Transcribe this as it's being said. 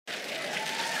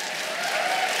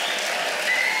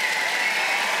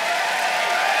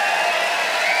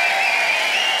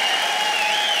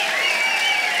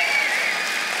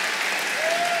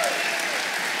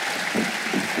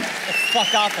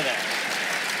backed off of there.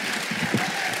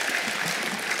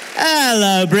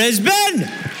 Hello, Brisbane.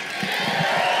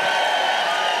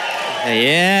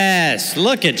 Yes,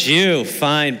 look at you,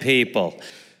 fine people.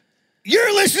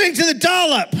 You're listening to The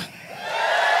Dollop.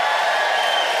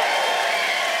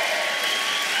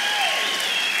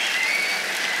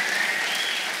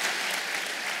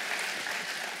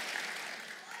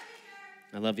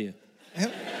 I love you.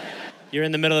 You're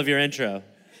in the middle of your intro.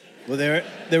 Well,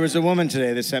 there was a woman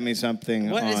today that sent me something.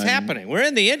 What is happening? We're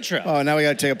in the intro. Oh, now we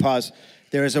got to take a pause.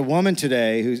 There was a woman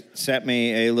today who sent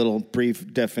me a little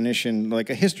brief definition, like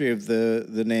a history of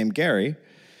the name Gary.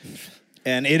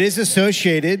 And it is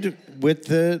associated with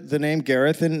the name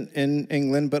Gareth in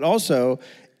England, but also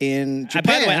in Japan.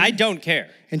 By the way, I don't care.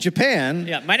 In Japan,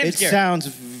 yeah, my name's it Gary. Sounds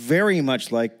very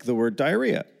much like the word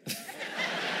diarrhea.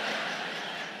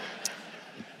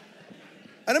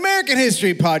 An American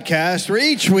history podcast where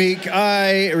each week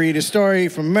I read a story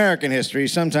from American history,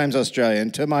 sometimes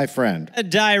Australian, to my friend. A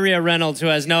Diarrhea Reynolds who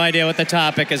has no idea what the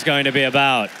topic is going to be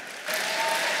about.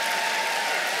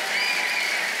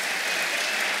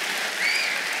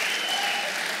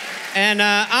 And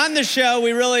on the show,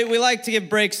 we like to give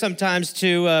breaks sometimes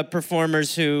to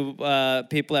performers who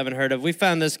people haven't heard of. We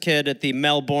found this kid at the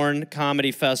Melbourne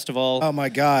Comedy Festival. Oh, my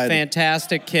God.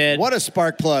 Fantastic kid. What a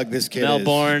spark plug this kid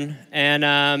Melbourne. is.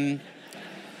 And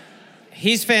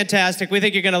he's fantastic. We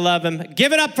think you're going to love him.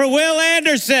 Give it up for Will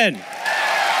Anderson.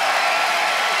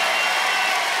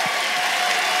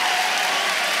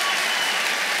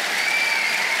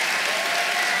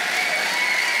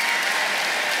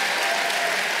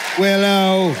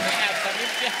 Willow.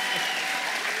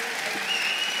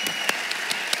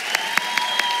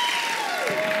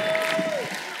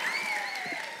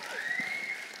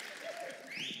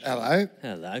 Hello.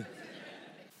 Hello.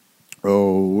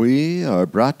 Oh, we are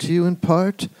brought to you in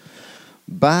part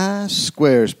by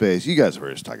Squarespace. You guys have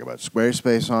heard us talk about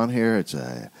Squarespace on here. It's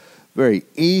a very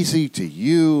easy to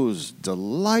use,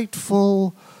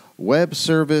 delightful web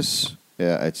service.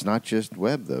 Yeah, it's not just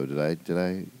web though. Did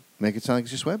I make it sound like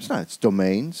it's just web? It's not. It's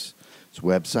domains, it's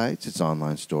websites, it's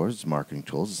online stores, it's marketing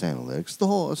tools, it's analytics. It's the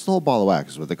whole ball of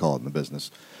wax is what they call it in the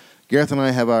business. Gareth and I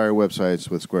have our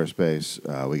websites with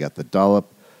Squarespace. We got the Dollop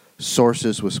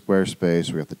Sources with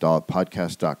Squarespace. We got the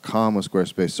dolloppodcast.com with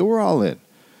Squarespace. So we're all in.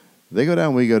 They go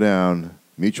down, we go down.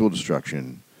 Mutual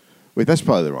destruction. Wait, that's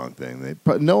probably the wrong thing.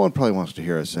 No one probably wants to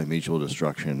hear us say mutual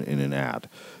destruction in an ad.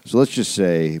 So let's just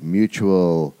say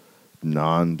mutual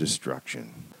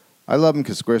non-destruction. I love them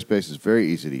because Squarespace is very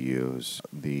easy to use.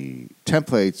 The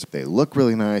templates, they look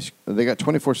really nice. They got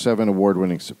 24/7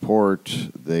 award-winning support.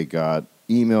 They got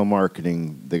email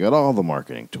marketing. They got all the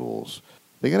marketing tools.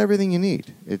 They got everything you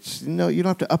need. You don't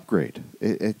have to upgrade.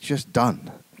 It's just done.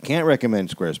 Can't recommend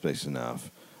Squarespace enough.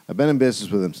 I've been in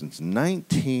business with them since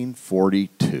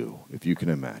 1942, if you can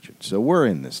imagine. So we're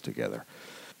in this together.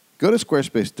 Go to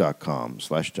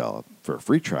squarespace.com/dollop for a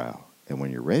free trial. And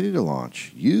when you're ready to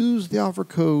launch, use the offer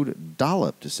code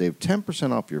DOLLOP to save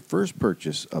 10% off your first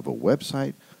purchase of a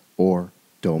website or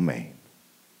domain.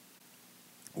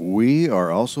 We are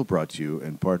also brought to you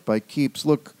in part by Keeps.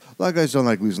 Look, a lot of guys don't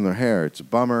like losing their hair. It's a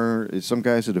bummer. Some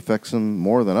guys it affects them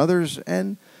more than others.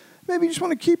 And maybe you just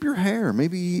want to keep your hair.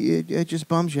 Maybe it just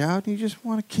bums you out and you just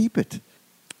want to keep it.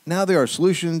 Now there are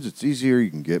solutions. It's easier. You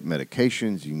can get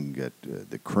medications. You can get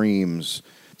the creams.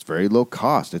 It's very low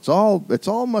cost. It's all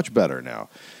much better now.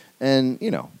 And,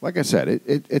 like I said,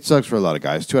 it sucks for a lot of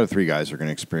guys. 2 out of 3 guys are going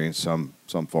to experience some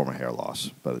form of hair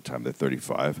loss by the time they're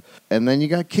 35. And then you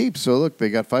got Keep. So, look, they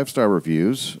got 5-star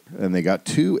reviews, and they got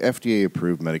 2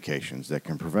 FDA-approved medications that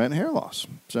can prevent hair loss.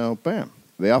 So, bam.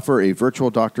 They offer a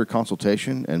virtual doctor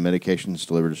consultation and medications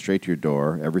delivered straight to your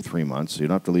door every 3 months. So you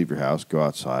don't have to leave your house, go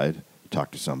outside,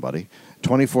 talk to somebody.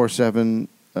 24/7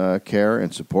 care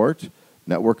and support.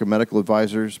 Network of medical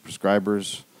advisors,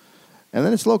 prescribers, and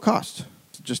then it's low cost.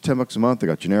 It's just $10 a month. They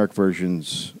got generic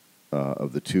versions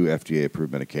of the 2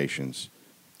 FDA-approved medications,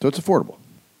 so it's affordable.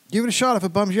 Give it a shot if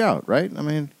it bums you out, right? I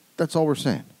mean, that's all we're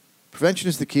saying. Prevention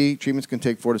is the key. Treatments can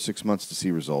take 4 to 6 months to see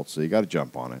results, so you got to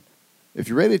jump on it. If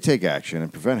you're ready to take action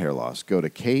and prevent hair loss, go to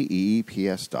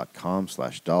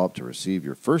keeps.com/dollop to receive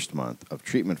your first month of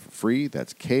treatment for free.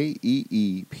 That's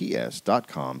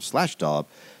keeps.com/dollop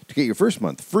to get your first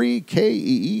month free.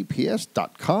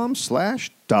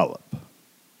 keeps.com/dollop.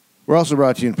 We're also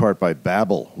brought to you in part by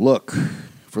Babbel. Look,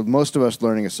 for most of us,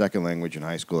 learning a second language in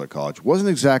high school or college wasn't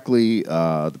exactly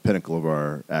the pinnacle of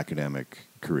our academic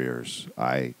careers.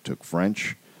 I took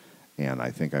French, and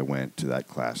I think I went to that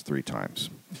class 3 times.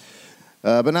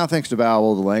 But now, thanks to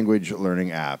Babbel, the language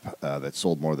learning app that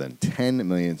sold more than 10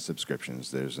 million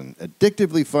subscriptions, there's an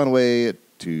addictively fun way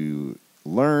to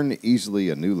Learn easily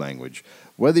a new language.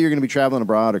 Whether you're going to be traveling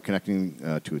abroad or connecting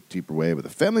to a deeper way with a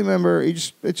family member,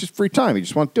 it's just free time. You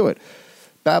just want to do it.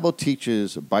 Babbel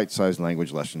teaches bite-sized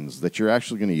language lessons that you're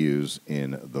actually going to use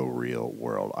in the real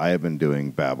world. I have been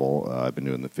doing Babbel. I've been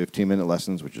doing the 15-minute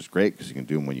lessons, which is great because you can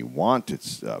do them when you want.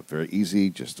 It's very easy,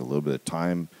 just a little bit of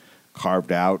time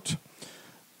carved out.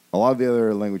 A lot of the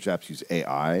other language apps use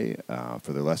AI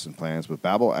for their lesson plans, but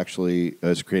Babbel actually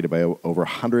is created by over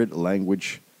 100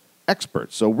 language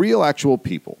experts, so real, actual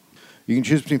people. You can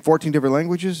choose between 14 different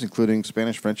languages, including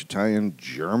Spanish, French, Italian,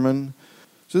 German.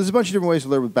 So there's a bunch of different ways to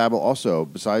learn with Babbel. Also,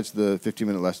 besides the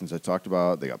 15-minute lessons I talked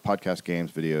about, they got podcast,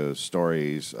 games, videos,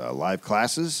 stories, live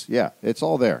classes. Yeah, it's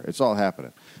all there. It's all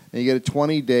happening. And you get a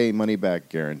 20-day money-back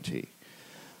guarantee.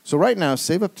 So right now,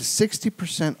 save up to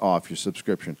 60% off your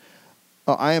subscription.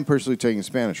 I am personally taking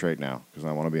Spanish right now because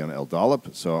I want to be on El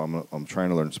Dollop, so I'm trying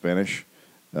to learn Spanish.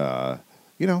 It's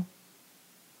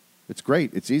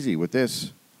great. It's easy with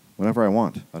this whenever I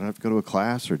want. I don't have to go to a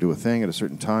class or do a thing at a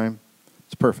certain time.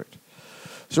 It's perfect.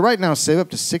 So right now, save up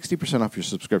to 60% off your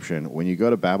subscription when you go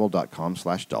to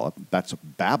babbel.com/dollop. That's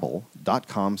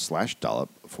babbel.com/dollop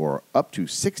for up to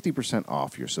 60%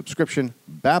 off your subscription.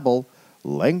 Babbel,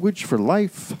 language for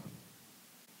life.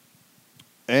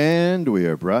 And we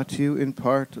are brought to you in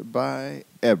part by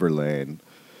Everlane.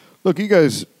 Look, you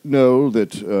guys know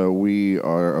that we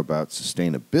are about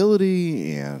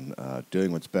sustainability and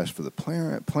doing what's best for the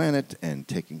planet and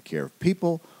taking care of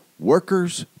people,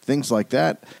 workers, things like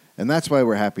that. And that's why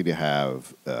we're happy to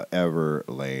have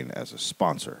Everlane as a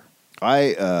sponsor.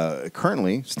 I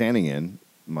currently standing in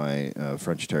my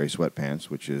French Terry sweatpants,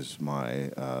 which is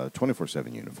my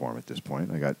 24/7 uniform at this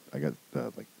point. I got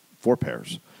like 4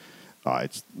 pairs.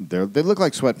 They look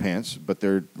like sweatpants, but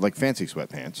they're like fancy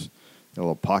sweatpants. A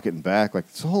little pocket and back, like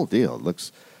it's a whole deal. It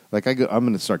looks like I'm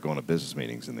going to start going to business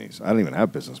meetings in these. I don't even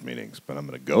have business meetings, but I'm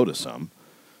going to go to some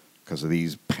because of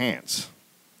these pants.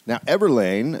 Now,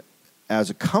 Everlane, as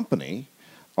a company,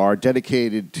 are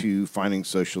dedicated to finding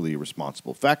socially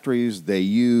responsible factories. They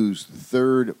use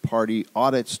third-party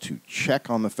audits to check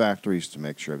on the factories to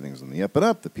make sure everything's on the up and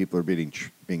up, that people are being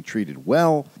treated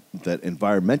well, that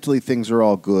environmentally things are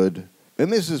all good. And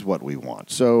this is what we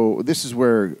want. So this is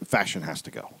where fashion has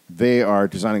to go. They are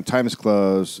designing timeless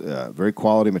clothes, very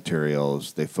quality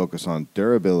materials. They focus on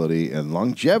durability and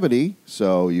longevity,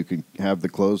 so you can have the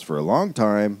clothes for a long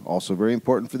time, also very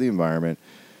important for the environment.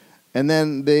 And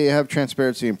then they have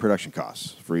transparency in production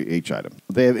costs for each item.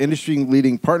 They have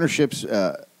industry-leading partnerships.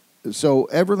 So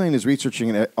Everlane is researching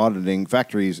and auditing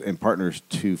factories and partners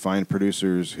to find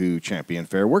producers who champion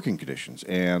fair working conditions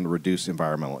and reduce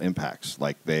environmental impacts.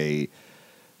 Like they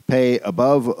pay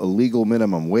above a legal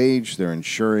minimum wage. They're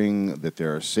ensuring that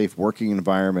there are safe working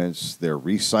environments. They're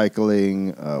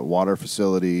recycling water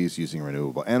facilities, using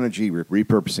renewable energy,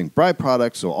 repurposing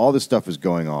byproducts. So all this stuff is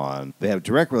going on. They have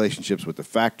direct relationships with the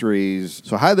factories.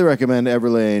 So I highly recommend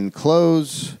Everlane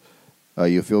clothes.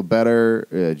 You'll feel better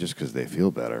just because they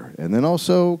feel better. And then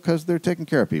also because they're taking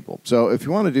care of people. So if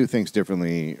you want to do things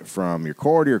differently from your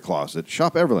core to your closet,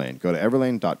 shop Everlane. Go to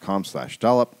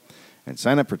everlane.com/dollop. And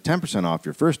sign up for 10% off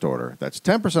your first order. That's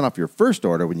 10% off your first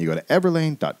order when you go to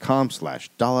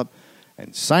everlane.com/dollop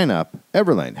and sign up.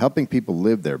 Everlane, helping people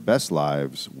live their best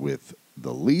lives with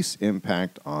the least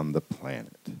impact on the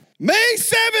planet. May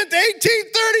 7th,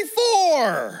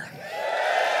 1834.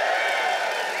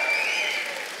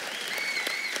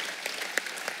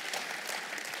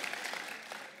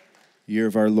 Year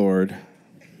of our Lord,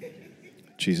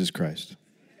 Jesus Christ.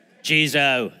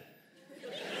 Jeezo.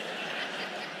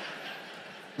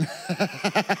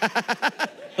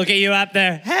 Look at you up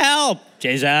there. Help!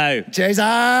 Jeezo. Jeezo!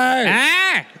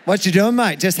 Ah! What you doing,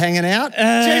 mate? Just hanging out?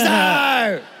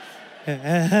 Jeezo!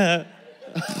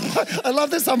 I love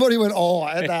that somebody went, oh,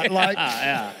 at that. Like,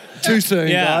 Yeah. too soon,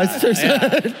 Yeah, guys. Too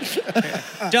soon.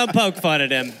 Don't poke fun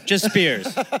at him. Just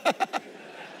Spears.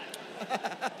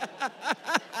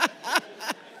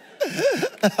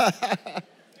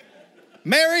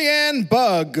 Marianne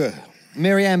Bug.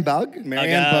 Marianne Bug?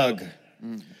 Marianne Bug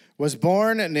was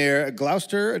born near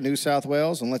Gloucester, New South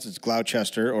Wales, unless it's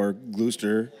Gloucester or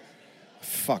Gloucester.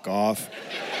 Fuck off.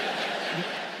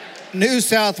 New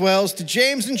South Wales to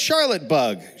James and Charlotte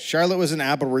Bug. Charlotte was an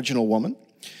Aboriginal woman.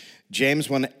 James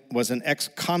was an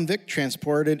ex-convict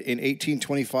transported in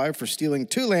 1825 for stealing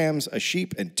 2 lambs, a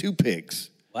sheep, and 2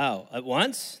 pigs. Wow, at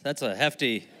once? That's a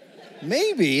hefty...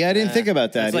 Maybe. I didn't think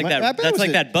about that. That's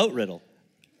like that boat riddle.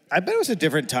 I bet it was at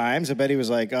different times. I bet he was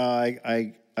like, oh,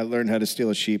 I learned how to steal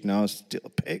a sheep, now I'll steal a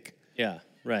pig. Yeah,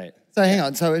 right. So hang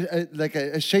on. So like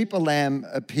a sheep, a lamb,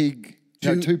 a pig,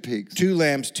 2 pigs. 2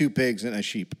 lambs, 2 pigs, and a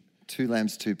sheep. 2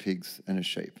 lambs, 2 pigs, and a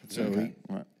sheep.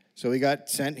 So he got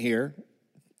sent here,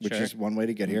 which Sure. is one way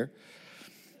to get here.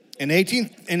 In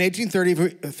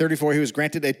 1834, he was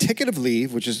granted a ticket of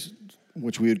leave,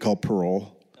 which we would call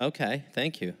parole. Okay,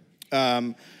 thank you.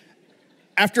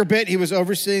 After a bit, he was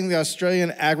overseeing the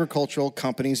Australian Agricultural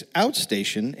Company's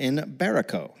outstation in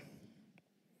Barraco.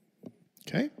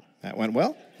 Okay, that went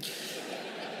well.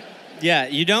 Yeah,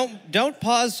 you don't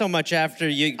pause so much after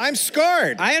you. I'm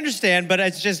scarred. I understand, but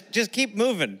it's just keep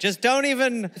moving. Just don't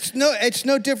even. It's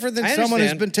no different than I someone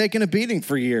who's understand. been taking a beating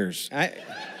for years.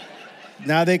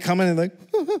 Now they come in and like,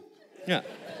 Yeah,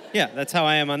 that's how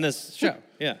I am on this show.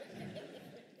 Yeah.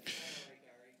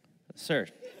 Sir.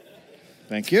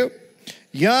 Thank you.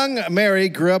 Young Mary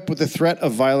grew up with the threat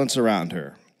of violence around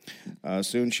her.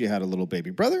 Soon she had a little baby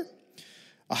brother.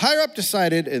 A higher-up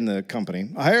decided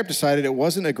it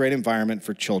wasn't a great environment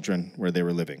for children where they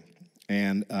were living.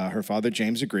 And her father,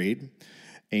 James, agreed.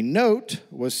 A note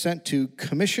was sent to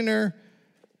Commissioner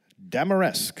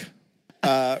Damaresque.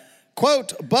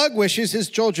 Quote, Bug wishes his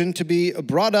children to be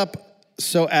brought up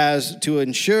so as to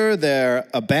ensure their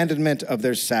abandonment of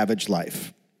their savage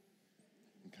life.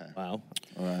 Wow.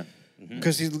 All right.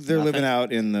 Because they're living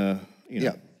out in the,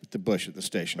 the bush at the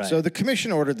station. Right. So the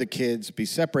commission ordered the kids be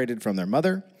separated from their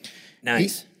mother.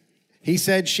 Nice. He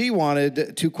said she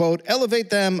wanted to, quote, elevate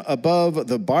them above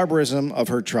the barbarism of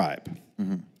her tribe.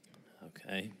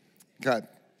 Okay. Okay.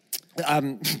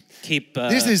 Keep.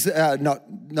 This is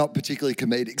not particularly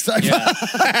comedic so far.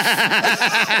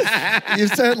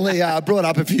 You've certainly brought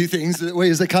up a few things that we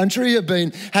as a country have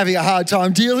been having a hard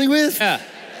time dealing with. Yeah.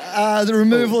 The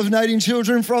removal of Canadian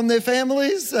children from their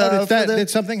families. Did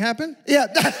something happen? Yeah.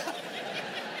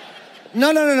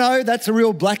 No. That's a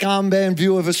real black armband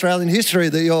view of Australian history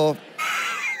that you're...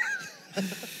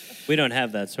 We don't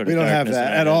have that sort of. We don't have darkness in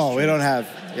that our at all. history. We don't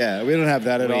have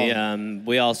that at all.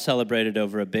 We all celebrated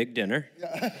over a big dinner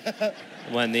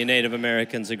when the Native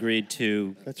Americans agreed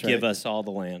to give us all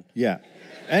the land. Yeah.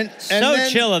 And So then,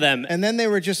 chill of them. And then they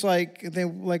were just like, they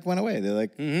like went away. They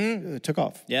took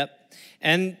off. Yep.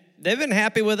 And they've been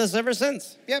happy with us ever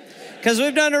since. Yep. Because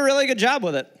we've done a really good job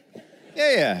with it.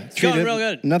 Yeah. It's going real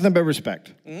good. Nothing but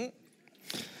respect.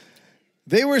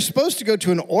 They were supposed to go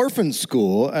to an orphan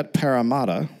school at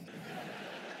Parramatta.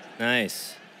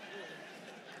 Nice.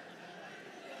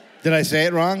 Did I say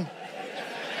it wrong?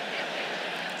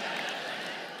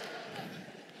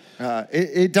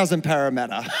 It doesn't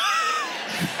Parramatta.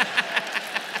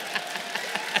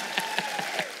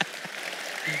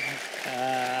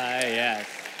 Yes.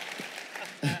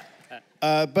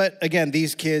 But again,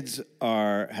 these kids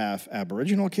are half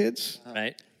Aboriginal kids.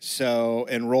 Right. So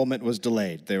enrollment was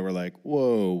delayed. They were like,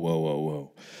 whoa.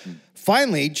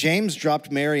 Finally, James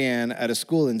dropped Marianne at a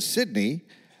school in Sydney.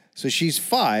 So she's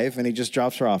 5, and he just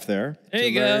drops her off there. There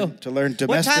you go. To learn domestic...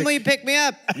 What time will you pick me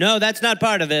up? No, that's not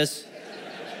part of this.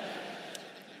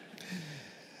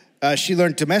 She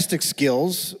learned domestic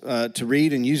skills to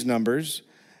read and use numbers,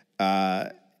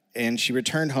 and she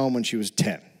returned home when she was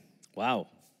 10. Wow.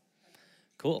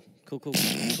 Cool.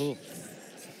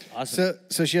 Awesome.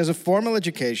 So she has a formal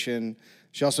education.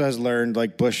 She also has learned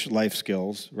like bush life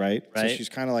skills, right? So Right. she's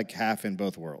kind of like half in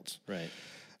both worlds. Right.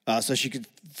 So she could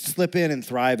slip in and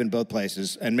thrive in both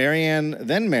places. And Marianne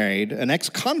then married an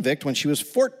ex-convict when she was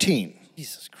 14.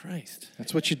 Jesus Christ.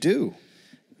 That's what you do.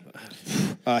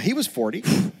 He was 40.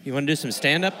 You want to do some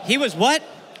stand-up? He was what?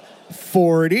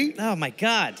 40. Oh, my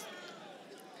God.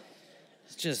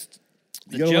 It's just,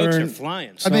 the You gotta jokes learn- are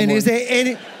flying. I mean, is there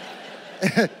any...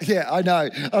 Yeah, I know.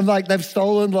 I'm like, they've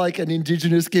stolen like an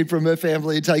Indigenous kid from her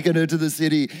family and taken her to the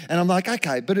city. And I'm like,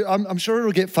 okay, but I'm sure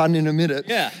it'll get fun in a minute.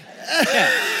 Yeah.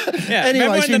 Remember Anyway,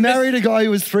 when she the married a guy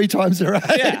who was 3 times her age.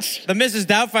 Yeah. The Mrs.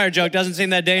 Doubtfire joke doesn't seem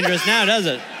that dangerous now, does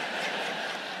it?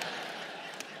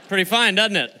 Pretty fine,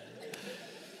 doesn't it?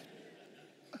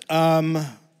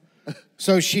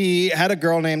 So she had a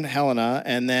girl named Helena,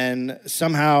 and then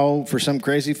somehow, for some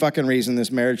crazy fucking reason,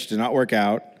 this marriage did not work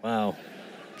out. Wow.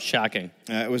 Shocking.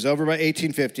 It was over by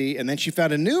 1850, and then she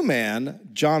found a new man,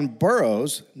 John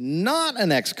Burroughs, not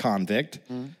an ex-convict,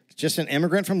 just an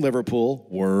immigrant from Liverpool,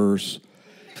 worse,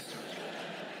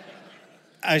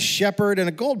 a shepherd and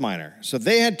a gold miner. So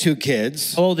they had 2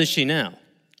 kids. How old is she now?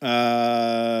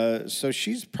 So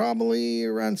she's probably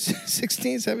around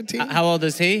 16, 17. How old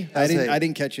is he? I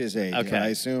didn't catch his age. Okay. I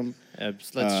assume. Let's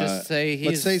just say he's...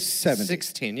 let's say 70.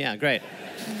 16, yeah, great.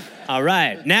 All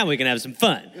right, now we can have some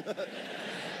fun.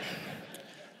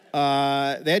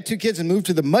 They had 2 kids and moved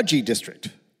to the Mudgee district.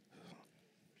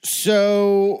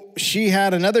 So she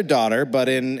had another daughter, but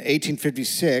in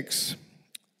 1856,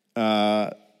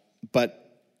 but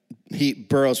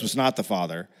Burroughs was not the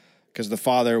father. because the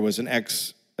father was an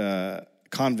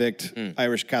ex-convict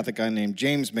Irish Catholic guy named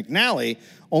James McNally,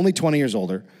 only 20 years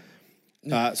older.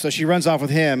 So she runs off with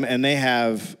him, and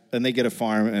they get a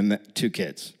farm and 2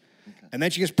 kids. Okay. And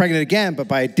then she gets pregnant again, but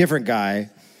by a different guy.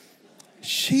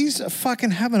 She's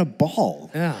fucking having a ball.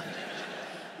 Yeah.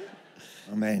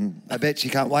 I mean, I bet she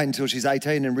can't wait until she's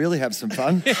 18 and really have some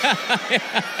fun.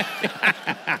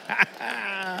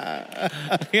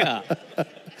 Yeah.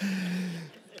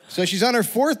 So she's on her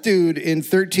 4th dude in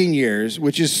 13 years,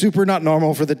 which is super not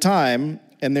normal for the time.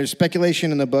 And there's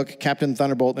speculation in the book, Captain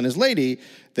Thunderbolt and His Lady,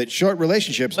 that short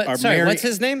relationships are Sorry, what's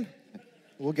his name?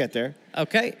 We'll get there.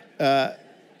 Okay.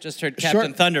 Just heard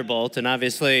Captain Thunderbolt, and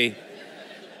obviously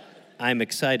I'm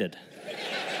excited.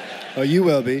 Oh, you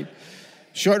will be.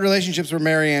 Short relationships were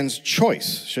Marianne's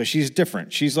choice. So she's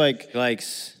different. She's like...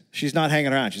 She's not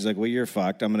hanging around. She's like, well, you're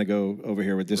fucked. I'm going to go over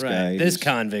here with this guy. This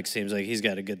convict seems like he's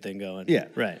got a good thing going. Yeah.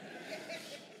 Right.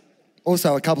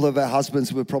 Also, a couple of our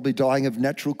husbands were probably dying of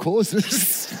natural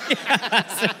causes. Yeah,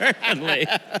 certainly.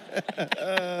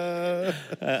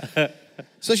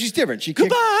 So she's different.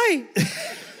 Goodbye!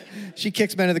 She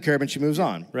kicks men to the curb and she moves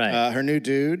on. Right. Her new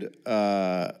dude,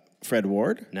 Fred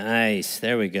Ward. Nice.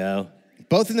 There we go.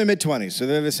 Both in their mid-20s, so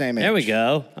they're the same age. There we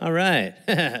go. All right.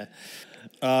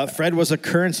 Fred was a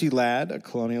currency lad, a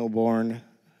colonial-born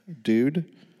dude.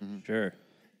 Mm-hmm. Sure.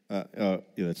 Yeah,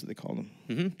 that's what they call them.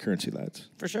 Mm-hmm. Currency lads.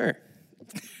 For sure.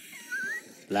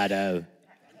 Lado.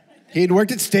 He'd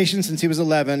worked at stations since he was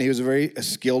 11. He was a very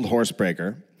skilled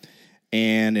horsebreaker.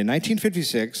 And in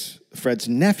 1956, Fred's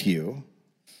nephew,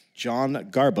 John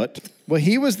Garbutt, well,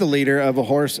 he was the leader of a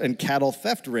horse and cattle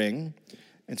theft ring.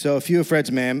 And so a few of Fred's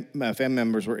family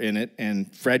members were in it,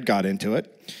 and Fred got into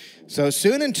it. So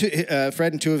soon,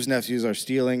 Fred and 2 of his nephews are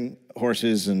stealing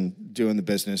horses and doing the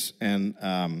business, and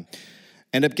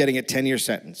end up getting a 10-year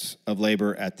sentence of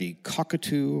labor at the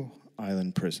Cockatoo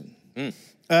Island prison.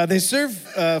 They served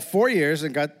 4 years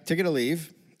and got ticket to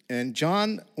leave, and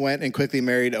John went and quickly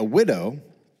married a widow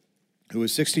who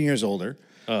was 16 years older.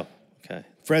 Oh, okay.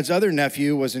 Fred's other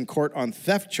nephew was in court on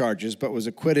theft charges, but was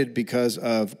acquitted because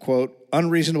of, quote,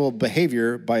 unreasonable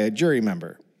behavior by a jury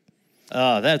member.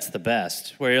 Oh, that's the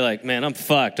best. Where you're like, man, I'm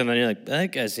fucked. And then you're like,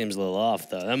 that guy seems a little off,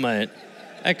 though.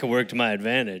 That could work to my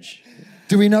advantage.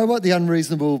 Do we know what the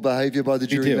unreasonable behavior by the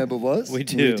jury member was? We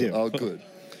do. Oh, good.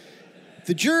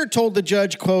 The juror told the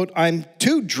judge, quote, I'm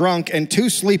too drunk and too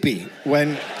sleepy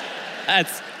when...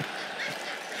 That's...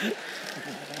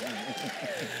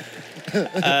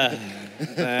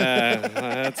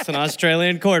 That's an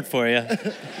Australian court for you.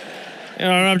 You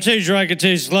know, I'm too drunk and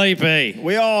too sleepy.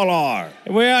 We all are.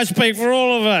 I speak for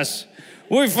all of us.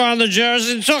 We found the jurors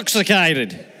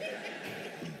intoxicated.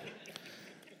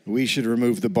 We should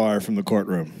remove the bar from the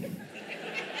courtroom.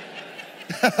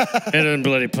 And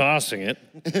bloody passing it.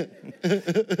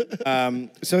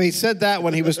 So he said that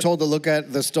when he was told to look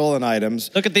at the stolen items.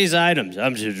 Look at these items.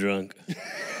 I'm too drunk.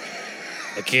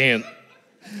 I can't.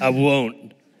 I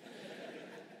won't.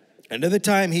 Another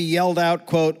time he yelled out,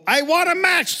 quote, I want a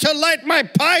match to light my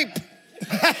pipe.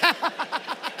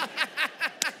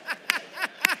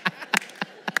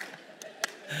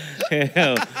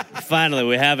 Finally,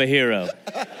 we have a hero.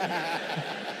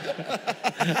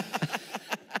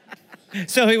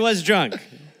 So he was drunk.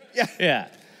 Yeah.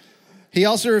 He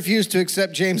also refused to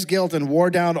accept James' guilt and wore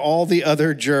down all the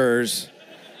other jurors.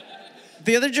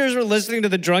 The other jurors were listening to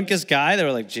the drunkest guy. They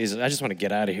were like, Jesus, I just want to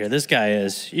get out of here. This guy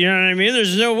is, you know what I mean?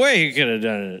 There's no way he could have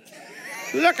done it.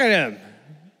 Look at him.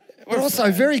 But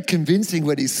also very convincing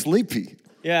when he's sleepy.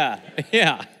 Yeah.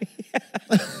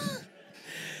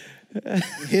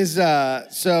 His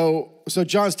so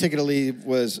John's ticket to leave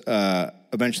was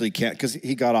eventually canceled because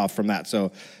he got off from that.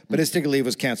 So, but his ticket to leave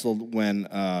was canceled when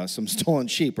some stolen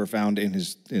sheep were found in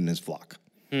his flock.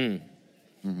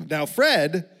 Mm-hmm. Now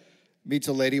Fred meets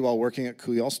a lady while working at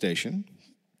Kooyal Station,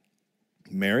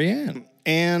 Marianne,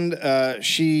 and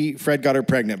Fred got her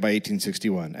pregnant by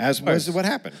 1861. As was what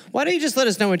happened. Why don't you just let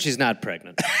us know when she's not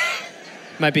pregnant?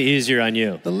 Might be easier on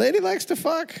you. The lady likes to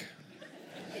fuck.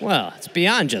 Well, it's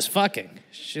beyond just fucking.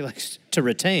 She likes to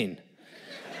retain.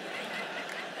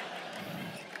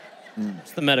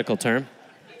 It's the medical term.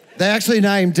 They actually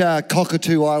named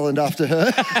Cockatoo Island after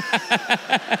her.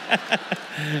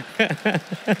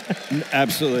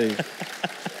 Absolutely.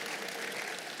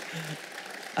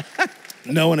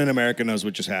 No one in America knows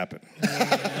what just happened.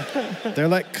 They're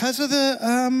like, because of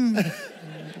the...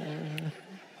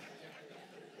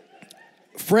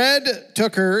 Fred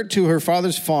took her to her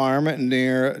father's farm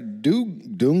near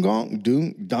Dungong.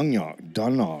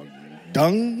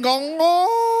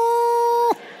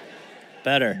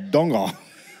 Better. Dongong.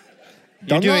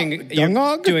 You're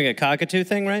Dungog? doing a cockatoo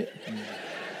thing, right?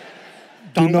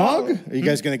 Dunog? Are you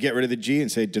guys going to get rid of the G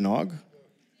and say Dunog? What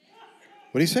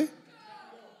do you say?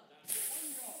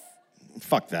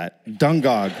 Fuck that.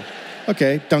 Dungog.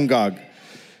 Okay, Dungog.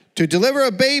 To deliver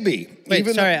a baby. Wait,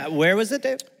 sorry, where was it,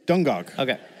 Dave? Dungog.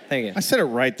 Okay, thank you. I said it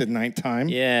right the ninth time.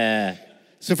 Yeah.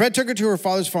 So Fred took her to her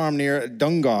father's farm near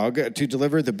Dungog to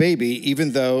deliver the baby,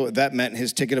 even though that meant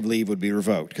his ticket of leave would be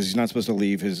revoked because he's not supposed to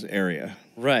leave his area.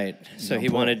 Right. So they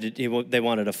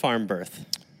wanted a farm birth.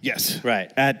 Yes.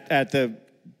 Right. At the,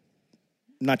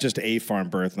 not just a farm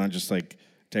birth, not just like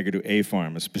take her to a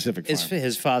farm, a specific farm. It's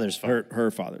his father's farm. Her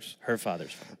father's. Her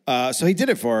father's farm. So he did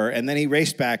it for her, and then he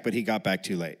raced back, but he got back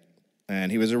too late. And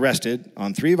he was arrested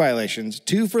on 3 violations,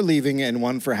 2 for leaving and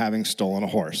 1 for having stolen a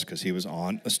horse, because he was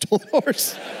on a stolen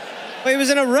horse. Well, he was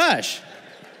in a rush.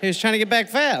 He was trying to get back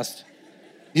fast.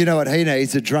 You know what he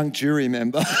needs? A drunk jury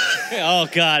member. Oh,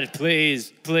 God,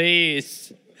 please,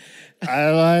 please.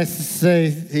 I like to say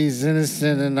he's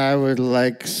innocent, and I would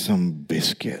like some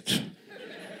biscuit.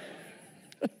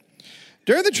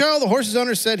 During the trial, the horse's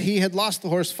owner said he had lost the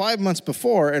horse 5 months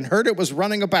before and heard it was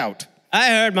running about. I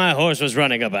heard my horse was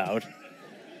running about.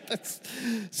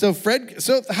 So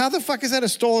how the fuck is that a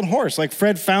stolen horse? Like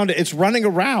Fred found it, it's running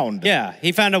around. Yeah,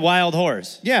 he found a wild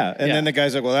horse. Yeah, and then the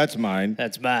guy's like, well, that's mine.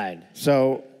 That's mine.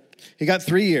 So he got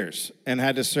 3 years and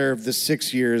had to serve the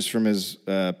 6 years from his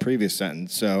previous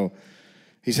sentence. So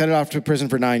he's headed off to prison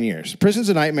for 9 years. Prison's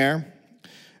a nightmare.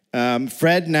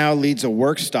 Fred now leads a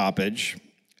work stoppage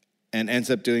and ends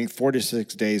up doing 4 to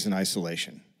 6 days in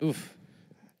isolation. Oof.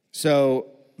 So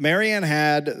Marianne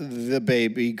had the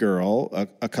baby girl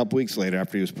a couple weeks later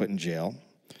after he was put in jail.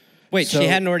 Wait, she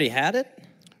hadn't already had it?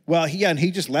 Well, and he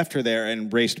just left her there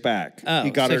and raced back. Oh, he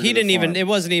got so her he to the didn't even, farm. it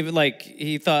wasn't even like,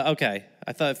 he thought, okay.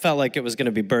 It felt like it was going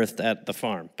to be birthed at the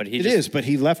farm. But It is, but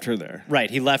he left her there. Right,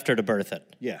 he left her to birth it.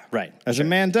 Yeah. Right. As a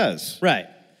man does. Right,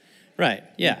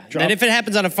 yeah. And if it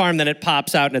happens on a farm, then it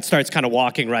pops out and it starts kind of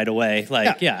walking right away.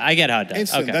 Like, yeah I get how it does.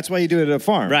 Instant. Okay. That's why you do it at a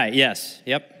farm. Right, yes,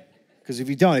 yep. Because if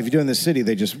you do it in the city,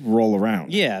 they just roll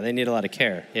around. Yeah, they need a lot of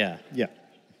care, yeah. Yeah.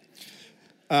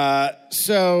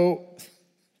 So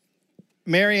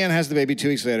Marianne has the baby 2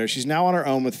 weeks later. She's now on her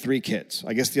own with 3 kids.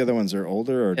 I guess the other ones are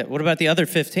older. Or Yeah, what about the other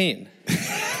 15?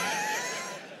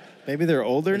 maybe they're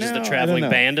older now? Is the traveling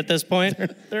band at this point?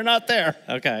 They're not there.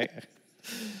 Okay.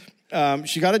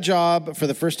 She got a job for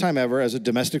the first time ever as a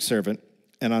domestic servant.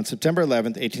 And on September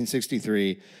 11th,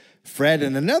 1863, Fred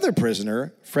and another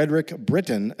prisoner, Frederick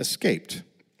Britton, escaped.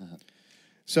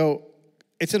 So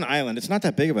it's an island. It's not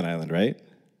that big of an island, right?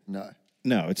 No.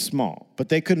 No, it's small. But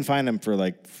they couldn't find him for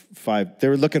like 5. They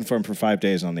were looking for him for 5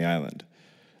 days on the island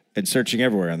and searching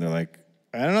everywhere. And they're like,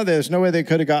 I don't know. There's no way they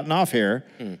could have gotten off here.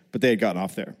 But they had gotten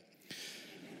off there.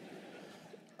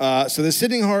 So the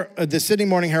Sydney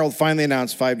Morning Herald finally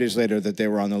announced 5 days later that they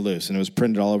were on the loose. And it was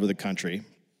printed all over the country.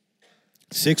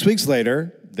 6 weeks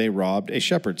later, they robbed a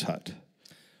shepherd's hut.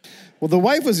 Well, the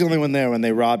wife was the only one there when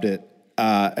they robbed it.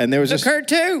 And there was Kurt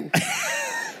too.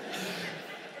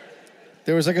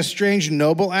 There was like a strange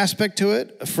noble aspect to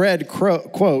it. Fred,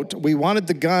 quote, we wanted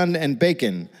the gun and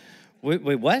bacon. Wait,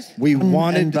 what? We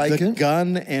wanted and the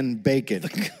gun and bacon.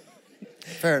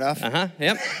 Fair enough. Uh-huh,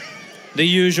 yep. The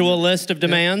usual list of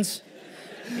demands.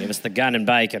 Give us the gun and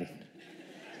bacon.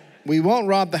 We won't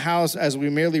rob the house as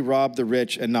we merely rob the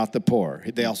rich and not the poor.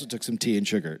 They also took some tea and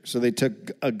sugar. So they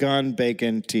took a gun,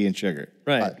 bacon, tea, and sugar.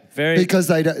 Right. Very. Because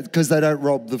they don't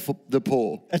rob the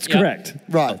poor. That's Yep. correct.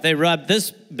 Right. They robbed this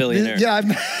billionaire. Yeah.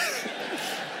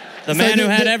 The man who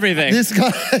had everything. This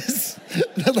guy's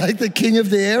like the king of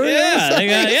the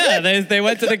area. They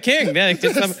went to the king.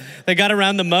 They got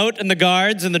around the moat and the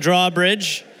guards and the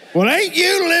drawbridge. Well, ain't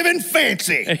you living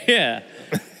fancy? Yeah.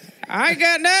 I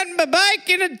got nothing but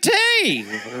bacon and tea.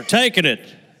 We're taking it.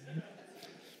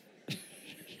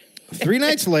 3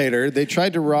 nights later, they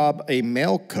tried to rob a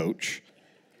mail coach.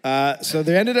 So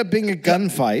there ended up being a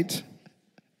gunfight.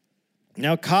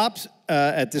 Now, cops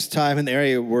at this time in the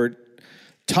area were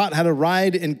taught how to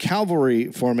ride in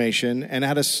cavalry formation and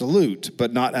how to salute,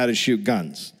 but not how to shoot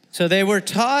guns. So they were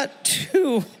taught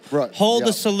to hold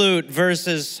the salute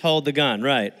versus hold the gun,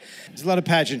 right? There's a lot of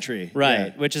pageantry. Right,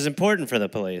 Yeah. which is important for the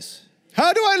police.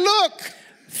 How do I look?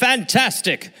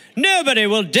 Fantastic. Nobody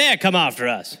will dare come after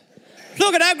us.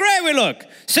 Look at how great we look.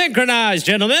 Synchronized,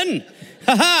 gentlemen.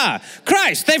 Ha ha!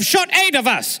 Christ, they've shot 8 of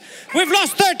us! We've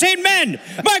lost 13 men!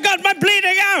 My God, I'm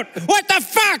bleeding out! What the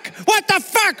fuck? What the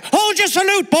fuck? Hold your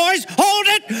salute, boys! Hold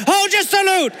it! Hold your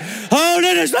salute! Hold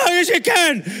it as long as you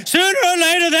can! Sooner or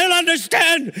later they'll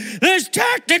understand! This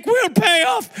tactic will pay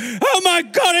off! Oh my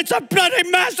God, it's a bloody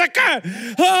massacre!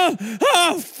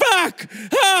 Oh, fuck!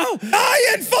 Oh!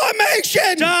 Die in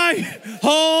formation! Die!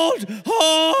 Hold!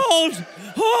 Hold!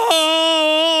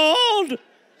 Hold!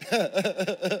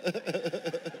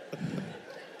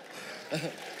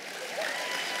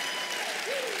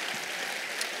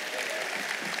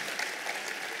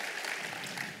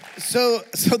 So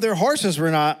their horses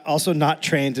were not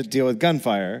trained to deal with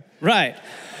gunfire. Right.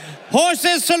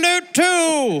 Horses salute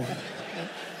too!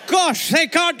 Gosh, they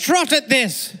can't trot at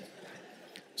this!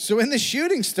 So when the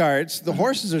shooting starts, the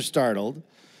horses are startled,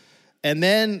 and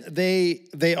then the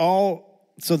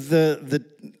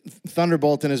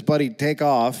Thunderbolt and his buddy take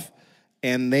off,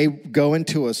 and they go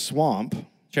into a swamp,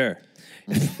 Sure.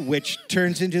 which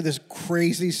turns into this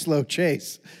crazy slow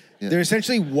chase. Yeah. They're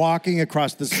essentially walking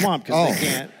across the swamp because they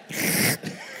can't.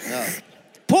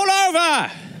 Pull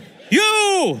over!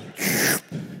 You!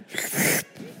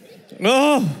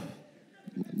 Oh.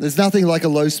 There's nothing like a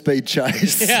low-speed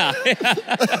chase. Yeah.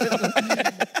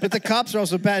 But the cops are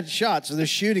also bad shots, so they're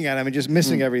shooting at him and just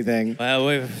missing everything. Well,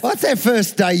 we've... What's their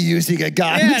first day using a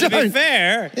gun? Yeah, to be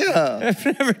fair. Yeah. I've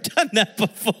never done that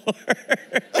before.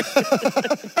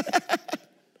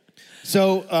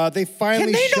 So they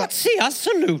finally Can they not see us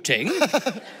saluting?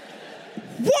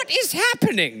 What is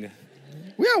happening?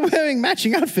 We are wearing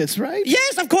matching outfits, right?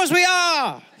 Yes, of course we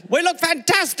are. We look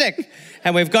fantastic.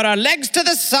 And we've got our legs to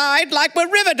the side like we're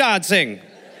river dancing.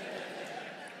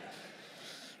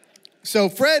 So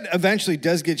Fred eventually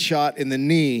does get shot in the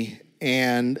knee,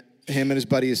 and him and his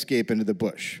buddy escape into the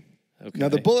bush. Okay. Now,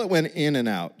 the bullet went in and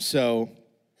out, so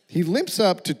he limps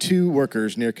up to 2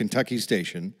 workers near Kentucky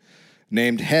Station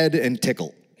named Head and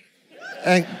Tickle.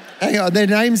 Hang on, their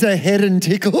names are Head and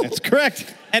Tickle? That's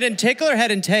correct. Head and tickle or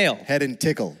head and tail? Head and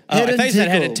Tickle. Oh, Head I and thought you said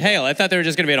head tickle. and tail. I thought they were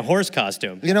just going to be in a horse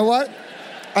costume. You know what?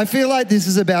 I feel like this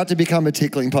is about to become a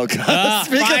tickling podcast.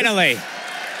 because- Finally.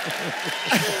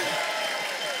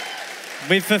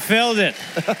 We fulfilled it.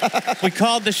 We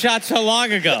called the shot so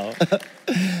long ago.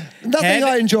 Nothing Head-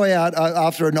 I enjoy out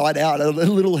after a night out, a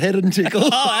little head and tickle.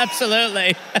 Oh,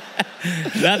 absolutely.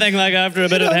 Nothing like after a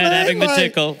bit of head having the Like,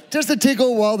 tickle. Just a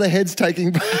tickle while the head's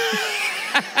taking...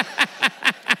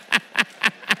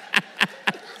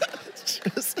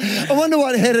 I wonder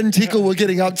what Head and Tickle were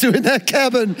getting up to in that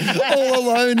cabin, all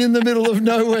alone in the middle of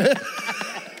nowhere.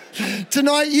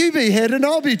 Tonight you be Head and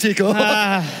I'll be Tickle.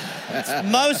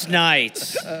 Most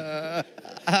nights.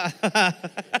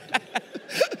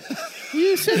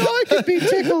 You said I could be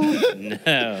tickled.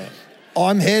 No.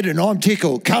 I'm Head and I'm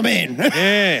Tickle. Come in.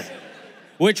 Yeah.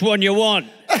 Which one you want?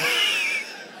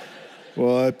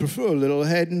 Well, I prefer a little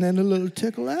head and then a little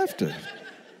tickle after.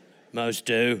 Most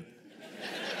do.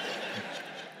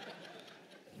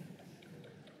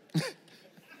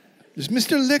 Is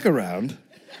Mr. Lick around?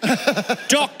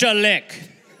 Dr. Lick.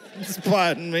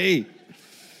 Pardon me.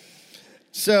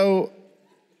 So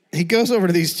he goes over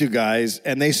to these 2 guys,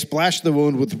 and they splash the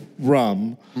wound with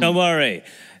rum. Don't worry.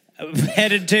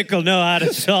 Head and tickle know how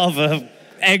to solve a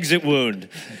exit wound.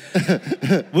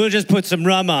 We'll just put some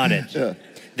rum on it. Yeah.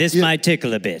 This might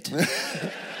tickle a bit.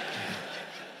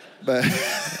 But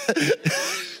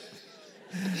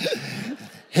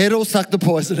Head will suck the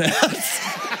poison out.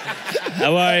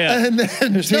 How are you? And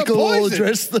then Tickle will poison.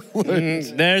 address the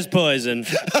wound. There's poison.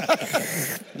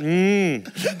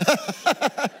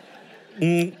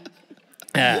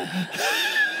 Ah.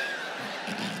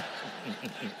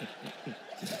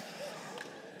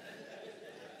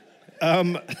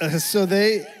 So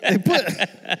they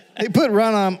put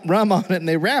rum on it, and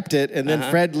they wrapped it, and then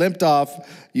Fred limped off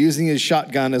using his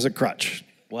shotgun as a crutch.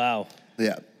 Wow.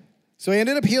 Yeah. So he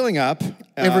ended up healing up.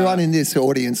 Everyone in this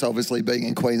audience, obviously being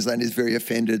in Queensland, is very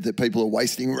offended that people are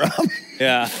wasting rum.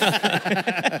 Yeah.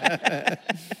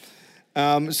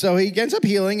 So he ends up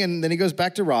healing, and then he goes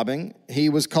back to robbing. He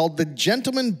was called the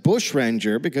Gentleman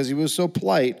Bushranger because he was so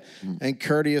polite and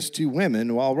courteous to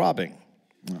women while robbing.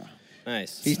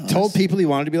 Nice. He told people he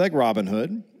wanted to be like Robin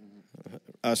Hood.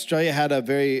 Australia had a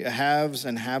very haves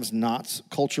and have-nots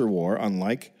culture war,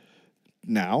 unlike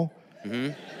now.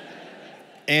 Mm-hmm.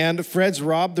 And Fred's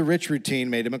rob the rich routine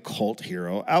made him a cult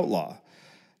hero outlaw.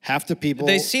 Half the people...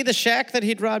 Did they see the shack that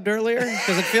he'd robbed earlier?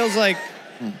 Because it feels like...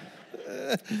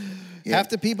 Half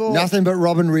the people... Nothing but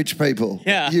robbing rich people.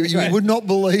 Yeah, You right. would not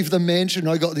believe the mansion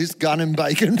I got this gun and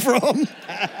bacon from.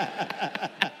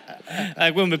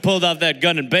 Like when we pulled off that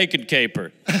gun and bacon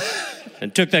caper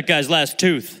and took that guy's last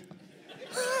tooth.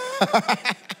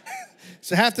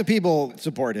 So half the people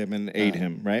support him and aid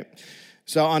him, right?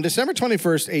 So on December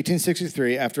 21st,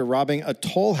 1863, after robbing a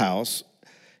toll house,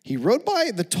 he rode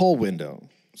by the toll window.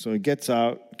 So he gets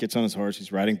out, gets on his horse,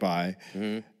 he's riding by.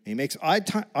 He makes eye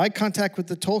contact with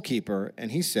the toll keeper,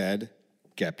 and he said,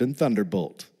 "Captain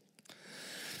Thunderbolt."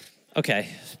 Okay,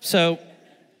 so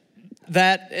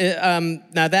that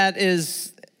now that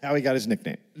is How he got his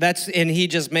nickname. and he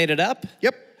just made it up?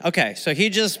 Yep. Okay, so he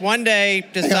just one day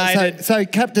decided. So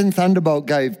Captain Thunderbolt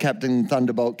gave Captain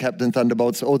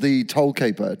Thunderbolts, or the toll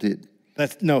keeper did.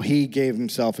 He gave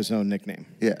himself his own nickname.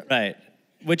 Yeah. Right.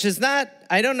 Which is not,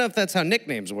 I don't know if that's how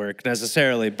nicknames work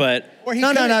necessarily, but.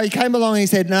 No. He came along and he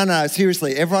said, no,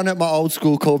 seriously, everyone at my old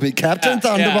school called me Captain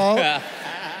Thunderbolt.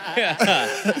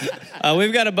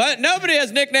 We've got a bunch. Nobody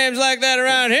has nicknames like that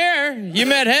around here. You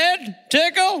met Head,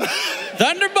 Tickle,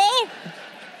 Thunderbolt?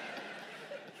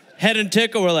 Head and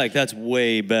Tickle were like, that's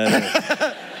way better.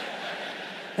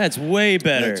 That's way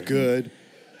better. That's good.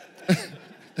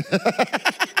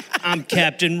 I'm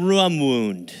Captain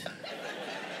Rumwound.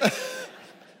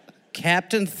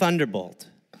 Captain Thunderbolt.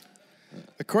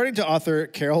 According to author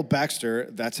Carol Baxter,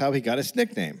 that's how he got his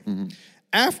nickname.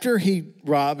 After he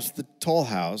robs the toll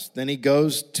house, then he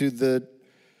goes to the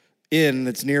inn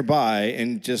that's nearby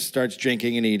and just starts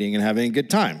drinking and eating and having a good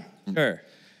time. Sure.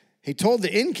 He told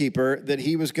the innkeeper that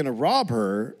he was going to rob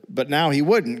her, but now he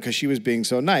wouldn't because she was being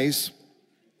so nice.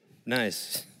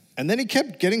 Nice. And then he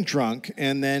kept getting drunk,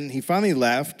 and then he finally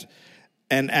left.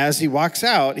 And as he walks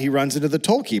out, he runs into the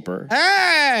toll keeper.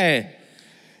 Hey!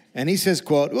 And he says,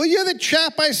 quote, "Well, you're the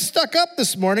chap I stuck up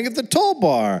this morning at the toll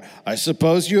bar. I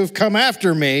suppose you have come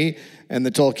after me." And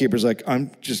the toll keeper's like,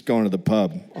 "I'm just going to the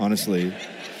pub, honestly."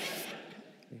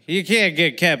 You can't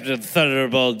get Captain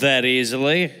Thunderbolt that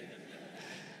easily.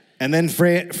 And then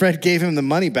Fred gave him the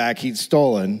money back he'd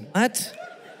stolen. What?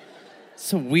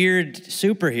 It's a weird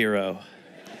superhero.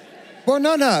 Well,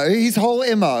 no. His whole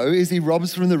MO is he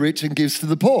robs from the rich and gives to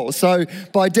the poor. So,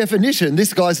 by definition,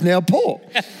 this guy's now poor.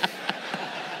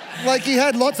 Like, he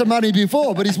had lots of money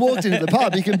before, but he's walked into the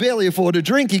pub. He can barely afford a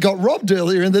drink. He got robbed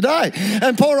earlier in the day.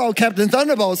 And poor old Captain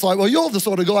Thunderbolt's like, well, you're the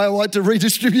sort of guy I like to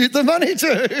redistribute the money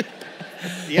to.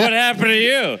 Yeah. What happened to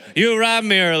you? You robbed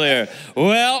me earlier.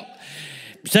 Well,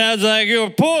 sounds like you were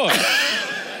poor.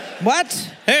 What?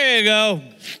 Here you go.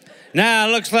 Now,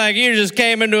 it looks like you just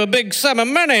came into a big sum of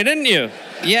money, didn't you?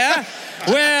 Yeah?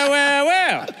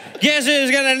 Well. Guess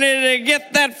who's gonna need to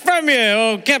get that from you,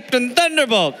 old Captain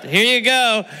Thunderbolt? Here you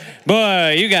go.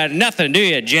 Boy, you got nothing, do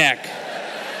you, Jack?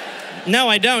 No,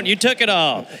 I don't. You took it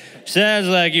all. Sounds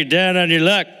like you're down on your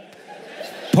luck.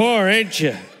 Poor, ain't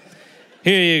you?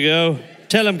 Here you go.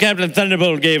 Tell him Captain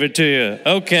Thunderbolt gave it to you.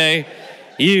 Okay.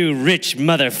 You rich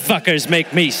motherfuckers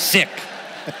make me sick.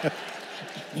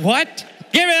 What?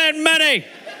 Give me that money.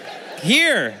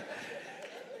 Here.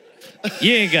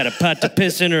 You ain't got a pot to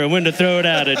piss in or a window to throw it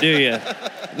out of, do you?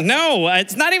 No,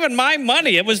 it's not even my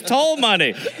money. It was toll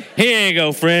money. Here you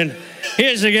go, friend.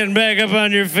 Here's to getting back up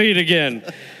on your feet again.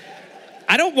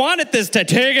 I don't want it this time.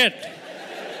 Take it.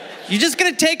 You just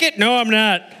gonna take it? No, I'm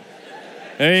not.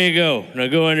 There you go. Now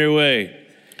go on your way.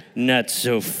 Not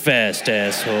so fast,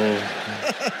 asshole.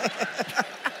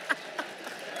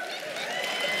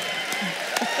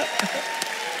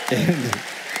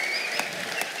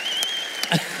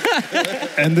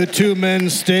 And the two men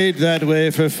stayed that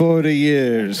way for 40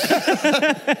 years.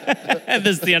 And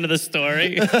this is the end of the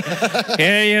story.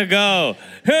 Here you go.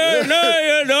 Hey, no,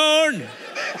 you don't.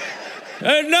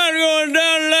 It's not going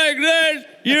down like that,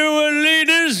 you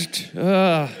elitist.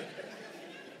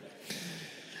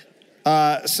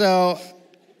 So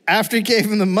after he gave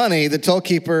him the money, the toll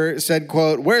keeper said,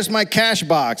 quote, "Where's my cash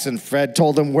box?" And Fred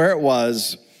told him where it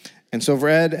was. And so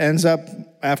Fred ends up,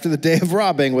 after the day of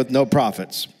robbing, with no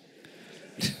profits.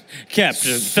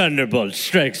 Captain Thunderbolt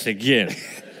strikes again.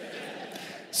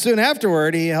 Soon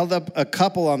afterward, he held up a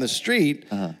couple on the street,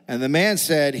 and the man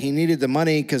said he needed the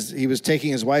money because he was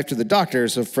taking his wife to the doctor,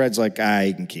 so Fred's like,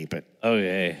 you can keep it.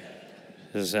 Okay.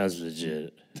 This sounds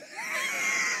legit.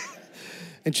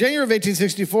 In January of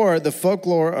 1864, the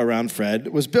folklore around Fred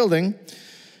was building,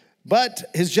 but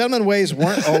his gentleman ways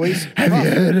weren't always... Have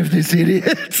you heard of this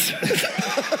idiot?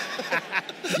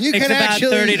 You It's can about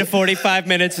actually... 30 to 45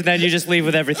 minutes, and then you just leave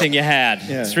with everything you had.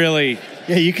 Yeah. It's really...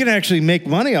 Yeah, you can actually make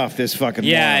money off this fucking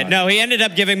Yeah, moron. no, he ended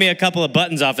up giving me a couple of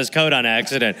buttons off his coat on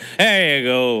accident. There you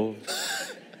go.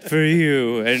 For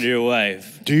you and your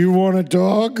wife. Do you want a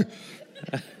dog?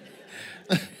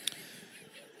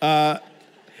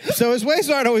 So his ways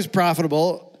aren't always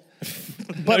profitable,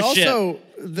 but No also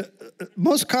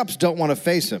most cops don't want to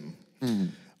face him.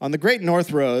 On the Great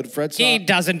North Road, Fred saw... He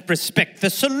doesn't respect the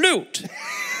salute.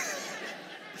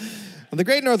 On the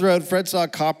Great North Road, Fred saw a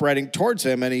cop riding towards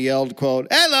him, and he yelled, quote,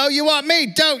 "Hello, you want me,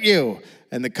 don't you?"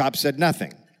 And the cop said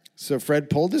nothing. So Fred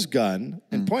pulled his gun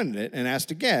and pointed it and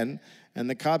asked again, and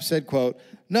the cop said, quote,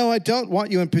 "No, I don't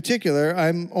want you in particular.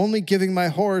 I'm only giving my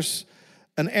horse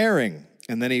an airing."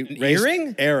 And then he raised...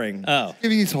 earring? Airing. Oh.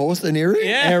 Giving his horse an earring?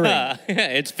 Yeah.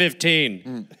 It's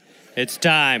 15. It's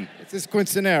time. It's this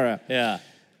quinceanera. Yeah.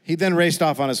 He then raced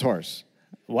off on his horse.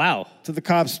 Wow. So the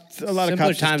cops, a lot Simpler of cops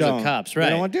just times don't. with cops, right? They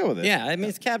don't want to deal with it. Yeah, I mean,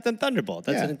 it's Captain Thunderbolt.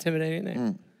 That's Yeah. an intimidating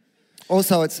name.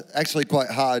 Also, it's actually quite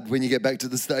hard when you get back to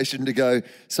the station to go,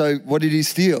 so what did he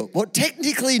steal? Well,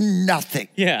 technically nothing.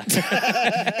 Yeah.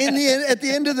 In the end, at the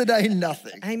end of the day,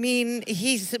 nothing. I mean,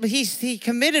 he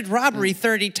committed robbery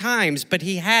 30 times, but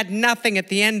he had nothing at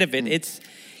the end of it.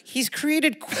 He's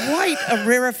created quite a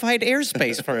rarefied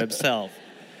airspace for himself.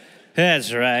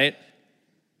 That's right.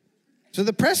 So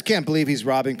the press can't believe he's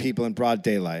robbing people in broad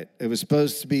daylight. It was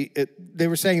supposed to be, they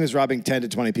were saying he was robbing 10 to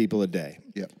 20 people a day.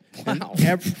 Yeah. Wow.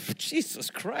 Jesus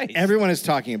Christ. Everyone is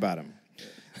talking about him.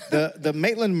 The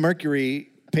Maitland Mercury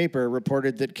paper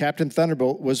reported that Captain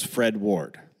Thunderbolt was Fred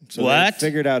Ward. So What? they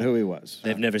figured out who he was.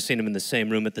 They've never seen him in the same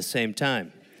room at the same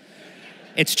time.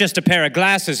 It's just a pair of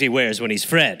glasses he wears when he's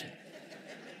Fred.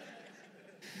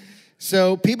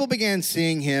 So people began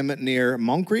seeing him near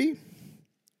Montgry.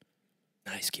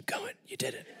 Nice, keep going. You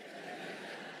did it.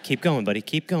 Keep going, buddy.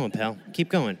 Keep going, pal. Keep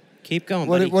going. Keep going,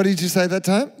 What, buddy. what did you say that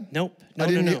time? Nope. No, I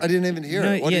didn't. no, no. I didn't even hear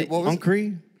No, it. What, yeah, what was it?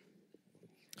 Montgry?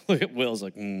 Look at Will's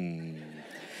like,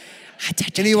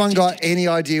 Anyone got any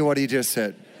idea what he just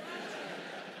said?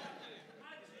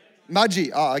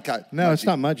 Mudgee. Oh, okay. No, it's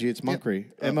not Mudgee. It's Montgry.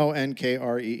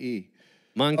 Monkree.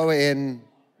 Monk. O-N.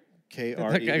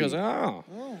 That guy goes, Kree.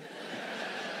 oh.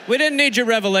 We didn't need your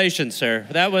revelation, sir.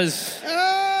 That was...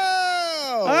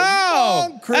 Oh,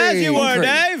 Montgry. As you were, Montgry.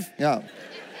 Dave. Yeah.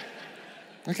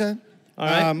 Okay. All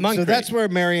right, So Montgry. that's where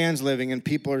Marianne's living, and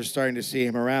people are starting to see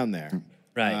him around there.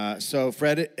 Right. So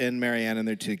Fred and Marianne and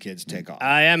their two kids take off.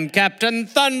 I am Captain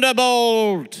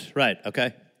Thunderbolt. Right,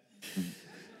 okay.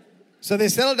 So they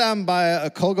settled down by a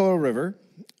Colgora River,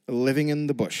 living in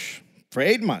the bush. For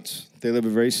 8 months, they live a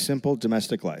very simple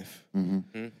domestic life.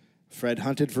 Fred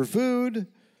hunted for food,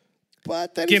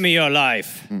 but then Give me your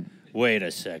life. Wait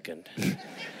a second.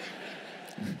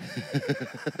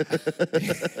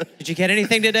 Did you get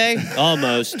anything today?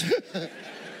 Almost.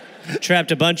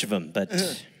 Trapped a bunch of them, but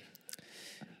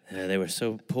they were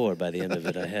so poor by the end of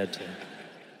it, I had to.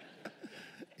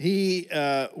 he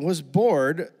was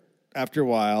bored after a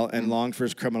while and longed for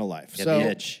his criminal life. Get So the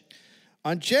itch.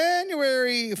 on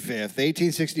January 5th,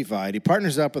 1865, he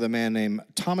partners up with a man named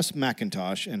Thomas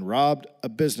McIntosh and robbed a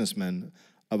businessman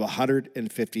of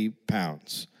 150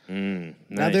 pounds. Now,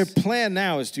 Nice. their plan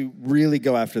now is to really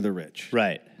go after the rich.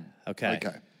 Right. Okay.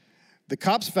 Okay. The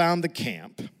cops found the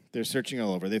camp. They're searching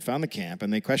all over. They found the camp,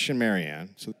 and they questioned Marianne.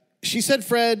 So she said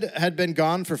Fred had been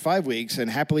gone for 5 weeks and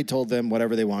happily told them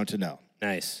whatever they wanted to know.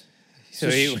 Nice. So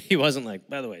he wasn't like,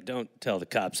 by the way, don't tell the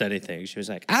cops anything. She was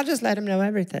like, I'll just let him know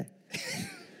everything.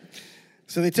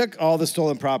 So they took all the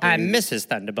stolen property. I'm Mrs.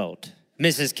 Thunderbolt.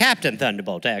 Mrs. Captain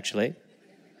Thunderbolt, actually.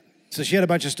 So she had a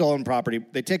bunch of stolen property.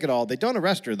 They take it all. They don't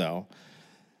arrest her, though.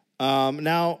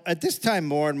 Now, at this time,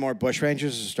 more and more bushrangers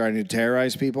are starting to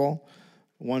terrorize people.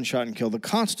 One shot and killed the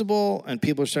constable, and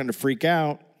people are starting to freak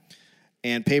out.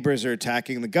 And papers are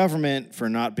attacking the government for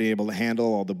not being able to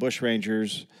handle all the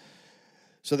bushrangers.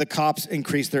 So the cops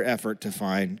increase their effort to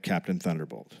find Captain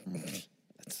Thunderbolt.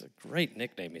 That's a great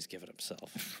nickname he's given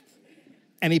himself.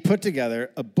 And he put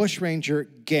together a bushranger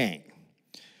gang.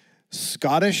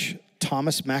 Scottish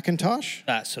Thomas McIntosh,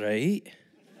 That's right.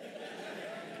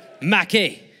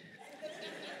 Mackie.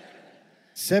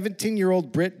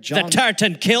 17-year-old Brit The John...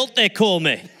 tartan kilt, they call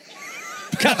me.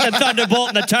 Captain Thunderbolt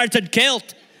in the tartan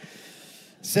kilt.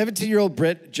 17-year-old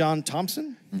Brit John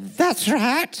Thompson. That's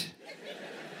right.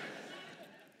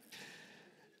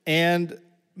 And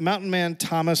mountain man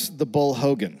Thomas the Bull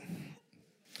Hogan.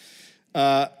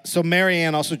 So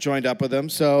Marianne also joined up with them.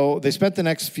 So they spent the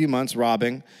next few months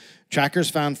robbing. Trackers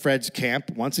found Fred's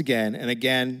camp once again, and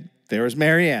again, there was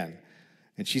Marianne.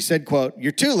 And she said, quote,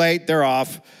 "You're too late, they're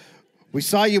off. We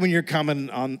saw you when you're coming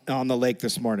on the lake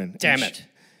this morning." Damn it.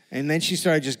 And then she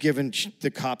started just giving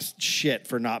the cops shit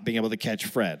for not being able to catch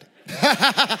Fred.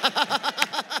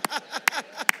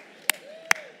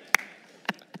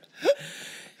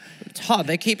 It's hard.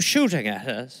 They keep shooting at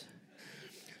us.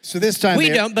 So this time We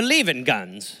don't believe in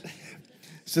guns.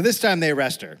 So this time they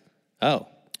arrest her. Oh.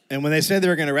 And when they said they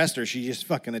were going to arrest her, she just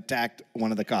fucking attacked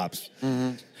one of the cops.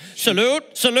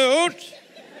 Salute, salute.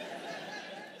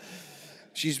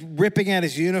 She's ripping at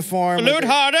his uniform Salute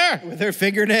harder. with her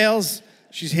fingernails.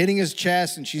 She's hitting his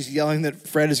chest, and she's yelling that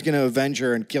Fred is going to avenge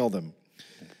her and kill them.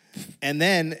 And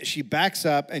then she backs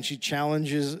up, and she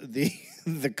challenges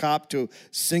the cop to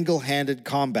single-handed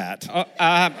combat.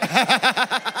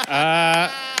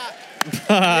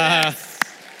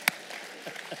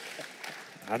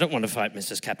 I don't want to fight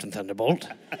Mrs. Captain Thunderbolt.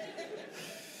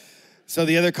 So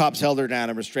the other cops held her down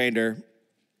and restrained her,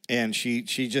 and she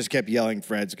just kept yelling,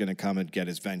 Fred's going to come and get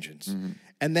his vengeance. Mm-hmm.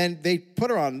 And then they put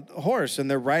her on a horse, and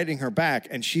they're riding her back,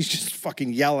 and she's just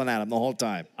fucking yelling at him the whole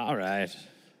time. All right.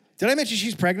 Did I mention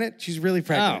she's pregnant? She's really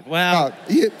pregnant. Oh, well.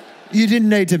 You didn't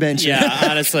need to mention. Yeah,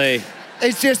 honestly.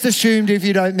 It's just assumed if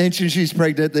you don't mention she's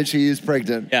pregnant that she is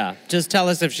pregnant. Yeah, just tell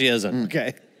us if she isn't.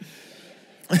 Okay.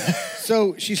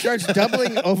 So she starts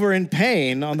doubling over in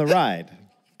pain on the ride.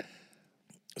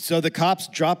 So the cops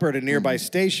drop her at a nearby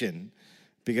station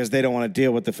because they don't want to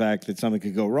deal with the fact that something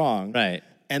could go wrong. Right.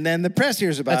 And then the press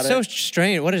hears about That's it. so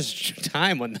strange. What is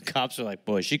time when the cops are like,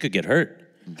 boy, she could get hurt.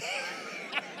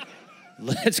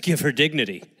 Let's give her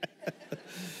dignity.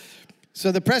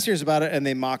 So the press hears about it, and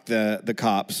they mock the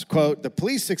cops. Quote, the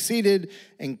police succeeded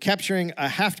in capturing a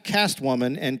half-caste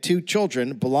woman and 2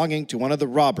 children belonging to one of the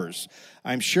robbers.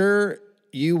 I'm sure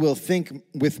you will think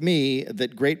with me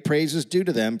that great praise is due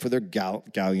to them for their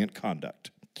gallant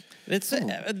conduct. It's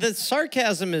the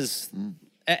sarcasm is...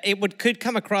 could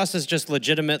come across as just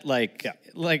legitimate, like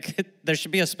there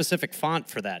should be a specific font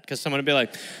for that, because someone would be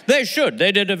like, they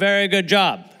did a very good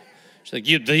job. She's like,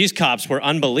 these cops were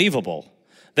unbelievable.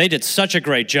 They did such a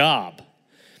great job.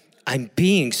 I'm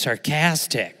being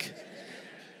sarcastic.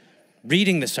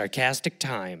 Reading the sarcastic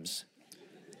Times.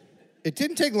 It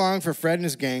didn't take long for Fred and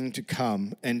his gang to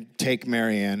come and take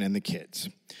Marianne and the kids.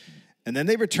 And then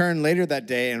they returned later that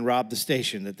day and robbed the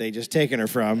station that they just taken her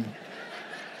from.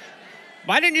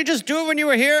 Why didn't you just do it when you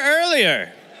were here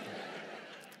earlier?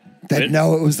 They'd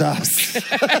know it was us.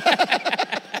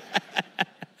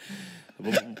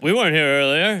 We weren't here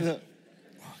earlier.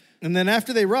 And then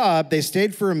after they robbed, they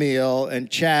stayed for a meal and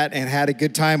chat and had a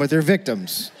good time with their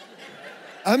victims.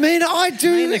 I mean, I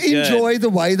do enjoy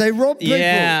the way they rob people.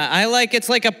 Yeah, it's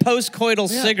like a post-coital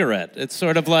cigarette. It's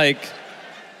sort of like...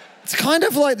 It's kind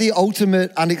of like the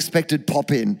ultimate unexpected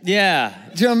pop-in. Yeah.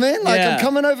 Do you know what I mean? Like, yeah. I'm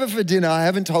coming over for dinner. I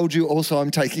haven't told you. Also,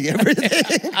 I'm taking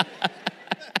everything.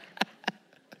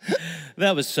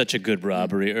 That was such a good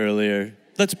robbery earlier.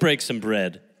 Let's break some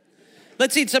bread.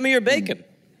 Let's eat some of your bacon.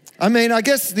 I mean, I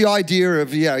guess the idea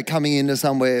of, coming into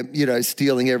somewhere,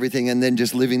 stealing everything and then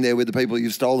just living there with the people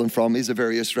you've stolen from is a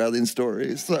very Australian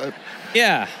story. So,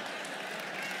 yeah.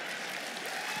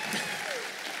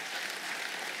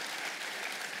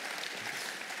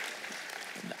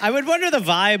 I would wonder the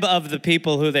vibe of the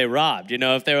people who they robbed.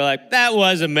 If they were like, that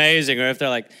was amazing. Or if they're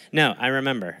like, no, I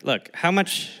remember. Look, how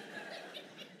much...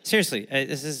 Seriously,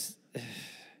 this is...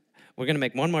 We're going to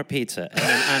make one more pizza. And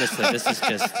then honestly, this is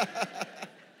just...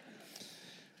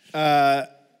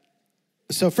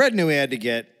 So Fred knew he had to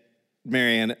get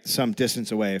Marianne some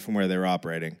distance away from where they were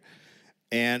operating.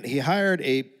 And he hired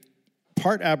a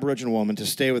part Aboriginal woman to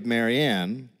stay with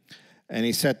Marianne, and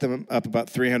he set them up about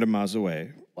 300 miles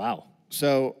away. Wow.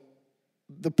 So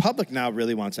the public now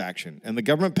really wants action, and the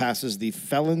government passes the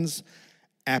Felons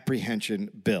Apprehension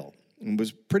Bill. It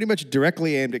was pretty much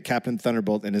directly aimed at Captain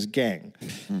Thunderbolt and his gang.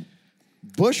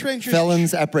 Bushrangers...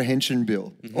 Felons Apprehension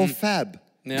Bill. Mm-hmm. Or FAB.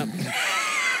 Yep.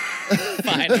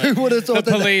 Finally. Who would have thought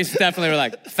the police definitely were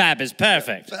like, FAB is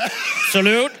perfect.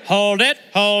 Salute, hold it.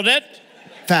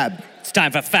 FAB. It's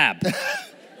time for FAB.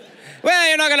 Well,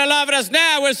 you're not going to laugh at us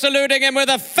now. We're saluting him with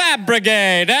a FAB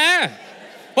brigade, eh?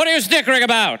 What are you snickering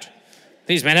about?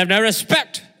 These men have no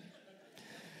respect.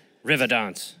 River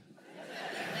dance.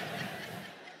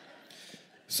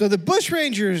 So the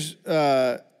bushrangers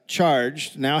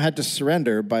charged now had to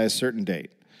surrender by a certain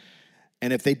date.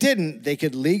 And if they didn't, they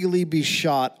could legally be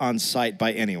shot on sight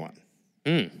by anyone.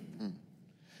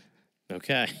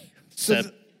 Okay. So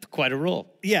quite a rule.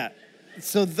 Yeah.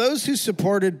 So those who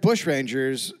supported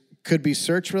bushrangers could be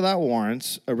searched without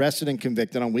warrants, arrested and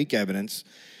convicted on weak evidence,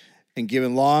 and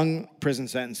given long prison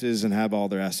sentences and have all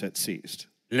their assets seized.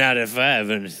 Not if I have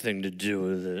anything to do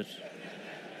with it.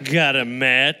 Got a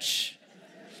match?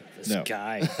 This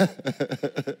guy.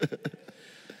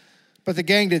 But the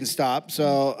gang didn't stop.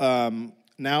 So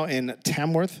now in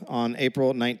Tamworth on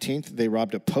April 19th, they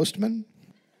robbed a postman.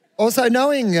 Also,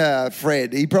 knowing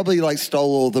Fred, he probably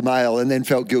stole all the mail and then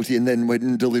felt guilty and then went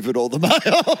and delivered all the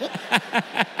mail.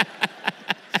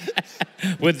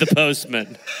 With the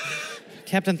postman.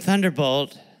 Captain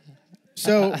Thunderbolt.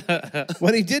 So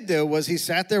what he did do was he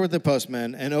sat there with the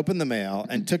postman and opened the mail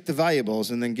and took the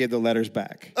valuables and then gave the letters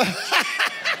back.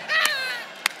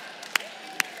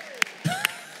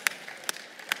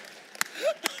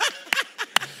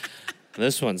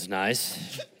 This one's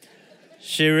nice.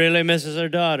 She really misses her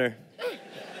daughter.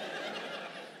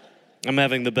 I'm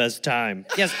having the best time.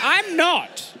 Yes, I'm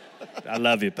not. I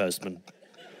love you, Postman.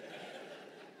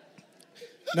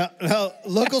 Now,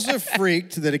 locals are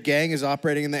freaked that a gang is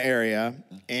operating in the area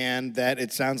and that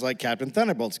it sounds like Captain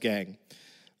Thunderbolt's gang.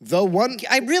 Though one...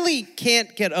 I really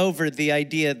can't get over the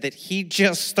idea that he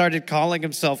just started calling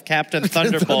himself Captain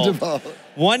Thunderbolt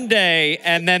one day,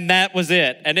 and then that was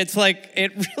it. And it's like,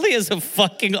 it really is a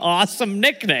fucking awesome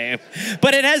nickname.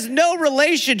 But it has no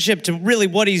relationship to really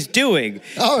what he's doing.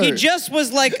 Oh. He just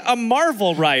was like a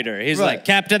Marvel writer. He's Right. like,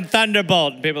 Captain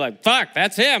Thunderbolt. And people are like, fuck,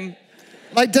 that's him.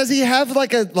 Like, does he have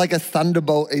like a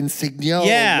Thunderbolt insignia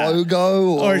or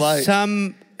logo? Or like,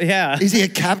 some, yeah. is he a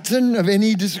captain of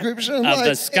any description? Of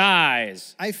the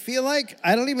skies. I feel like,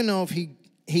 I don't even know if he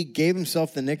gave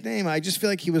himself the nickname. I just feel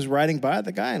like he was riding by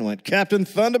the guy and went, Captain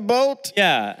Thunderbolt?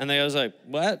 Yeah, and they was like,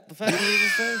 what the fuck did he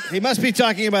just say? He must be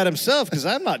talking about himself because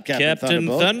I'm not Captain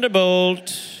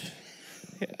Thunderbolt.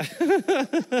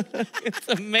 It's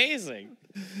amazing.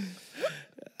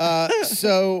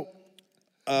 So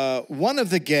one of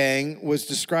the gang was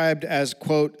described as,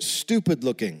 quote, stupid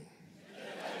looking.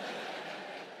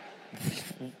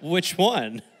 Which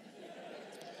one?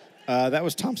 That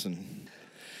was Thompson.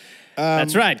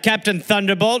 That's right, Captain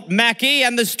Thunderbolt, Mackie,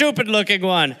 and the stupid-looking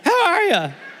one. How are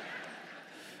you?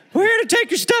 We're here to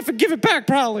take your stuff and give it back,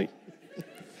 probably.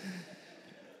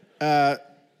 So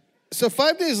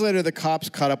 5 days later, the cops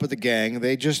caught up with the gang.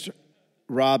 They just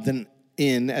robbed an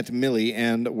inn at Millie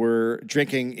and were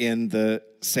drinking in the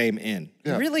same inn.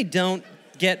 You really don't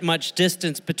get much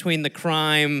distance between the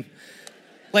crime.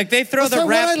 Like, they throw the So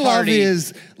rap what I party. love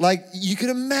is, like, you can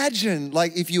imagine,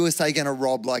 like, if you were, say, going to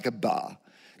rob, like, a bar,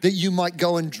 that you might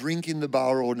go and drink in the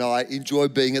bar all night, enjoy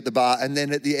being at the bar, and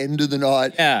then at the end of the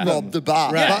night, rob the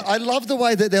bar. Right. But I love the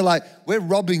way that they're like, we're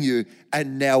robbing you,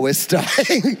 and now we're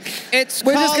staying. It's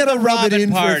we're just called gonna the rub it rob in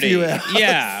and for a party. few hours.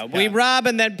 Yeah, we rob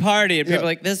and then party, and people are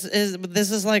like, this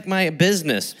is like my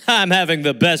business. I'm having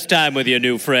the best time with you,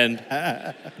 new friend.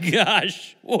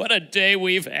 Gosh, what a day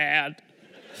we've had.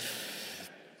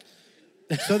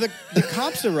 So the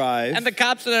cops arrive. And the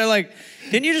cops are there like,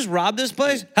 didn't you just rob this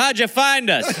place? How'd you find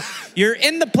us? You're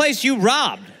in the place you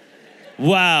robbed.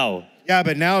 Wow. Yeah,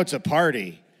 but now it's a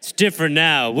party. It's different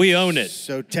now. We own it.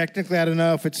 So technically, I don't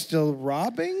know if it's still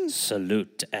robbing.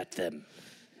 Salute at them.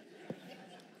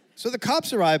 So the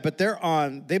cops arrive, but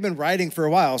they've been riding for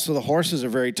a while, so the horses are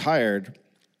very tired.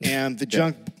 And the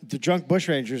drunk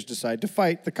bushrangers decide to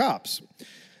fight the cops.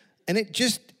 And it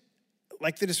just,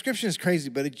 like, the description is crazy,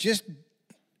 but it just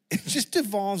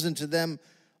devolves into them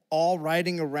all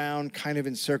riding around kind of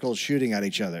in circles shooting at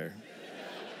each other.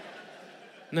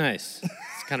 Nice.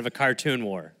 It's kind of a cartoon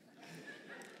war.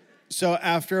 So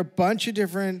after a bunch of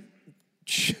different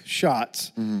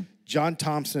shots, John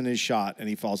Thompson is shot and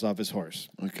he falls off his horse.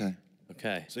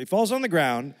 Okay. So he falls on the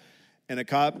ground and a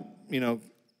cop,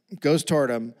 goes toward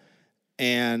him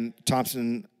and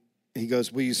Thompson, he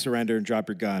goes, will you surrender and drop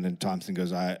your gun? And Thompson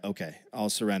goes, okay, I'll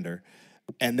surrender.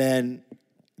 And then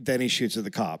he shoots at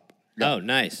the cop. Oh,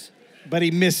 nice. But he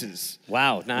misses.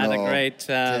 Wow, not a great,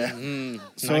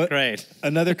 not great.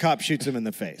 Another cop shoots him in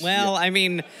the face. Well, I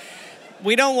mean,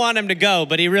 we don't want him to go,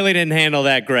 but he really didn't handle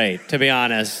that great, to be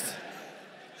honest.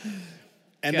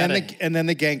 And then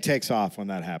the gang takes off when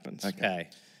that happens. Okay.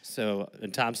 So,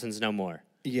 and Thompson's no more.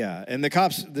 Yeah, and the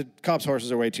cops'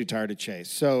 horses are way too tired to chase.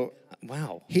 So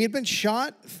Wow. he had been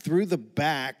shot through the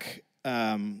back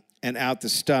and out the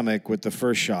stomach with the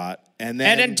first shot, and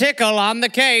then Ed and Tickle on the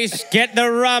case. Get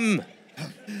the rum.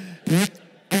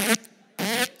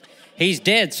 He's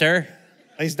dead, sir.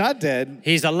 he's not dead.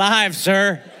 He's alive,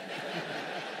 sir.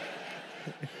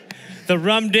 The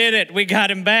rum did it. We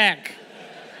got him back.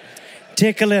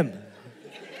 Tickle him.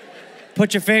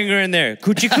 Put your finger in there.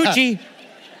 Coochie coochie.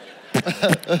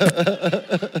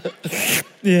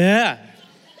 Yeah.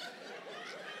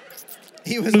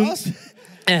 He was also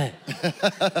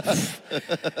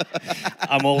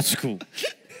I'm old school.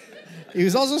 he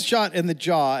was also shot in the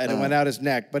jaw, and it went out his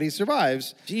neck, but he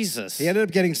survives. Jesus. He ended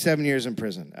up getting 7 years in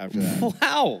prison after that.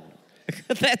 Wow.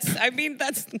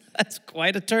 That's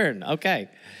quite a turn. Okay.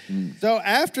 So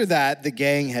after that, the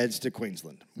gang heads to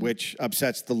Queensland, which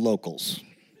upsets the locals.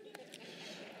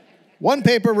 One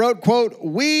paper wrote, quote,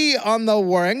 we on the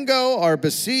Warrego are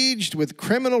besieged with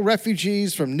criminal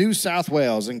refugees from New South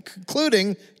Wales,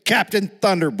 including Captain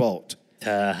Thunderbolt.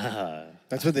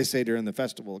 That's what they say during the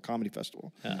festival, comedy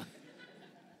festival.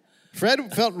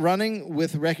 Fred felt running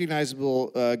with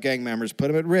recognizable gang members put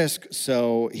him at risk,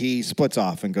 so he splits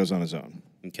off and goes on his own.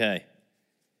 Okay.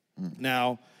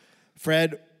 Now,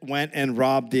 Fred went and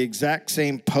robbed the exact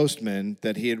same postman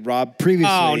that he had robbed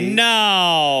previously. Oh,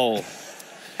 no.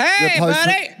 Hey,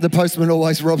 buddy. The postman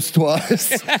always robs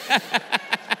twice.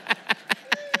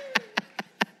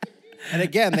 And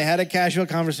again, they had a casual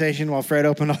conversation while Fred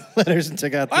opened all the letters and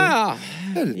took out the... Wow.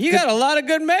 You got a lot of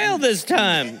good mail this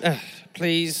time.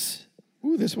 Please.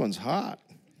 Ooh, this one's hot.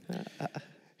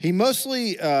 He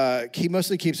mostly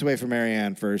keeps away from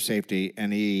Marianne for her safety,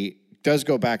 and he does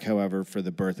go back, however, for the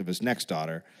birth of his next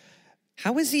daughter.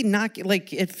 How is he not,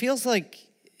 like, it feels like,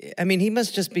 I mean, he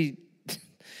must just be,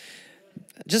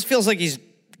 just feels like he's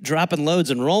dropping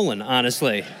loads and rolling,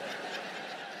 honestly.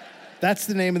 That's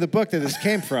the name of the book that this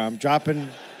came from, dropping...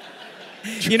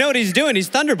 You know what he's doing? He's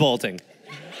thunderbolting.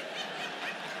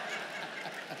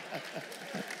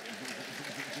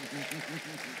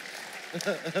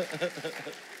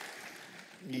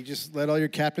 You just let all your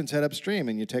captains head upstream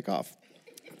and you take off.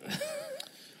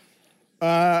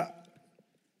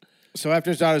 So after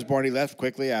his daughter was born, he left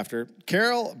quickly after.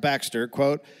 Carol Baxter,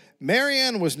 quote,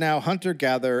 Marianne was now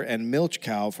hunter-gatherer and milch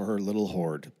cow for her little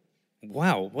horde.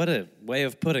 Wow, what a way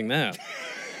of putting that.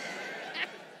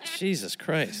 Jesus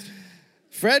Christ.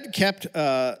 Fred keeps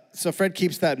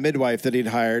that midwife that he'd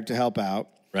hired to help out.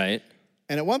 Right.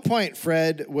 And at one point,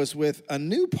 Fred was with a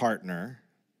new partner,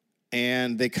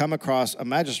 and they come across a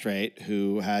magistrate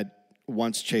who had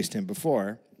once chased him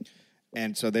before,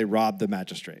 and so they robbed the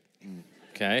magistrate.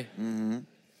 Okay. Mm-hmm.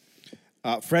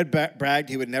 Fred bragged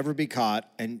he would never be caught,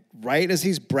 and right as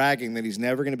he's bragging that he's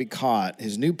never going to be caught,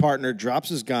 his new partner drops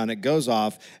his gun, it goes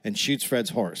off, and shoots Fred's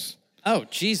horse. Oh,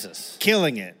 Jesus.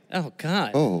 Killing it. Oh,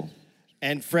 God. Oh.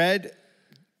 And Fred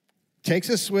takes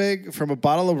a swig from a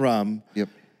bottle of rum. Yep.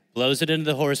 Blows it into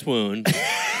the horse wound.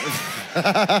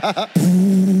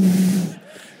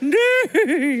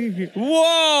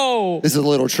 Whoa! This is a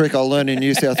little trick I learned in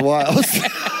New South Wales.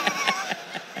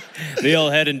 The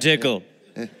old head and tickle.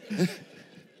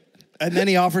 And then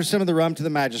he offers some of the rum to the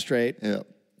magistrate. Yep.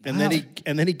 And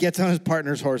then he gets on his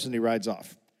partner's horse and he rides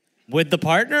off. With the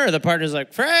partner, or the partner's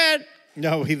like, Fred,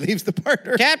 No, he leaves the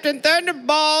partner. Captain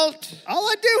Thunderbolt. All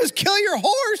I did was kill your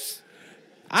horse.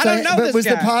 I don't know but this was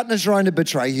guy. the partner trying to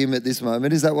betray him at this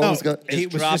moment? Is that what was going? He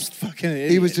was dropped- just fucking an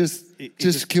idiot. He was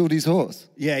just killed his horse.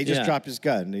 Yeah, he just Yeah. dropped his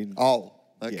gun. Oh,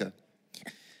 okay. Yeah.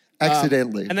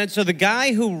 Accidentally. And then so the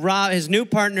guy who robbed, his new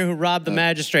partner who robbed the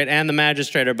magistrate and the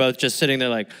magistrate are both just sitting there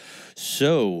like,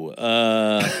 so,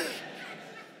 I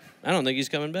don't think he's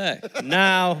coming back.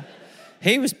 Now,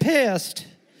 he was pissed.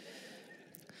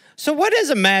 So what is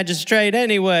a magistrate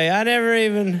anyway? I never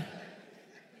even...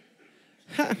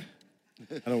 I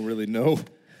don't really know.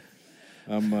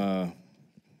 I'm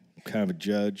kind of a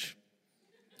judge.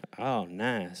 Oh,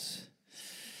 nice.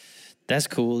 That's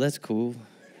cool, that's cool.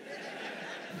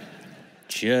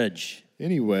 Judge.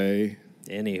 Anyway.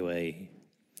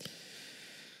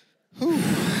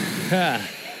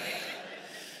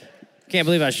 Can't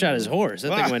believe I shot his horse.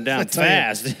 That Wow, thing went down I tell you.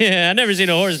 fast. Yeah, I never seen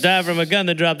a horse die from a gun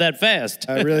that dropped that fast.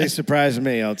 That really surprised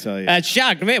me, I'll tell you. That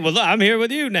shocked me. Well, look, I'm here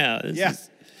with you now. This Yeah. is-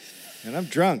 And I'm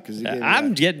drunk. 'Cause he gave me I'm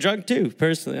that. getting drunk too,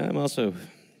 personally. I'm also...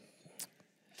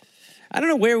 I don't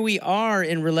know where we are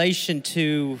in relation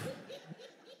to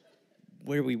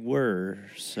where we were,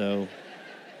 so...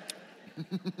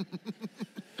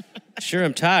 Sure,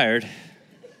 I'm tired.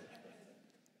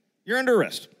 You're under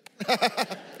arrest.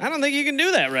 I don't think you can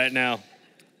do that right now.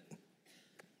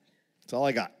 That's all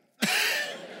I got.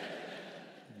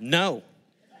 No.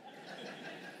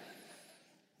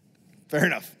 Fair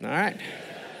enough. All right.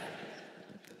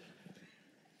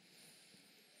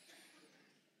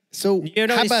 So You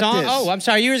know how any about song? this? Oh, I'm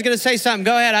sorry. You were going to say something.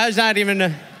 Go ahead. I was not even... Go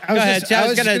ahead. I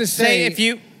was going to say if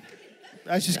you...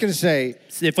 I was just going to say,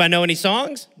 If I know any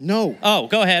songs? no. Oh,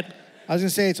 go ahead. I was going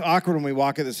to say it's awkward when we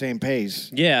walk at the same pace.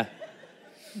 Yeah.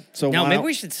 So No, why maybe don't-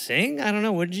 we should sing. I don't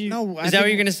know. What did you? No, Is that what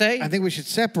you're gonna say? I think we should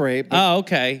separate. But Oh,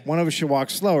 okay. one of us should walk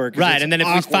slower. 'Cause Right, it's and then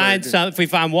awkward. if we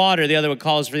find water, the other one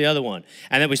calls for the other one,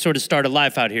 and then we sort of start a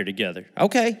life out here together.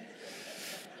 Okay.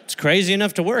 It's crazy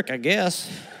enough to work, I guess.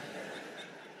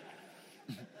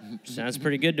 Sounds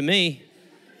pretty good to me.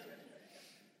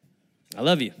 I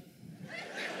love you.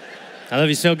 I love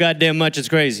you so goddamn much. It's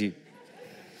crazy.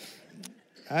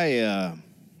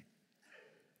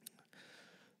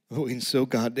 Waiting so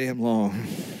goddamn long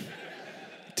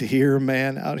to hear a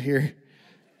man out here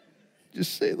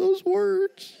just say those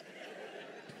words.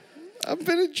 I've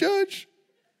been a judge.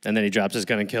 And then he drops his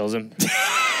gun and kills him.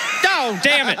 Oh,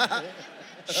 damn it.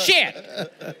 Shit.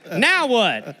 Now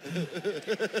what?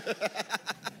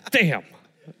 Damn.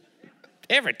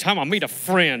 Every time I meet a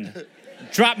friend,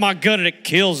 drop my gun and it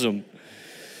kills him.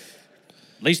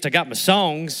 At least I got my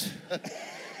songs.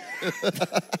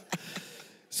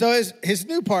 So his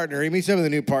new partner, he meets up with a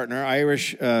new partner,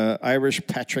 Irish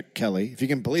Patrick Kelly. If you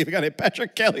can believe a guy named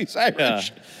Patrick Kelly's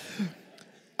Irish.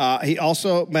 Yeah. He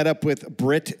also met up with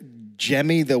Brit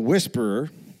Jemmy the Whisperer.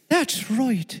 That's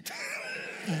right.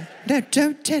 Now,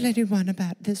 don't tell anyone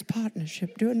about this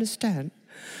partnership. Do you understand?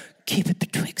 Keep it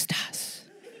betwixt us.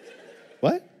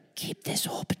 What? Keep this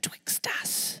all betwixt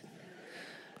us.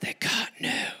 They can't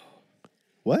know.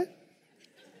 What?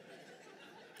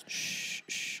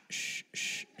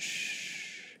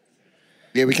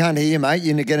 Yeah, we can't hear you, mate.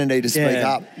 You're going to need to speak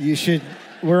up. You should.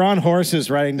 We're on horses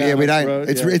riding down we this don't. road.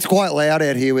 It's quite loud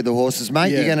out here with the horses,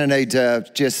 mate. Yeah. You're going to need to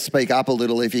just speak up a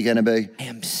little if you're going to be. I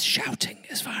am shouting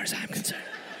as far as I'm concerned.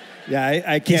 Yeah,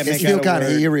 I can't You make still out a can't word.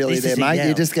 hear you really This there, is a mate. yell.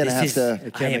 You're just going to This have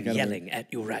is- to. I am make out a yelling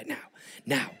at you right now.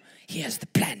 Now, here's the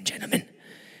plan, gentlemen.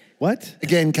 What?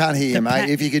 Again, can't hear you, The mate. plan-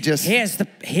 If you could just. Here's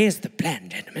the plan,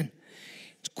 gentlemen.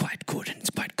 It's quite good and it's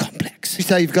quite complex. You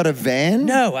say you've got a van?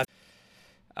 No,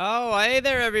 Oh, hey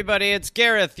there, everybody. It's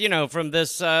Gareth, from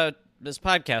this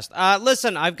podcast.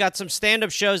 Listen, I've got some stand-up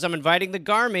shows I'm inviting the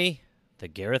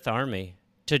Gareth Army,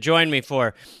 to join me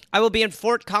for. I will be in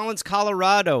Fort Collins,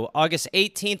 Colorado, August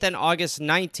 18th and August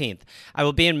 19th. I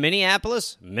will be in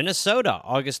Minneapolis, Minnesota,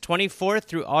 August 24th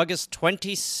through August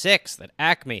 26th at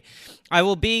Acme. I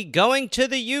will be going to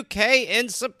the UK in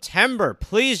September.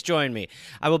 Please join me.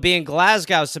 I will be in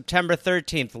Glasgow, September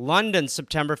 13th, London,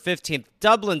 September 15th,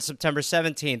 Dublin, September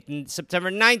 17th, and September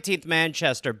 19th,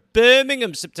 Manchester,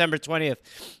 Birmingham, September 20th,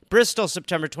 Bristol,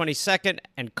 September 22nd,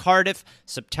 and Cardiff,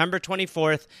 September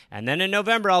 24th. And then in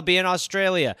November, I'll be in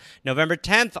Australia. November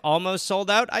 10th, almost sold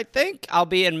out, I think. I'll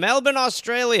be in Melbourne,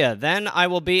 Australia. Then I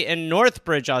will be in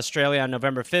Northbridge, Australia on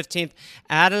November 15th.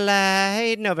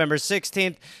 Adelaide, November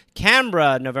 16th.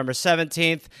 Canberra, November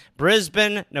 17th.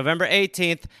 Brisbane, November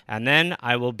 18th. And then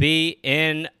I will be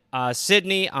in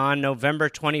Sydney on November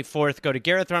 24th. Go to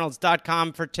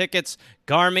GarethReynolds.com for tickets.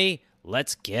 Garmy,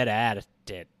 let's get at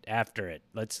it after it.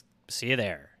 Let's see you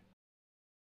there.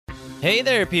 Hey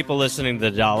there, people listening to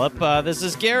The Dollop. This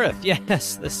is Gareth.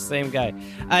 Yes, this same guy.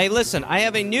 Listen, I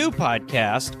have a new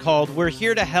podcast called We're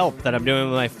Here to Help that I'm doing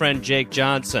with my friend Jake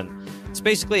Johnson. It's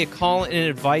basically a call-in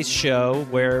advice show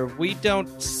where we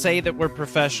don't say that we're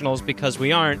professionals because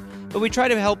we aren't, but we try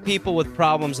to help people with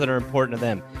problems that are important to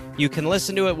them. You can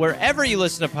listen to it wherever you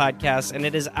listen to podcasts, and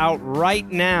it is out right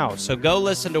now. So go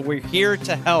listen to We're Here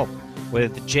to Help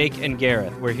with Jake and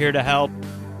Gareth. We're Here to Help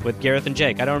with Gareth and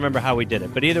Jake. I don't remember how we did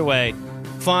it, but either way,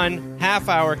 fun, half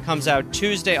hour, comes out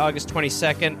Tuesday, August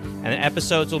 22nd, and the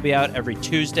episodes will be out every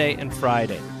Tuesday and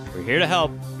Friday. We're here to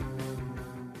help.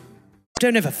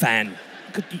 don't have a fan.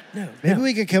 Maybe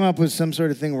we could come up with some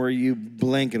sort of thing where you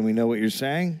blink and we know what you're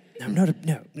saying. I'm not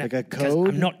no. Like a because code?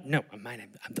 I'm not, no, I'm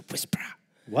the whisperer.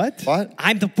 What? What?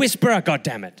 I'm the whisperer,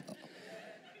 goddammit.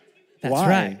 That's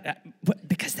Why? right.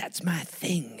 Because that's my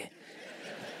thing.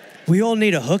 We all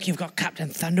need a hook. You've got Captain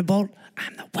Thunderbolt.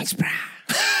 I'm the whisperer.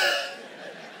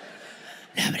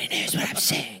 Nobody knows what I'm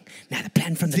saying. Now, the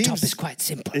plan from the top is quite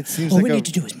simple. it seems all like we a- need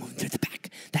to do is move through the back.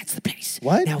 That's the place.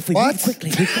 What? Now, if we What? move quickly,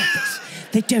 we've got this.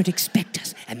 They don't expect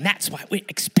us, and that's why we're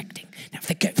expecting. Now, if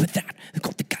they go for that, they've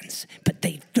got the guns, but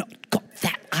they've not got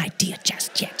that idea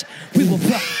just yet. We will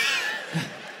run.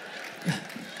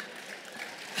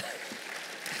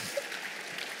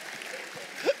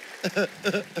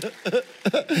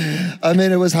 I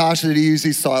mean, it was harsher to use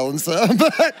his silencer,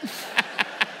 but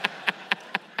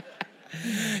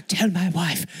Tell my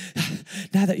wife,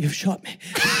 now that you've shot me.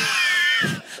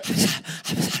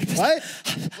 What?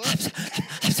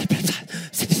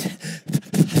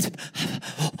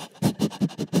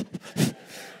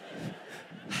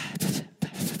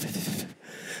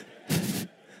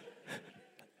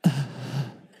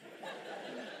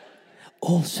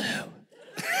 Also,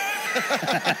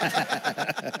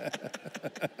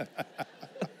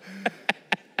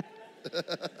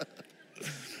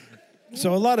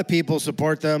 So a lot of people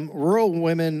support them. Rural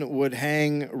women would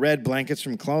hang red blankets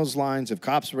from clotheslines if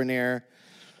cops were near.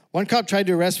 One cop tried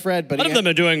to arrest Fred, but A lot of them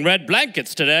are doing red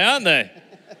blankets today, aren't they?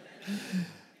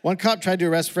 One cop tried to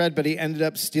arrest Fred, but he ended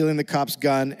up stealing the cop's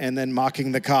gun and then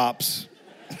mocking the cops.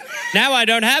 Now I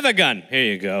don't have a gun. Here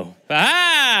you go.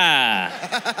 Ah!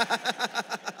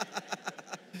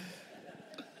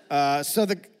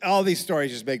 All these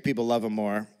stories just make people love him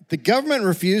more. The government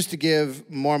refused to give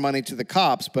more money to the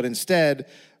cops, but instead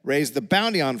raised the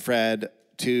bounty on Fred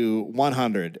to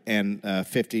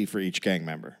 $150 for each gang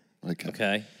member.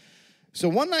 Okay. So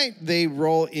one night they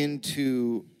roll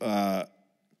into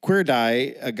Queer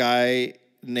Die. A guy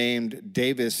named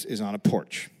Davis is on a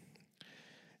porch.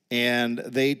 And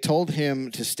they told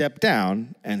him to step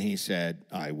down, and he said,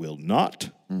 "I will not."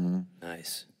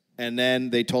 Nice. And then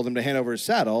they told him to hand over his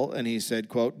saddle, and he said,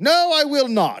 quote, "No, I will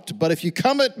not. But if you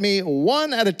come at me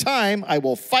one at a time, I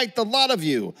will fight the lot of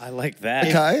you." I like that.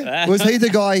 Okay. Was he the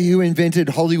guy who invented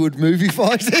Hollywood movie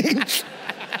fighting?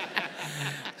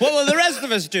 What will the rest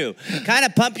of us do? Kind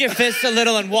of pump your fists a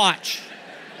little and watch.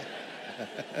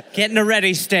 Get in a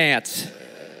ready stance.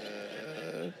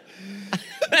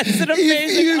 That's an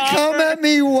amazing If you offer. come at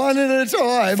me one at a time,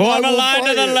 I Form a will line to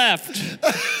fight the you. left.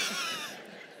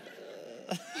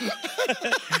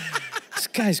 This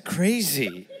guy's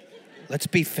crazy. Let's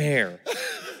be fair.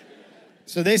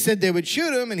 So they said they would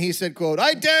shoot him, and he said, quote,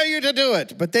 "I dare you to do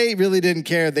it." But they really didn't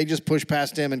care. They just pushed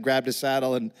past him and grabbed his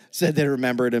saddle and said they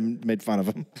remembered him and made fun of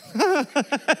him.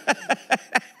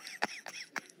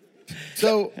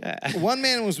 So one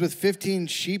man was with 15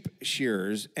 sheep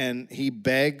shearers, and he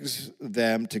begs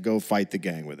them to go fight the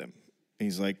gang with him.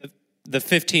 He's like, The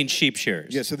 15 sheep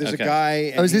shearers. yeah, so there's Okay. a guy.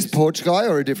 and Oh, is this he's- Porch guy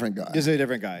or a different guy? This is a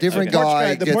different guy. Different The Porch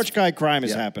guy The gets- Porch guy crime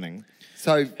is Yeah. happening.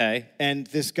 So Okay. And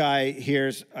this guy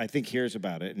hears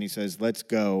about it, and he says, "Let's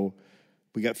go.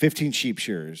 We got 15 sheep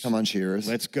shearers. come on, shearers.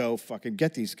 Let's go fucking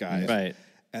get these guys." Right.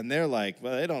 And they're like,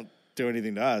 "Well, they don't do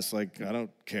anything to us. Like, I don't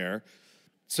care."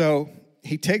 So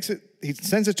he takes it, he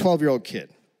sends a 12-year-old kid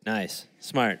Nice.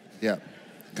 Smart. Yeah.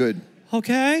 Good.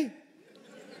 Okay.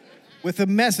 with a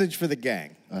message for the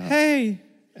gang. Hey.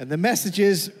 And the message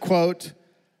is, quote,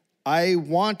 "I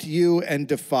want you and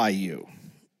defy you."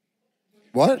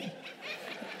 What?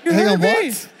 You Hang heard on, me.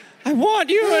 what? I want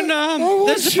you and want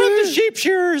this is from you. the sheep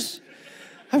shearers.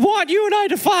 I want you and I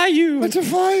defy you. I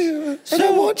defy you. And I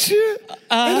So, want you.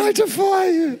 And I defy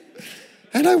you.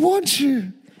 And I want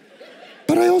you.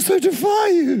 But I also defy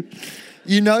you.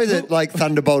 You know that like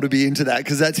Thunderbolt would be into that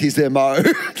because that's his MO.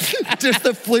 Just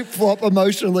the flip-flop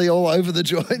emotionally all over the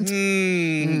joint.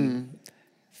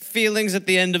 Feelings at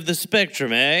the end of the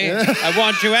spectrum, eh? I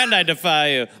want you and I defy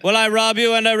you. Will I rob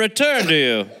you and I return to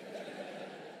you?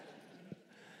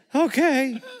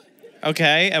 Okay.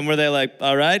 Okay, and were they like,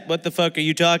 all right, what the fuck are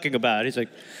you talking about? He's like,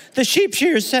 the sheep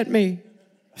shearers sent me.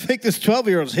 I think this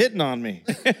 12-year-old's hitting on me.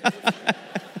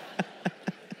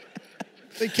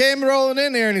 They came rolling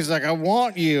in here, and he's like, "I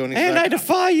want you." And he's And like, I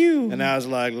defy you. And I was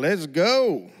like, "Let's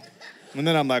go." And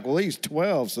then I'm like, "Well, he's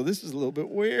 12, so this is a little bit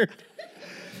weird."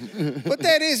 But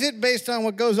that is it based on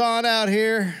what goes on out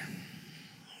here.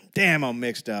 Damn, I'm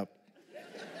mixed up.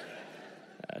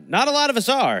 Not a lot of us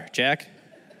are, Jack.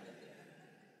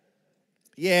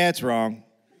 Yeah, it's wrong.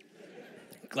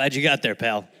 Glad you got there,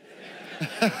 pal.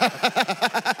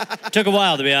 Took a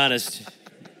while, to be honest.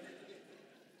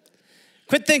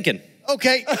 Quit thinking.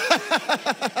 Okay.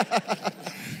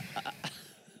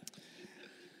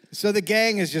 So the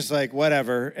gang is just like,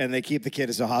 whatever, and they keep the kid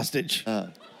as a hostage. Wow,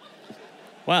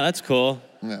 that's cool.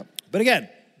 Yeah. But again,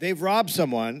 they've robbed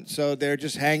someone, so they're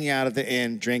just hanging out at the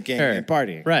inn, drinking Sure. and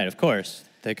partying. Right, of course.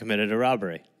 They committed a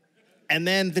robbery. And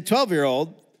then the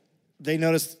 12-year-old, they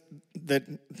notice that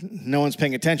no one's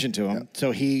paying attention to him,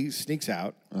 so he sneaks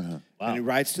out, and he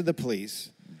writes to the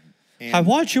police. And I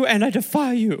want you and I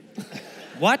defy you.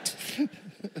 What?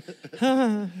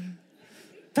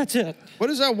 That's it. what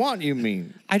does "I want you"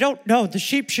 mean? I don't know. The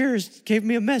sheep shearers gave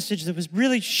me a message that was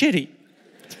really shitty.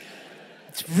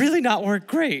 It's really not worked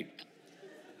great.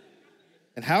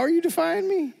 And how are you defying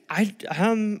me? I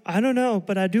don't know,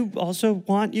 but I do also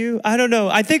want you. I don't know.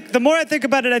 I think the more I think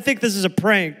about it, I think this is a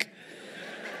prank.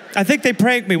 I think they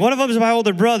pranked me. One of them is my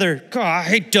older brother. God, I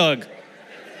hate Doug.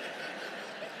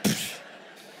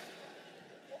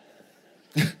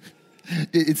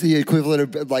 It's the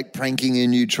equivalent of like pranking a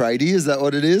new tradie. Is that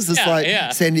what it is? It's Yeah, like yeah.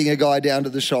 sending a guy down to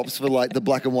the shops for like the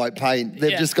black and white paint.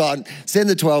 They've Yeah. just gone, send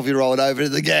the 12-year-old over to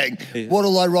the gang.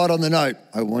 What'll I write on the note?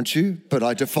 I want you, but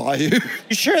I defy you.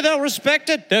 You sure they'll respect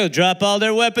it? They'll drop all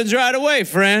their weapons right away,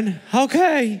 friend.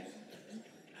 Okay.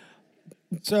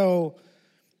 So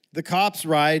the cops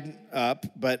ride up,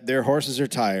 but their horses are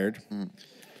tired.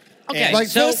 Okay. Like,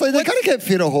 so firstly, they gotta get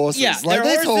fitter horses. Yeah, like,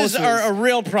 their these horses are a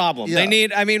real problem. Yeah. They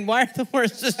need, I mean, why are the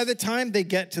horses... By the time they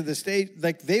get to the stage,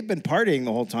 like they've been partying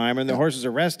the whole time, and the horses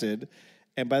are rested.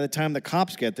 And by the time the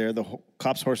cops get there, the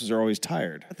cops' horses are always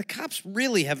tired. The cops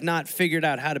really have not figured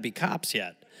out how to be cops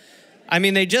yet. I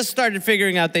mean, they just started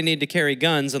figuring out they need to carry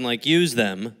guns and, like, use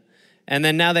them. And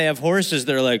then now they have horses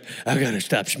that are like, I gotta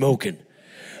stop smoking.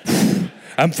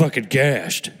 I'm fucking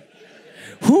gassed.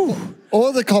 Whew.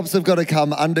 All the cops have got to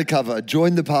come undercover,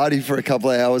 join the party for a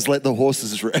couple of hours, let the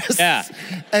horses rest. Yeah.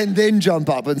 And then jump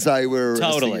up and say, we're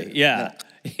arresting Totally, you. yeah.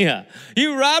 Yeah.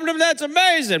 You robbed them? That's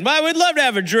amazing. Why, we'd love to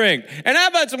have a drink. And how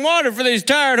about some water for these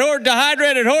tired,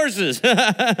 dehydrated horses?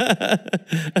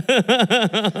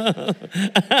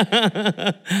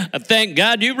 Thank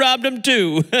God you robbed them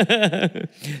too.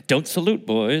 Don't salute,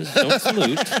 boys. Don't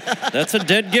salute. That's a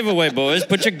dead giveaway, boys.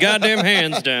 Put your goddamn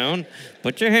hands down.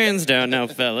 Put your hands down now,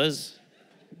 fellas.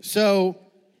 So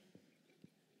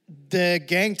the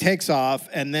gang takes off,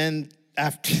 and then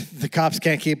after the cops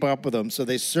can't keep up with them, so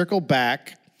they circle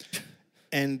back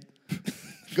and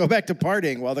go back to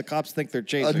partying while the cops think they're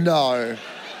chasing. No.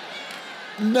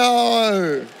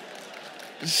 No.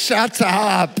 Shut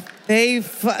up. Hang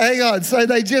on. So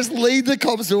they just lead the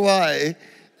cops away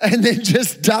and then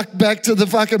just duck back to the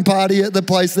fucking party at the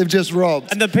place they've just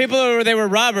robbed. And the people who they were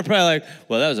robbed were probably like,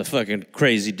 well, that was a fucking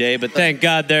crazy day, but thank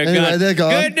God they're gone. They're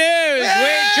gone. Good news,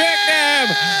 we tricked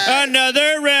them.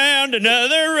 Another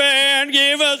round,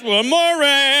 give us one more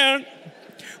round.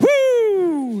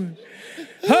 Woo!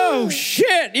 Oh,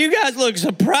 shit, you guys look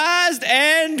surprised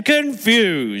and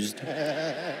confused.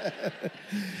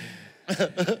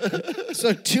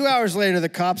 So 2 hours later, the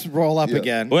cops roll up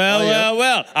again.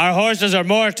 Well, our horses are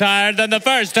more tired than the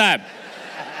first time.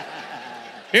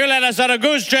 You led us on a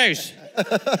goose chase.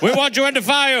 We want you in to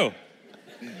fire you.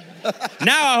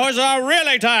 Now our horses are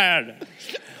really tired.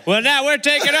 Well, now we're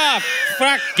taking off.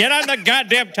 Fuck, get on the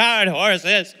goddamn tired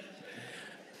horses.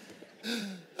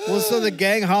 Well, so the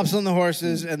gang hops on the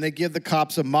horses, and they give the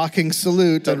cops a mocking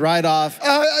salute and ride off.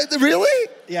 Really?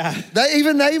 Yeah.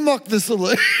 They mock the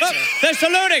salute. Look, they're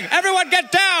saluting. Everyone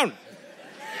get down.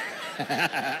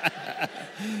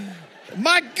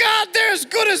 My God, they're as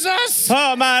good as us.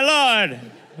 Oh, my Lord.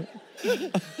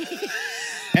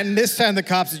 And this time the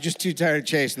cops are just too tired of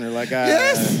chasing. They're like,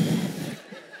 Yes.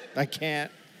 I can't.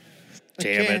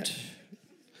 Damn it.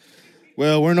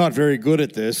 Well, we're not very good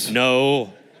at this.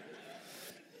 No.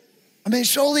 I mean,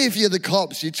 surely if you're the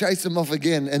cops, you chase them off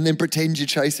again and then pretend you're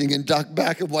chasing and duck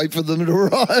back and wait for them to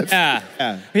arrive.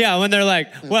 Yeah, when they're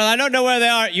like, well, I don't know where they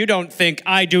are. You don't think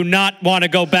I do not want to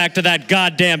go back to that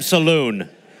goddamn saloon.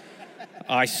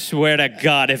 I swear to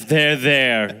God, if they're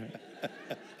there.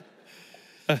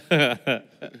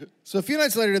 So a few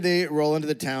nights later, they roll into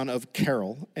the town of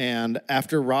Carroll, and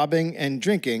after robbing and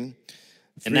drinking,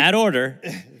 In that order.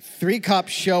 3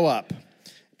 cops show up,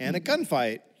 and a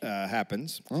gunfight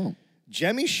happens. Oh.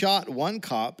 Jemmy shot one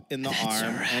cop in the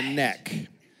arm and neck.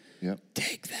 Yep.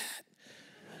 Take that,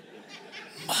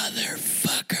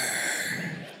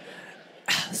 motherfucker.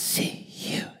 I'll see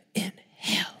you in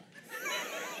hell.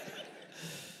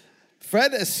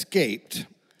 Fred escaped,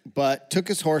 but took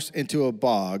his horse into a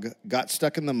bog, got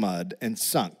stuck in the mud, and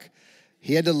sunk.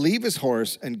 He had to leave his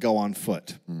horse and go on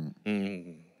foot.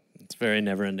 It's a very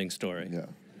never-ending story. Yeah.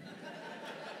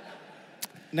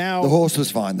 Now, The horse was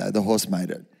fine, though. The horse made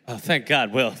it. Oh, thank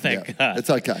God, Will. Thank God. It's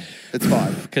okay. It's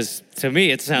fine. Because to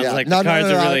me, it sounds Yeah. like the cards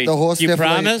are really... The horse you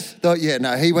definitely,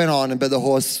 promise? He went on, but the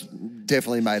horse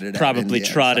definitely made it out. Probably in the end,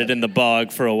 trotted so. in the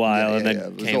bog for a while and yeah, then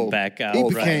it was came all- back out. he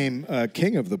all became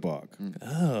king of the bog.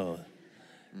 Oh.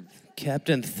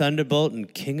 Captain Thunderbolt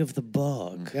and King of the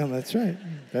Bog. Yeah, that's right.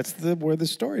 That's where the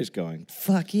story's going.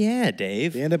 Fuck yeah,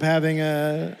 Dave. They end up having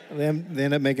they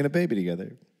end up making a baby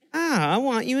together. I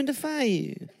want you into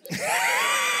fire.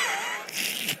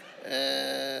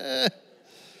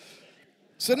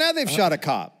 So now they've shot a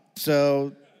cop.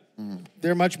 So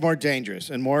they're much more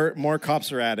dangerous, and more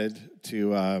cops are added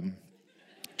to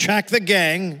track the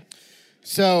gang.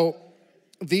 So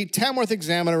the Tamworth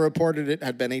Examiner reported it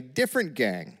had been a different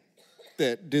gang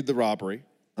that did the robbery,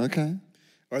 Okay.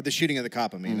 or the shooting of the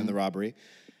cop, and the robbery,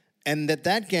 and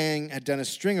that gang had done a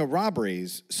string of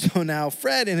robberies. So now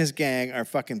Fred and his gang are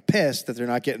fucking pissed that they're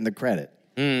not getting the credit.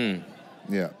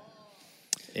 Yeah.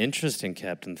 Interesting,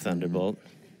 Captain Thunderbolt.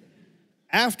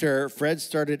 After Fred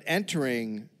started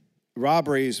entering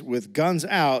robberies with guns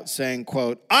out, saying,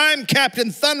 quote, "I'm Captain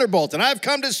Thunderbolt, and I've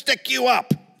come to stick you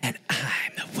up." And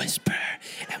I'm the Whisperer,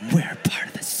 and we're part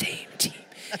of the same team.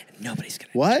 And nobody's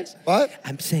gonna... What? What?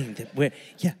 I'm saying that we're...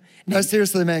 Yeah. No,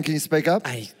 seriously, man, can you speak up?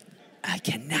 I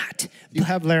cannot. You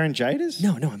have laryngitis?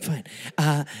 No, I'm fine.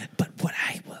 But what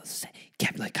I will say,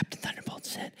 Captain Thunderbolt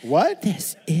said... What?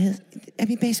 This is... I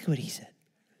mean, basically what he said.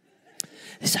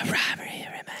 This is a robbery,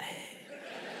 everybody.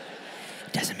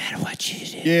 It doesn't matter what you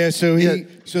do. Yeah, so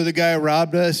so the guy who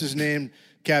robbed us is named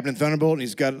Captain Thunderbolt, and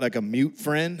he's got like a mute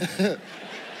friend.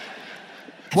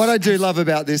 What I do love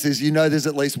about this is, there's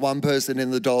at least one person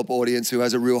in the dollop audience who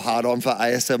has a real hard-on for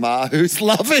ASMR who's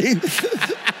loving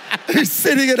who's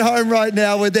sitting at home right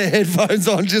now with their headphones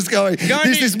on, just going,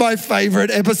 this is my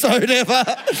favorite episode ever.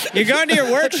 You going to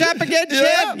your workshop again,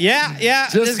 Chad? Yeah.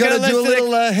 Just got to do a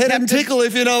little head and tickle,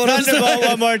 if you know what I'm saying. Thunderbolt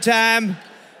one more time.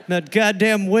 That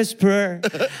goddamn whisperer.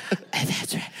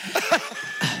 That's right.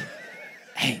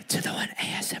 Hey, to the one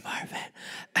ASMR fan,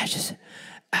 I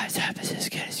hope it's as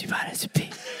good as you want it to be.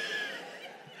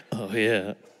 Oh,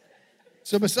 yeah.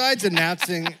 So besides now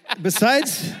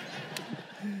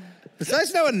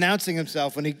announcing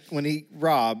himself when he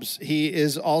robs, he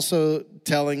is also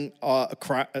telling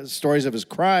stories of his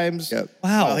crimes. Yep.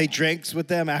 Wow. While he drinks with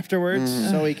them afterwards,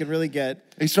 so he can really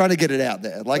get. He's trying to get it out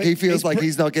there. Like, he feels like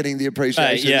he's not getting the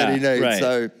appreciation that he needs. right.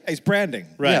 So He's branding.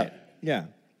 Right. Yeah.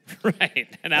 Right.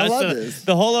 And I love this.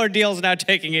 The whole ordeal's now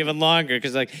taking even longer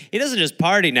because, like, he doesn't just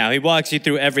party now. He walks you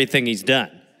through everything he's done.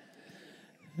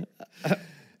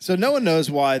 So no one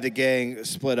knows why the gang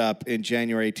split up in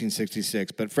January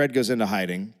 1866, but Fred goes into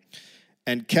hiding.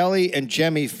 And Kelly and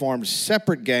Jemmy formed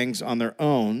separate gangs on their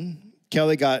own.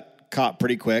 Kelly got caught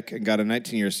pretty quick and got a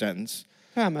 19-year sentence.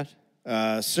 How much?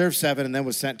 Served 7 and then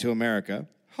was sent to America.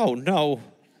 Oh, no.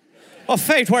 A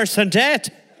fate worse than death.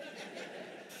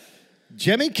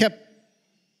 Jemmy kept...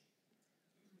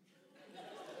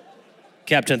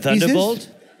 Captain Thunderbolt?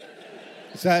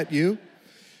 Is that you?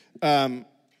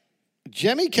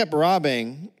 Jemmy kept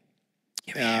robbing.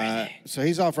 So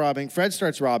he's off robbing. Fred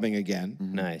starts robbing again.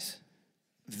 Nice.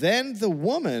 Then the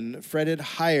woman Fred had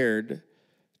hired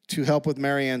to help with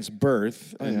Marianne's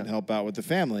birth and help out with the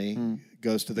family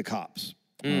goes to the cops.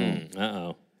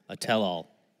 Uh-oh. A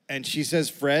tell-all. And she says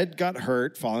Fred got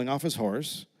hurt falling off his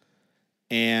horse,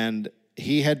 and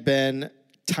he had been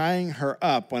tying her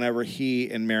up whenever he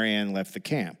and Marianne left the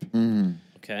camp.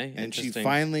 Okay. And she interesting.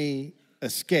 finally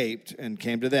escaped and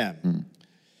came to them.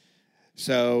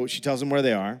 So she tells them where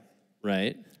they are.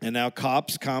 Right. And now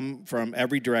cops come from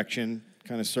every direction,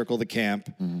 kind of circle the camp.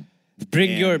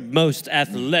 Bring your most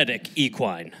athletic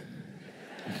equine.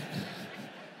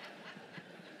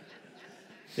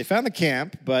 They found the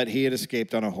camp, but he had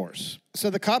escaped on a horse. So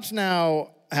the cops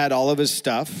now had all of his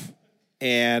stuff,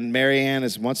 and Marianne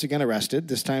is once again arrested,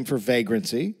 this time for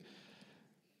vagrancy.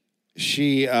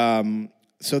 She,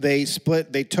 so they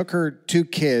split, they took her 2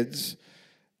 kids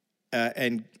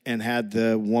and had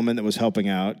the woman that was helping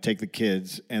out take the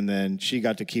kids, and then she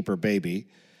got to keep her baby.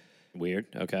 Weird.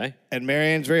 Okay. And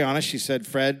Marianne's very honest. She said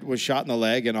Fred was shot in the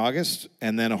leg in August,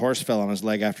 and then a horse fell on his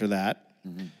leg after that.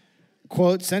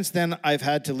 Quote, since then, I've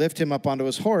had to lift him up onto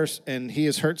his horse, and he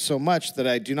is hurt so much that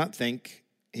I do not think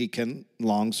he can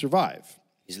long survive.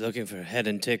 He's looking for a head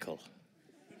and tickle.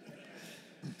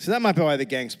 So that might be why the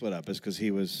gang split up, is because he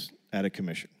was at a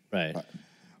commission. Right.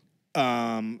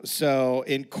 So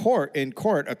in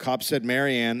court, a cop said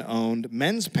Marianne owned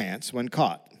men's pants when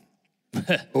caught.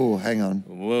 Oh, hang on.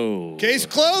 Whoa. Case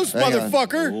closed, Hang on.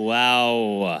 motherfucker.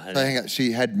 Wow. So hang on.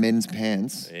 She had men's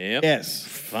pants. Yep. Yes.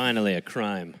 Finally a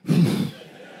crime.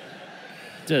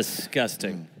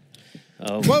 Disgusting.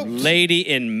 A Quote. lady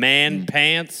in man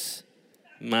pants?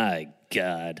 My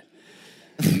God.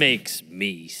 Makes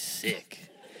me sick.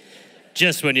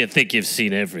 Just when you think you've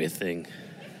seen everything.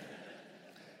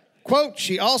 Quote,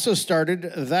 she also started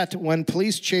that when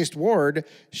police chased Ward,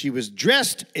 she was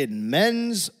dressed in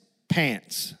men's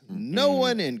pants. No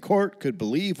one in court could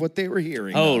believe what they were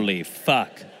hearing. Holy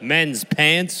fuck. Men's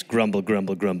pants? Grumble,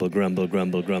 grumble, grumble, grumble,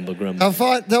 grumble, grumble,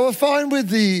 grumble. They were fine with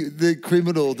the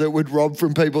criminal that would rob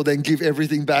from people, then give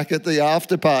everything back at the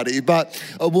after party. But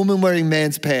a woman wearing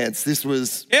man's pants, this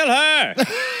was... Kill her!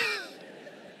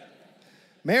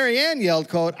 Marianne yelled,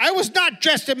 quote, I was not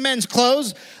dressed in men's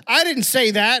clothes. I didn't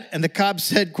say that. And the cop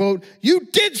said, quote, you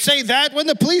did say that when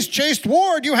the police chased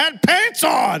Ward. You had pants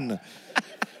on.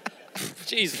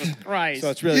 Jesus Christ.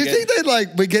 So it's really You good.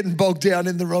 think we're getting bogged down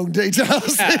in the wrong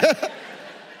details?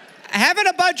 Haven't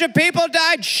a bunch of people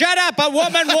died? Shut up. A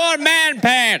woman wore man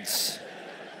pants.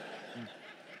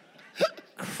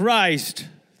 Christ.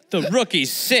 The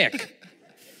rookie's sick.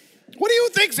 What do you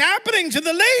think's happening to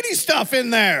the lady stuff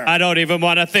in there? I don't even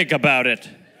want to think about it.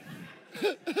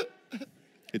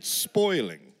 It's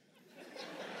spoiling.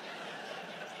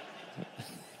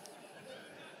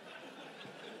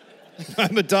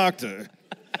 I'm a doctor.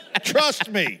 Trust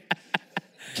me.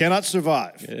 Cannot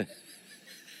survive.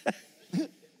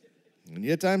 And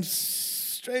yet I'm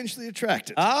strangely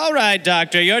attracted. All right,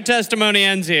 doctor. Your testimony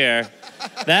ends here.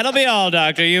 That'll be all,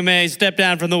 doctor. You may step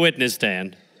down from the witness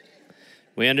stand.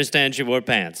 We understand she wore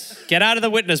pants. Get out of the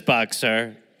witness box,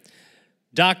 sir.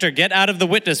 Doctor, get out of the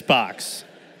witness box.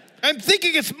 I'm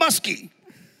thinking it's musky.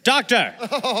 Doctor,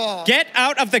 get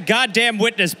out of the goddamn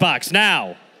witness box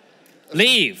now.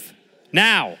 Leave.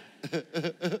 Now.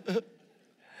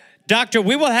 Doctor,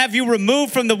 we will have you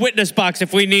removed from the witness box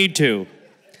if we need to.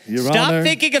 Your Stop Honor.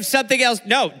 thinking of something else.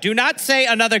 No, do not say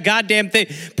another goddamn thing.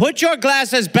 Put your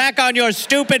glasses back on your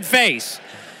stupid face.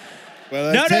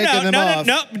 Well, No, I've taken them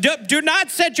off. do not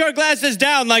set your glasses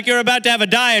down like you're about to have a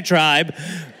diatribe.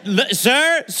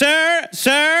 Sir.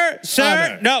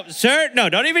 Honor. No, sir, no,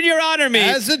 don't even your honor me.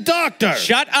 As a doctor.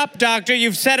 Shut up, doctor.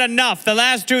 You've said enough. The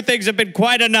last two things have been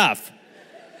quite enough.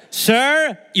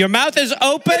 Sir, your mouth is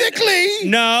open. Medically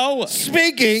No.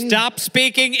 speaking. Stop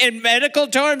speaking in medical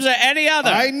terms or any other.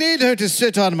 I need her to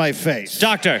sit on my face.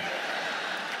 Doctor.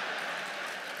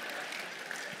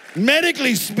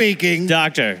 Medically speaking,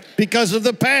 Doctor. because of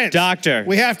the pants. Doctor.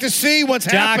 We have to see what's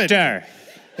happened. Doctor.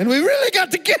 And we really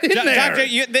got to get in there. Doctor,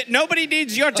 nobody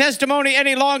needs your testimony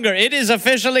any longer. It is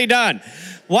officially done.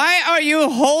 Why are you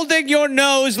holding your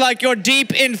nose like you're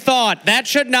deep in thought? That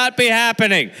should not be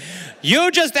happening.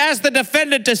 You just asked the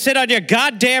defendant to sit on your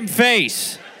goddamn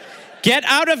face. Get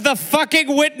out of the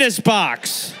fucking witness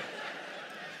box.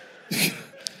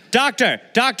 Doctor.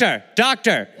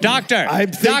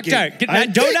 I'm thinking.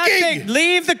 I'm Do not thinking. think.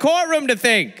 Leave the courtroom to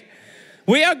think.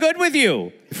 We are good with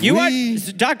you. You are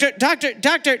doctor.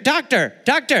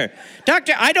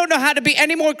 I don't know how to be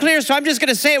any more clear, so I'm just going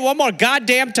to say it one more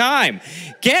goddamn time.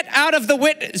 Get out of the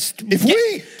witness.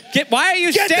 Why are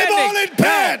you Get them standing? all in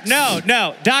pants.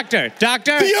 No, doctor.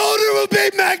 The owner will be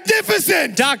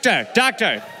magnificent. Doctor,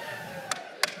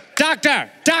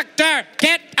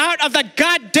 get out of the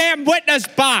goddamn witness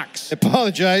box. I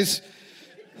apologize.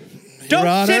 Don't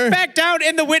Your Honor. sit back down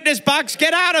in the witness box.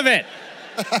 Get out of it.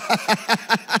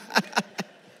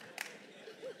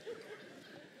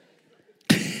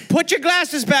 Put your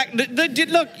glasses back.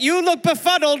 Look, you look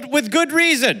befuddled with good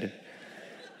reason.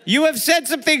 You have said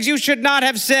some things you should not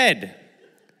have said.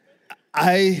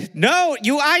 No,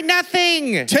 I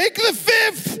nothing. Take the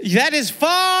fifth. That is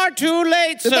far too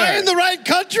late, sir. Am I in the right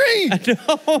country?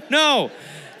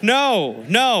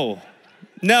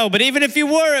 No, but even if you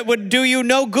were, it would do you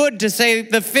no good to say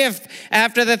the fifth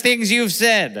after the things you've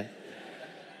said.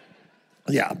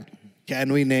 Yeah.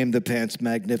 Can we name the pants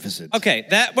magnificent? Okay,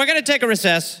 we're going to take a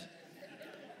recess.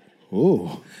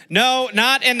 Ooh. No,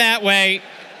 not in that way.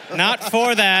 Not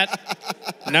for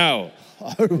that. No.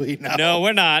 Are we now? No,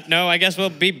 we're not. No, I guess we'll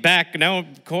be back. No,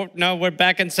 we're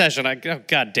back in session.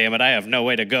 God damn it, I have no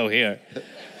way to go here.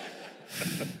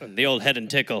 The old head and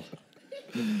tickle.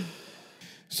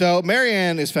 So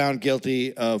Marianne is found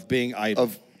guilty of being idle.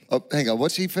 Hang on,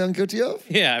 what's she found guilty of?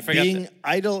 Yeah, I forgot. Being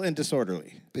idle and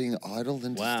disorderly. Being idle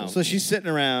and Wow. So she's sitting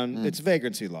around. It's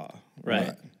vagrancy law.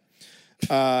 Right.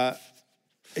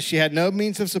 She had no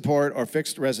means of support or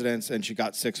fixed residence, and she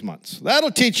got 6 months.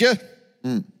 That'll teach you.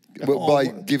 By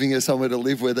giving her somewhere to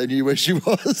live where they knew where she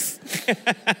was.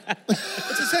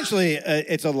 It's essentially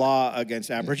it's a law against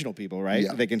Aboriginal people, right?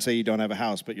 Yeah. They can say you don't have a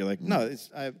house, but you're like, no,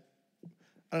 I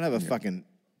don't have a fucking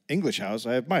English house.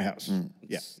 I have my house.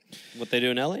 Yeah. What they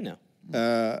do in LA now?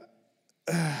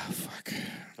 Fuck.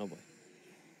 Oh boy.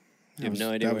 You have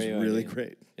no idea That where was you are. really do you?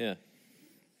 great. Yeah.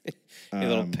 Your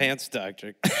little pants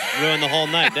doctor ruined the whole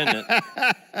night, didn't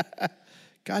it?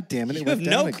 God damn it! It You have went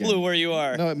down no again. clue where you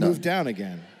are. No, it moved down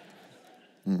again.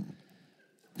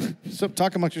 So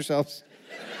talk amongst yourselves.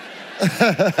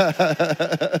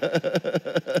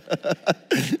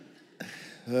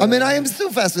 I mean, I am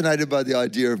still fascinated by the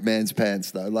idea of man's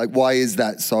pants, though. Like, why is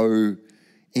that so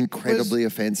incredibly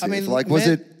offensive? I mean, like, was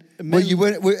men- it?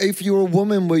 If you were a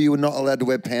woman, were you not allowed to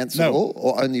wear pants at No. all,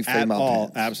 or only female At all,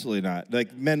 pants? absolutely not.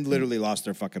 Like men literally lost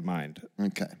their fucking mind.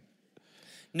 Okay.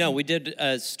 No, we did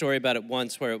a story about it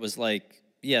once where it was like,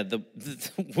 yeah,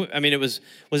 I mean, was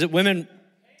it women?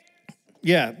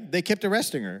 Yeah, they kept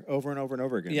arresting her over and over and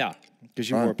over again. Yeah. because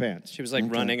she wore pants. She was like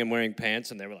running and wearing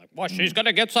pants, and they were like, well, she's going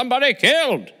to get somebody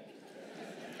killed.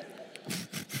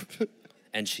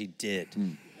 And she did.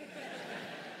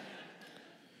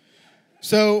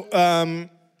 So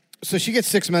she gets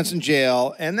 6 months in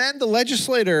jail, and then the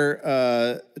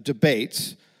legislator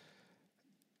debates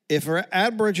if an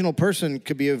Aboriginal person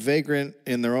could be a vagrant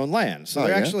in their own land. So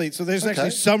there's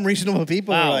actually some reasonable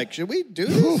people who are like, should we do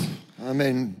this? I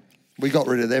mean, we got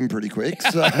rid of them pretty quick,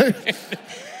 so.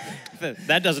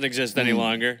 That doesn't exist any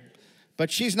longer.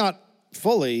 But she's not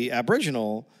fully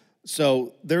Aboriginal,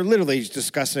 so they're literally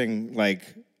discussing, like,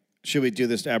 should we do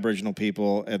this to Aboriginal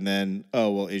people? And then,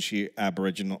 oh, well, is she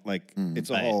Aboriginal? Like,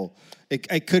 it's a whole,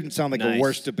 it couldn't sound like a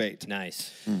worse debate.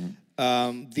 Nice.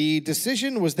 The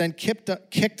decision was then kicked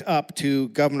up to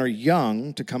Governor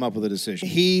Young to come up with a decision.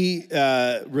 He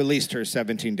released her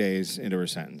 17 days into her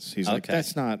sentence. He's like,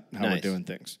 that's not how we're doing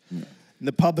things. And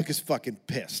the public is fucking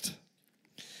pissed.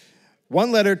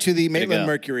 One letter to the Maitland go.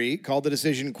 Mercury called the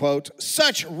decision, quote,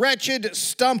 such wretched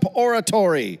stump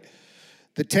oratory.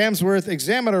 The Tamsworth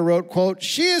Examiner wrote, quote,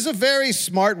 she is a very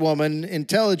smart woman,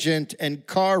 intelligent and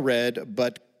car-read,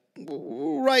 but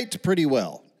write pretty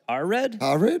well. R-Red?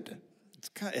 Red?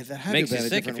 That had Makes to you have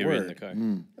been a sick if different you were in word. the car. I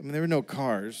mean, there were no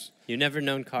cars. You never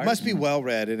known cars? Must be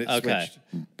well-read, and it Okay. switched.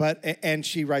 But, and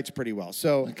she writes pretty well.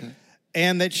 So,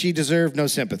 and that she deserved no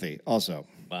sympathy also.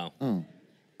 Wow.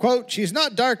 Quote, she's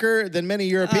not darker than many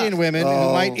European women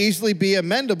who might easily be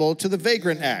amendable to the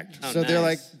Vagrant Act. Oh, so they're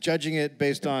like nice. judging it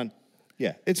based on,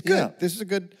 it's good. Yeah. This is a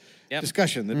good Yep.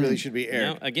 discussion that really should be You aired.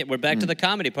 know, again, we're back to the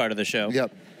comedy part of the show.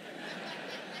 Yep.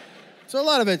 So a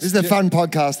lot of it's... This is a fun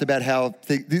podcast about how...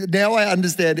 Now I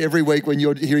understand every week when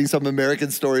you're hearing some American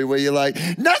story where you're like,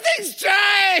 nothing's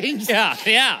changed! Yeah,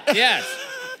 yes.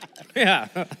 Yeah.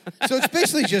 So it's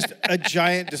basically just a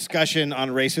giant discussion on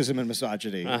racism and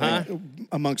misogyny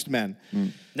amongst men,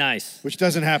 Nice. which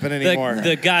doesn't happen anymore.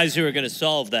 The guys who are going to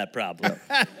solve that problem.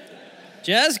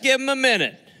 Just give them a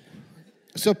minute.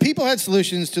 So people had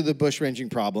solutions to the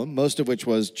bushranging problem, most of which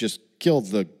was just kill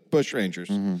the bushrangers.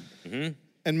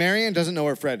 And Marianne doesn't know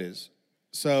where Fred is.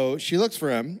 So she looks for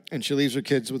him, and she leaves her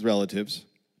kids with relatives.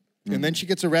 And then she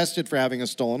gets arrested for having a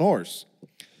stolen horse.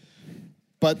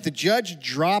 But the judge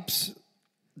drops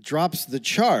the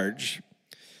charge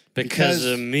Because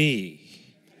of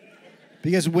me.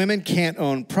 because women can't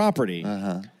own property.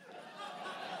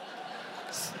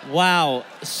 Wow.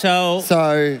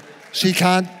 So she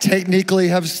can't technically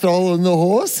have stolen the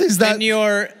horse? Is that And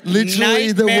your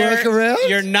literally the workaround?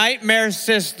 Your nightmare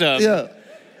system Yeah.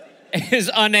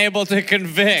 is unable to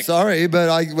convict. Sorry, but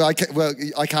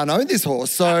I can't own this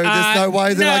horse, so there's no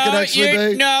way that I could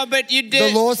actually be. No, but you The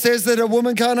did. law says that a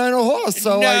woman can't own a horse,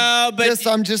 so I but guess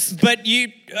I'm just... But you.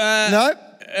 no?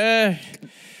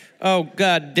 Oh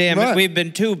God damn it! Right. We've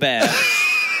been too bad.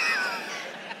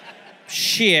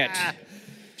 Shit.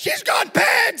 She's got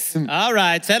pants! All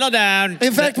right, settle down.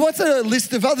 In fact, what's a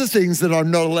list of other things that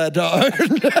I'm not allowed to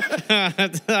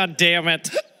own? Oh, damn it.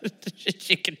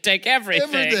 She can take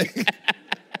everything. Everything.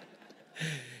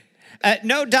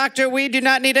 No, doctor, we do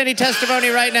not need any testimony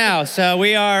right now. So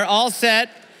we are all set.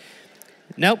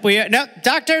 Nope,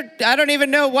 doctor, I don't even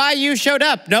know why you showed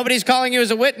up. Nobody's calling you as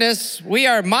a witness. We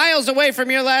are miles away from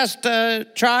your last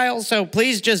trial, so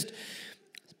please just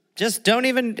don't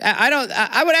even,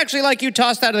 I would actually like you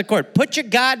tossed out of the court. Put your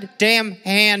goddamn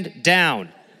hand down.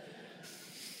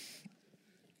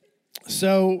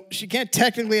 So she can't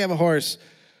technically have a horse.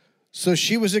 So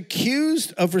she was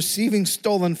accused of receiving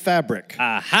stolen fabric.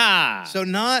 Aha. So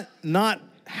not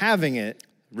having it,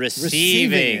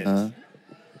 Receiving. it.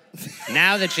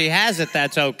 Now that she has it,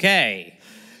 that's okay.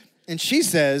 And she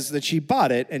says that she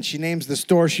bought it, and she names the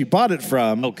store she bought it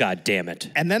from. Oh, God damn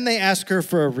it. And then they ask her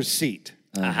for a receipt.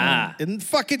 Aha. In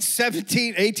fucking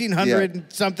 1800 and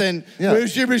something. Yeah.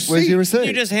 Where's your receipt? Where's your receipt?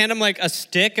 You just hand them like a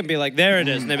stick and be like, there it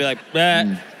is. And they'd be like,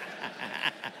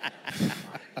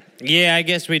 yeah, I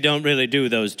guess we don't really do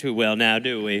those too well now,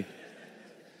 do we?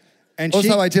 And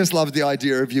Also, I just love the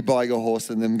idea of you buying a horse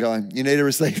and them going, you need a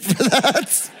receipt for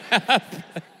that.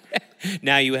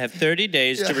 Now you have 30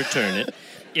 days to return it.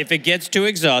 If it gets too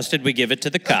exhausted, we give it to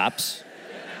the cops.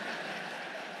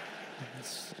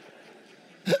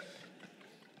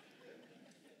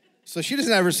 So she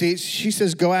doesn't have receipts. She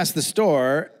says, go ask the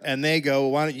store. And they go,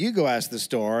 why don't you go ask the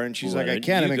store? And she's Why like, I don't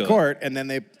can't. you I'm in go? court. And then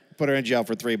they put her in jail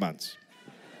for 3 months.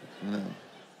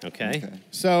 Okay.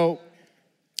 So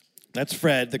that's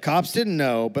Fred. The cops didn't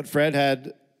know, but Fred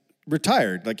had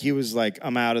retired. Like, he was like,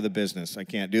 I'm out of the business. I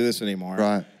can't do this anymore.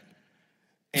 Right.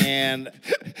 And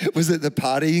Was it the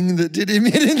partying that did him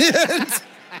in the end?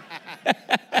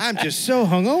 I'm just so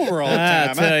hungover all the time.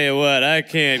 I'll tell you what, I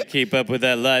can't keep up with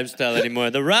that lifestyle anymore.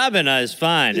 The Robin is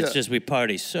fine. It's Yeah. just we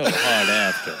party so hard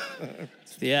after.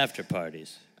 It's the after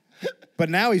parties. But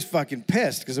now he's fucking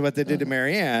pissed because of what they did to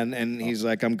Marianne, and he's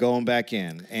like, I'm going back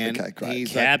in. And Okay, great.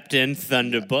 he's like, Captain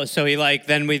Thunderbolt. So he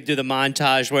then we do the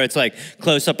montage where it's like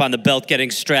close up on the belt getting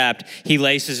strapped. He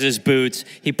laces his boots.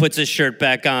 He puts his shirt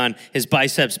back on. His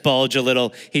biceps bulge a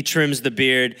little. He trims the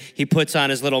beard. He puts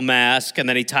on his little mask and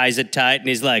then he ties it tight and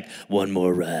he's like, one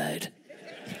more ride.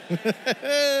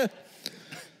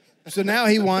 so now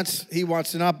he wants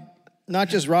to not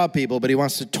just rob people, but he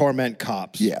wants to torment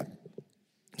cops. Yeah.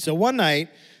 So one night,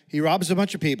 he robs a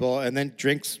bunch of people and then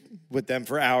drinks with them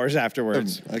for hours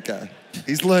afterwards. Okay.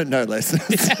 He's learned no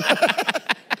lessons.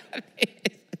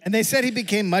 And they said he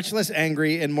became much less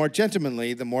angry and more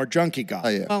gentlemanly the more drunk he got. Oh,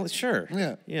 yeah. Well, sure.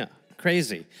 Yeah. Yeah.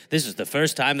 Crazy. This is the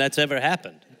first time that's ever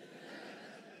happened.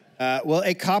 Well,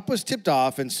 a cop was tipped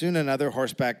off, and soon another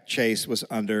horseback chase was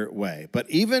underway. But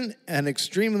even an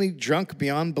extremely drunk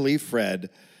beyond belief Fred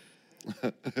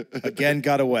again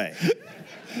got away.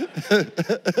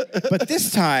 But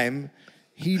this time,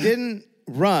 he didn't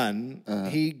run.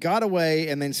 He got away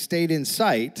and then stayed in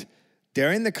sight,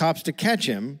 daring the cops to catch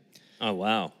him. Oh,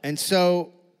 wow. And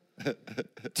so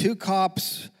 2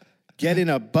 cops get in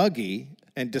a buggy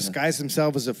and disguise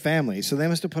themselves as a family. So they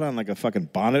must have put on like a fucking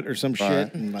bonnet or some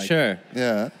shit. And like, Sure.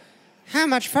 Yeah. How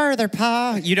much further,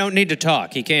 Pa? You don't need to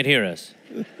talk. He can't hear us.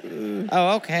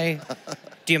 Oh, okay.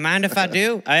 Do you mind if I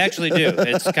do? I actually do.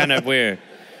 It's kind of weird.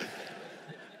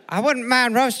 I wouldn't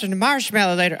mind roasting the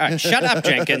marshmallow later. All right, shut up,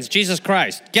 Jenkins. Jesus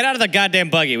Christ. Get out of the goddamn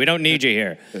buggy. We don't need you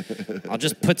here. I'll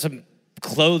just put some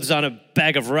clothes on a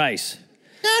bag of rice.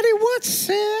 Daddy, what's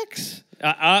sex?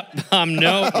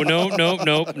 No.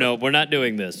 We're not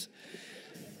doing this.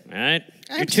 All right?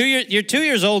 You're 2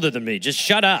 years older than me. Just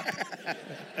shut up.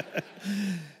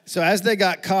 So as they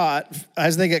get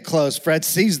close, Fred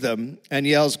sees them and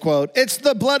yells, quote, "It's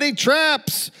the bloody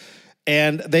traps!"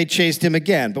 And they chased him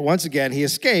again. But once again, he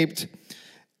escaped.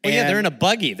 Well, yeah, they're in a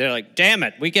buggy. They're like, damn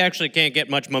it, we actually can't get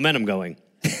much momentum going.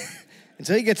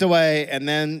 Until he gets away, and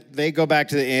then they go back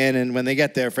to the inn, and when they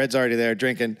get there, Fred's already there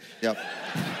drinking. Yep.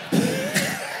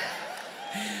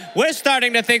 We're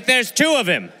starting to think there's 2 of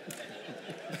him.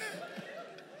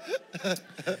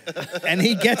 And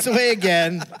he gets away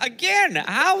again. Again?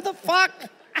 How the fuck?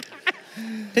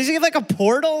 Does he have like a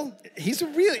portal? He's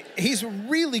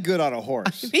really good on a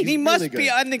horse. I mean, he He's must really be,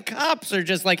 good. and the cops are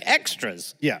just like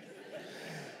extras. Yeah.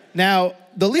 Now,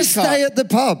 the lead Just cop... stay at the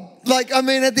pub. Like, I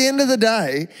mean, at the end of the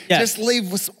day, Yes. just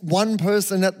leave one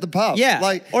person at the pub. Yeah.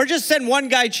 Like, Or just send one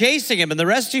guy chasing him and the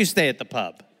rest of you stay at the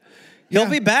pub. He'll Yeah.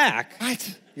 be back.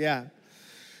 what? Yeah.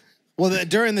 Well,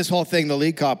 during this whole thing, the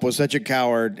lead cop was such a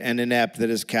coward and inept that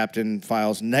his captain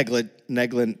files neglect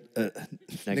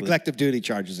of duty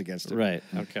charges against him. Right.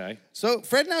 Okay. So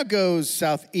Fred now goes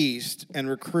southeast and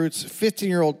recruits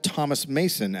 15-year-old Thomas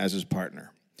Mason as his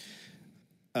partner.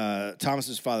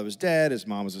 Thomas's father was dead. His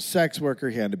mom was a sex worker.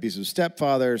 He had an abusive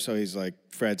stepfather. So he's like,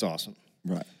 Fred's awesome.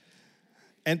 Right.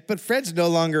 But Fred's no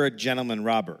longer a gentleman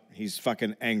robber. He's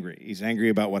fucking angry. He's angry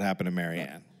about what happened to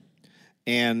Marianne.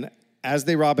 And as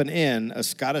they rob an inn, a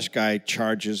Scottish guy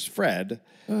charges Fred.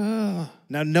 Now,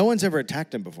 no one's ever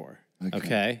attacked him before.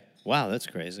 Okay. Wow, that's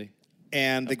crazy.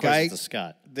 And Of course it's a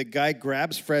Scot. the guy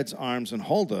grabs Fred's arms and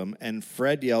hold him, and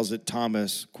Fred yells at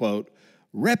Thomas, quote,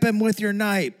 "Rip him with your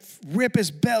knife. Rip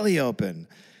his belly open."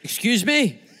 Excuse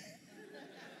me?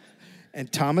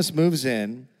 And Thomas moves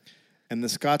in, and the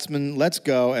Scotsman lets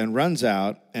go and runs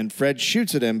out, and Fred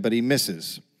shoots at him, but he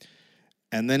misses.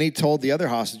 And then he told the other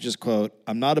hostages, quote,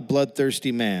 "I'm not a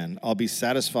bloodthirsty man. I'll be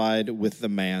satisfied with the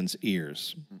man's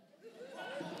ears."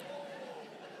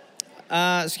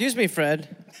 Excuse me,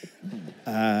 Fred.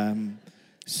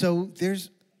 So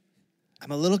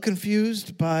I'm a little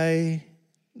confused by...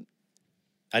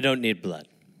 I don't need blood.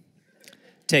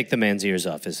 Take the man's ears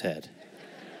off his head.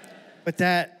 But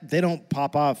they don't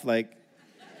pop off like...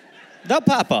 They'll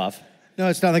pop off. No,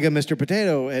 it's not like a Mr.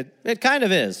 Potato Head It kind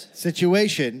of is.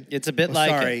 situation. It's a bit like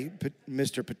Sorry,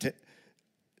 Mr.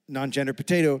 Non-gender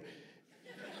potato.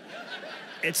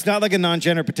 It's not like a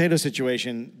non-gender potato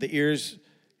situation. The ears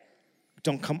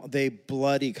don't come, they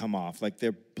bloody come off. Like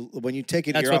when you take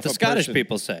an That's ear what off the a Scottish person-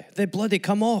 people say. They bloody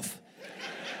come off.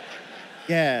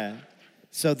 Yeah.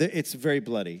 So it's very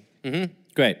bloody. Mm-hmm.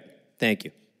 Great. Thank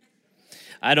you.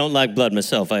 I don't like blood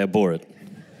myself. I abhor it.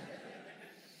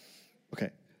 Okay.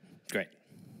 Great.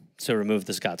 So remove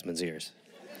the Scotsman's ears.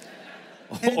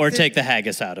 Or take the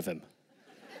haggis out of him.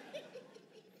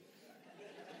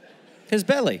 His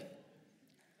belly.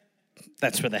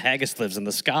 That's where the haggis lives, in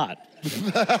the Scot.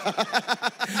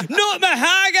 Not my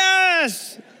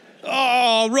haggis!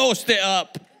 Oh, roast it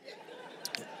up.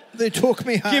 They took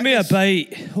me. Give me a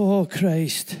bite. Oh,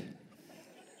 Christ.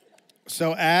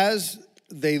 So as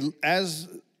they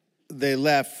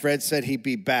left, Fred said he'd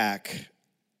be back.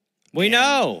 We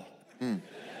know.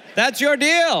 That's your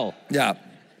deal. Yeah.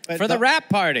 But For the rap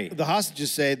party. The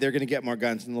hostages say they're going to get more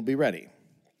guns and they'll be ready.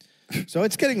 So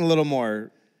it's getting a little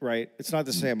more, right? It's not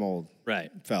the same old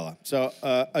Right. fella. So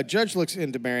a judge looks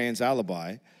into Marianne's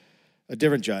alibi, a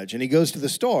different judge, and he goes to the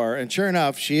store, and sure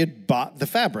enough, she had bought the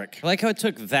fabric. I like how it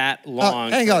took that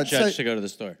long hang for on, a judge so- to go to the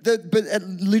store. But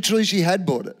literally, she had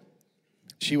bought it.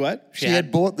 She what? She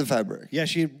had bought the fabric. Yeah,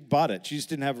 she bought it. She just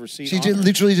didn't have a receipt She on her.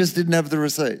 literally just didn't have the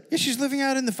receipt. Yeah, she's living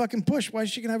out in the fucking bush. Why is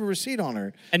she going to have a receipt on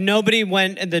her? And nobody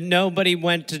went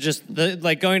to just,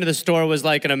 going to the store was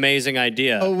like an amazing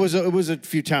idea. Oh, it was a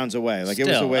few towns away. Like, it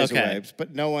was a Still, ways okay. away.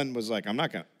 But no one was like, I'm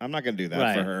not going to do that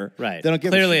right, for her. Right. They don't give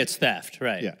Clearly a shit. it's theft,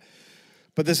 right. Yeah.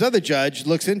 But this other judge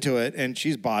looks into it, and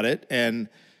she's bought it, and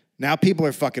now people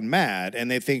are fucking mad,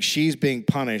 and they think she's being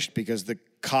punished because the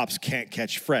cops can't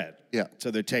catch Fred. Yeah.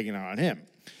 So they're taking it on him.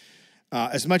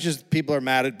 As much as people are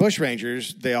mad at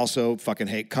bushrangers, they also fucking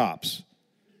hate cops.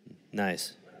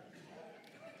 Nice.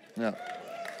 Yeah.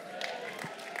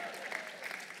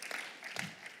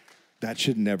 That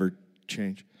should never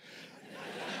change.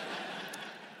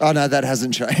 Oh, no, that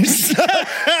hasn't changed.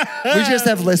 We just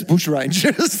have less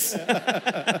bushrangers.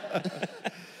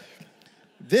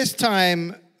 This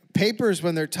time, papers,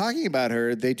 when they're talking about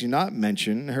her, they do not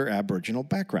mention her Aboriginal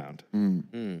background.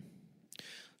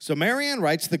 So Marianne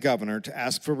writes the governor to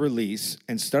ask for release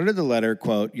and started the letter,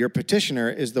 quote, "Your petitioner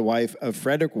is the wife of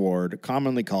Frederick Ward,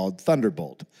 commonly called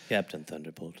Thunderbolt." Captain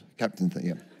Thunderbolt.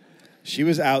 Yeah. She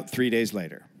was out 3 days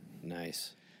later.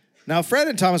 Nice. Now, Fred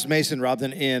and Thomas Mason robbed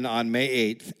an inn on May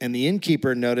 8th, and the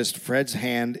innkeeper noticed Fred's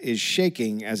hand is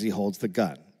shaking as he holds the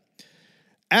gun.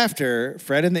 After,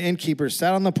 Fred and the innkeeper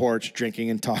sat on the porch drinking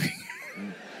and talking.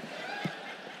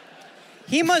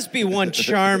 He must be one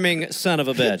charming son of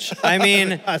a bitch. I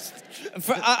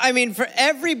mean, for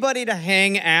everybody to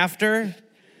hang after,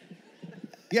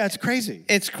 Yeah, it's crazy.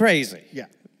 it's crazy. Yeah.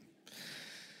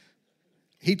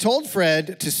 He told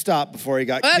Fred to stop before he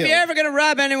got Well, killed. if you're ever going to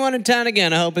rob anyone in town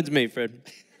again, I hope it's me, Fred.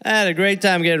 I had a great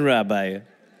time getting robbed by you.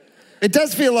 It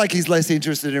does feel like he's less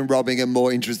interested in robbing and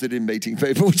more interested in meeting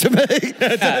people to me.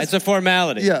 Yeah, it's a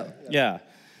formality. Yeah. Yeah.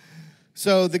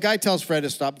 So the guy tells Fred to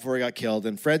stop before he got killed,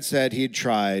 and Fred said he had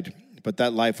tried, but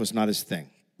that life was not his thing.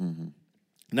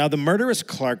 Now, the murderous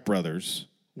Clark brothers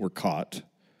were caught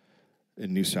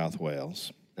in New South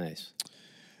Wales. Nice.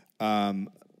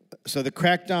 So the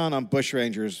crackdown on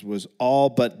bushrangers was all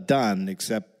but done,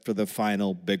 except for the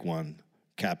final big one,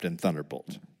 Captain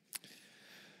Thunderbolt.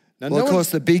 Now, Well, of course,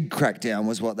 the big crackdown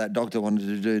was what that doctor wanted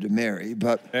to do to Mary,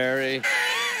 but Very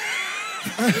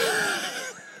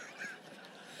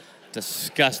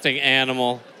disgusting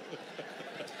animal.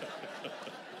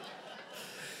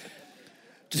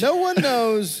 No one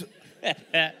knows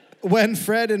when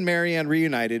Fred and Marianne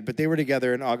reunited, but they were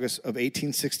together in August of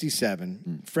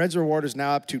 1867. Fred's reward is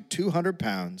now up to 200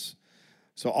 pounds,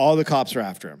 so all the cops are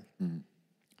after him.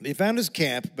 They found his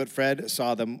camp, but Fred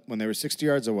saw them when they were 60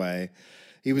 yards away.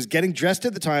 He was getting dressed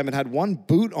at the time and had one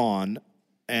boot on,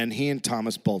 and he and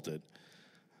Thomas bolted.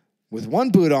 With one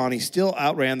boot on, he still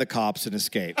outran the cops and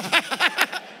escaped.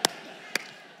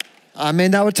 I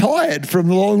mean, they were tired from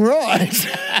the long ride.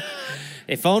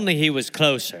 If only he was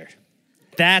closer.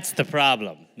 That's the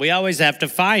problem. We always have to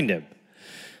find him.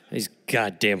 These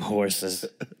goddamn horses.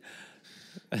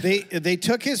 They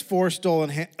took his 4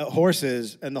 stolen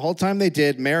horses, and the whole time they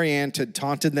did, Marianne had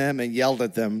taunted them and yelled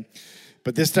at them.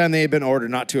 But this time they had been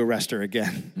ordered not to arrest her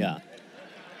again. Yeah.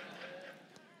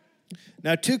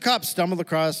 Now, 2 cops stumbled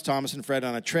across Thomas and Fred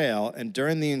on a trail, and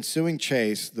during the ensuing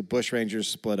chase, the bushrangers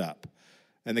split up.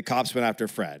 And the cops went after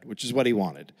Fred, which is what he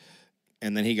wanted.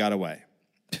 And then he got away.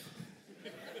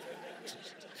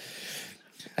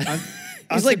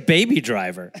 He's like Baby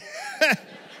Driver.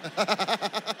 The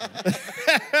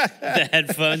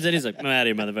headphones, and he's like, I'm out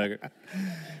of here, motherfucker.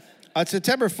 On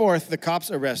September 4th, the cops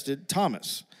arrested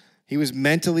Thomas. He was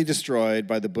mentally destroyed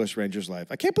by the bushranger's life.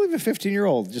 I can't believe a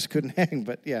 15-year-old just couldn't hang,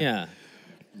 but yeah. Yeah.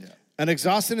 An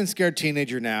exhausted and scared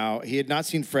teenager now, he had not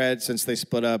seen Fred since they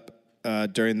split up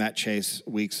during that chase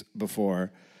weeks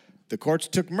before. The courts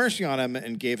took mercy on him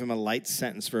and gave him a light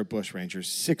sentence for a bushranger,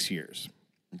 6 years.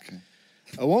 Okay.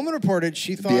 A woman reported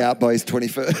she thought... Be out by his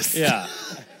 21st. Yeah.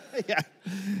 Yeah.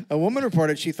 A woman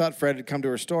reported she thought Fred had come to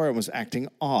her store and was acting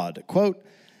odd. Quote,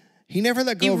 he never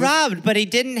let go He of robbed, but he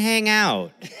didn't hang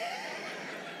out.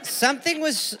 Something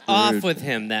was off with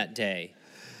him that day.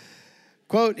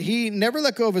 Quote, he never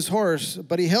let go of his horse,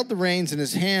 but he held the reins in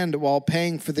his hand while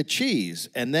paying for the cheese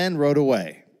and then rode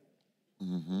away.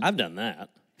 I've done that.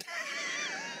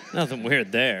 Nothing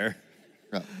weird there.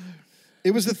 Yeah.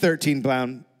 It was a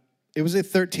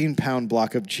 13-pound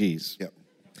block of cheese. Yep.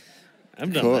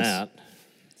 I've done course. that.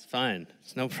 It's fine.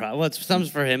 It's no problem. Well,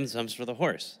 some's for him, some's for the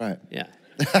horse. Right. Yeah.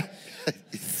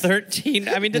 13.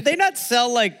 I mean, did they not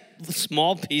sell like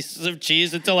small pieces of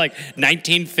cheese until like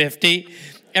 1950?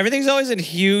 Everything's always in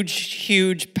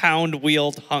huge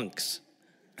pound-wheeled hunks.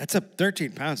 That's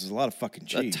 13 pounds is a lot of fucking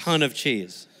cheese. A ton of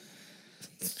cheese.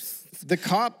 The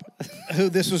cop who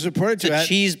this was reported It's to a had,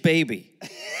 cheese baby.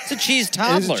 It's a cheese It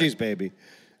toddler. is a cheese baby.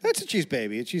 That's a cheese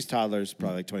baby. A cheese toddler is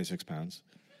probably like 26 pounds.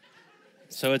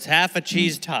 So it's half a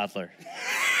cheese toddler.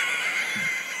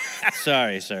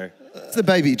 Sorry, sir. It's the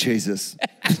baby Jesus.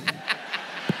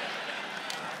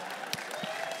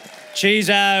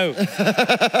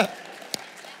 Cheezo.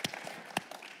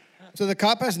 So the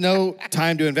cop has no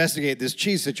time to investigate this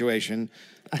cheese situation,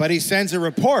 but he sends a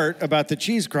report about the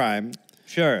cheese crime.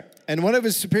 Sure. And one of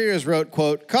his superiors wrote,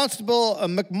 quote, Constable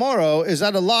McMorrow is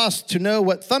at a loss to know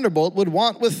what Thunderbolt would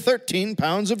want with 13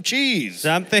 pounds of cheese.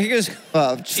 Something is...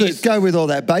 So go with all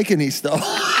that bacon he stole.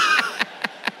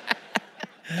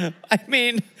 I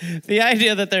mean, the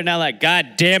idea that they're now like,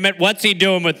 God damn it, what's he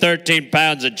doing with 13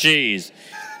 pounds of cheese?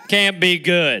 Can't be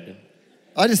good.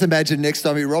 I just imagine next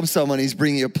time he robs someone, he's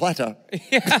bringing a platter.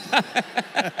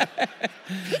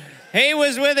 He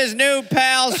was with his new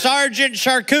pal, Sergeant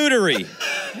Charcuterie.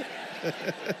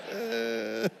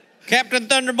 Captain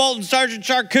Thunderbolt and Sergeant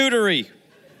Charcuterie.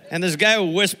 And this guy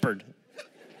who whispered.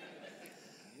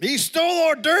 He stole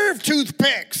hors d'oeuvre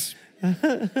toothpicks.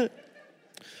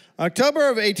 October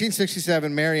of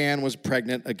 1867, Mary Ann was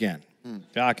pregnant again.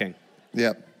 Shocking.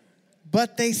 Yep.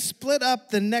 But they split up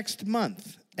the next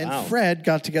month, and Wow. Fred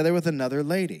got together with another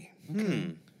lady.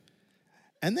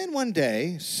 And then one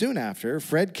day, soon after,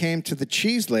 Fred came to the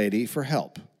cheese lady for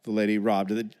help. The lady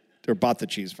bought the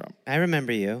cheese from. I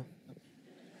remember you.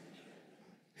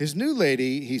 His new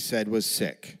lady, he said, was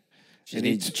sick. She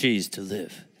needs cheese to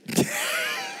live.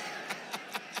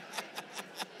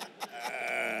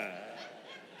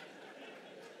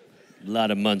 A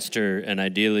lot of Munster and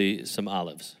ideally some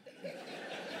olives.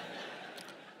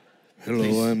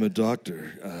 Hello, I'm a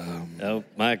doctor. Oh,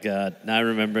 my God. I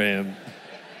remember him.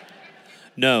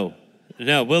 No,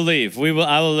 we'll leave.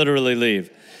 I will literally leave.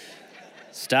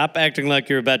 Stop acting like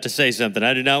you're about to say something.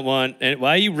 I do not want...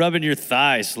 Why are you rubbing your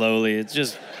thigh slowly? It's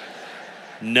just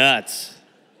nuts.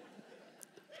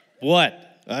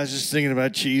 What? I was just thinking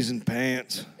about cheese and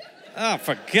pants. Oh,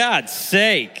 for God's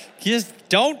sake. Just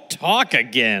don't talk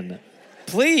again.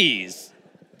 Please.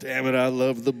 Damn it, I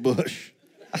love the bush.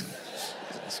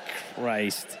 Jesus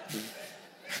Christ.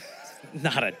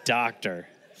 Not a doctor.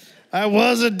 I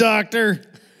was a doctor.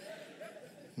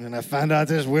 And I found out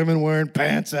there's women wearing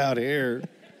pants out here.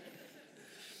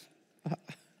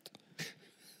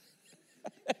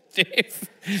 Dave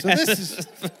So this is...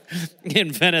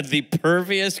 invented the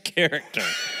pervious character.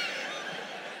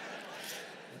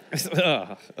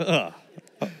 Let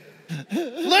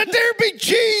there be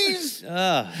cheese!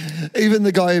 Even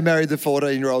the guy who married the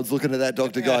 14-year-old's looking at that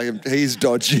doctor going, he's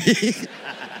dodgy.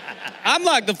 I'm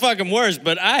like the fucking worst,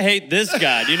 but I hate this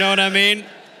guy. Do you know what I mean?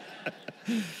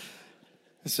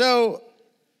 So,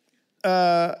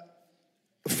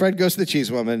 Fred goes to the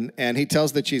cheese woman, and he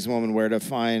tells the cheese woman where to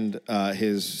find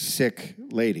his sick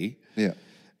lady. Yeah.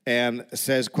 And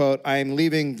says, quote, I'm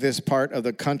leaving this part of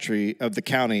the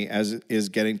county, as it is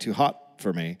getting too hot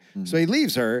for me. So he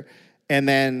leaves her, and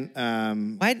then...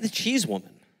 Why the cheese woman?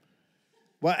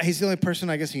 well, he's the only person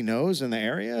I guess he knows in the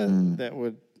area that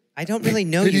would... I don't really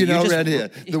know Who do you know just- around here?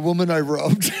 The woman I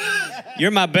robbed.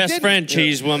 You're my best friend,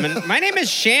 cheese woman. My name is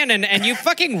Shannon, and you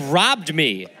fucking robbed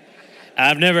me.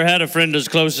 I've never had a friend as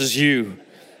close as you.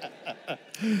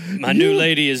 My new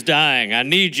lady is dying. I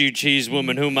need you, cheese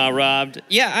woman whom I robbed.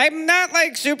 Yeah, I'm not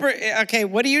like super... Okay,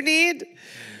 what do you need?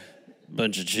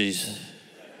 Bunch of cheese.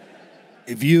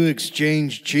 If you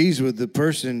exchange cheese with the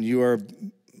person,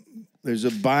 there's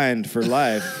a bind for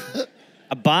life.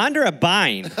 A bond or a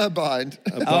bind? A bind.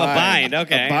 Oh, a bind,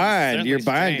 okay. A bind. Certainly You're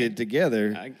strange. binded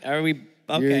together. Are we...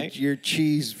 Okay. You're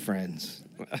cheese friends.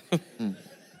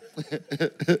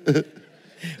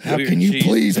 How We're can you cheese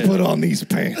please friends. put on these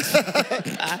pants?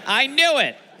 I knew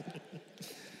it.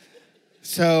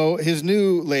 So his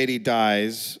new lady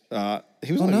dies.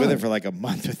 He was only with no. her for like a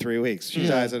month or 3 weeks. She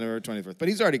dies on November 21st, but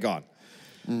he's already gone.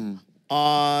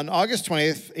 On August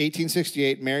 20th,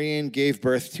 1868, Marianne gave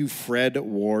birth to Fred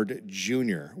Ward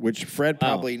Jr., which Fred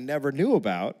probably never knew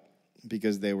about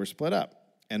because they were split up.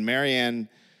 And Marianne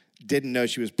didn't know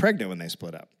she was pregnant when they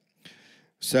split up.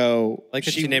 So Like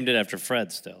that she named it after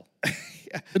Fred still.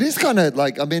 It is kind of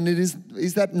like, I mean, is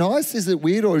that nice? Is it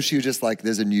weird? Or is she just like,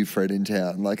 there's a new Fred in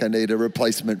town? Like, I need a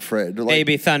replacement Fred. Like,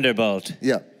 Baby Thunderbolt.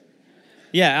 Yeah.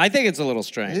 Yeah, I think it's a little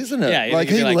strange. Isn't it? Yeah, you Like,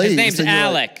 could be he his leaves name's and you're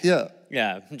Alec. like, yeah.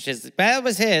 Yeah, well, it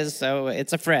was his, so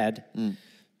it's a Fred.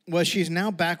 Well, she's now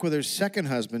back with her second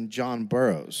husband, John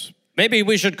Burroughs. Maybe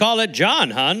we should call it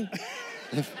John, hun.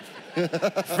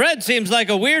 Fred seems like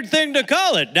a weird thing to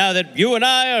call it now that you and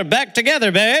I are back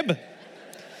together, babe.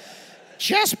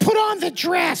 Just put on the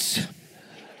dress.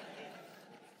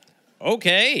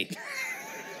 Okay.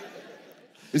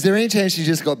 Is there any chance you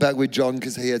just got back with John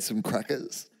because he had some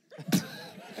crackers?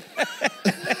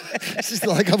 It's just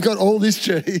like, I've got all this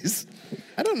cheese.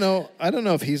 I don't know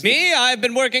if he's... Me? I've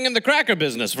been working in the cracker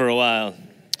business for a while.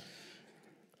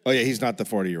 Oh, yeah, he's not the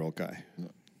 40-year-old guy. No.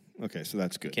 Okay, so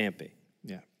that's good. Can't be.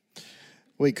 Yeah.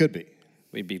 Well, he could be.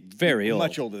 We'd be very old.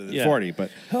 Much older than 40,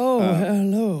 but... Oh,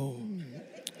 hello.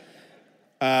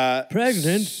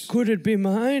 Pregnant? Could it be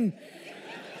mine?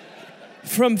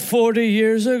 From 40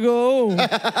 years ago.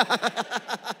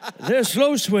 They're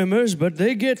slow swimmers, but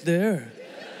they get there.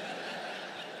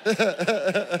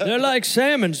 They're like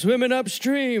salmon swimming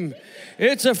upstream.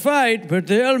 It's a fight, but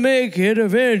they'll make it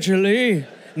eventually.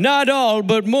 Not all,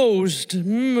 but most.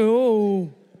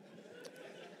 Oh.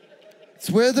 It's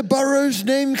where the Burrows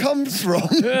name comes from.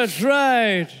 That's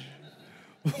right.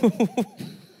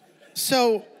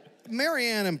 So,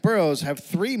 Marianne and Burroughs have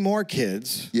 3 more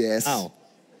kids. Yes. Oh.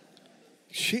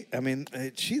 She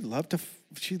loved to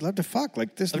fuck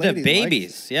like this Love to have lady.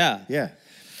 babies, yeah. Yeah.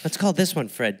 Let's call this one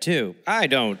Fred, too. I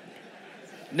don't.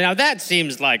 Now, that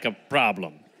seems like a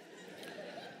problem.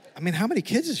 I mean, how many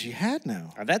kids has she had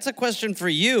now? That's a question for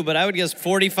you, but I would guess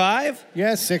 45?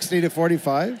 Yeah, 60 to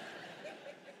 45.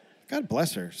 God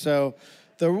bless her. So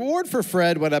the reward for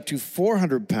Fred went up to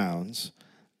 400 pounds.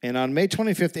 And on May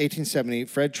 25th, 1870,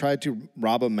 Fred tried to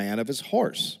rob a man of his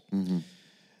horse. Mm-hmm.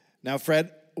 Now,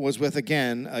 Fred was with,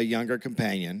 again, a younger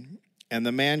companion. And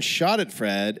the man shot at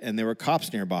Fred, and there were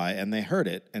cops nearby, and they heard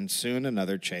it. And soon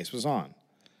another chase was on.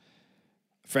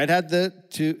 Fred had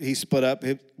he split up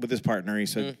with his partner. He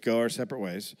said, go our separate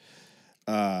ways.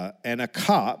 And a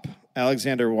cop,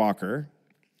 Alexander Walker,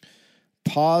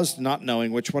 paused not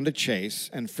knowing which one to chase.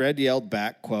 And Fred yelled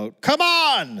back, quote, come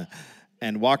on!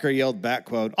 And Walker yelled back,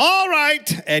 quote, all right!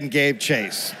 And gave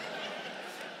chase.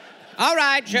 All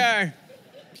right, sure.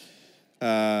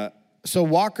 So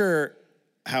Walker,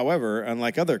 however,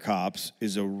 unlike other cops,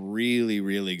 is a really,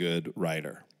 really good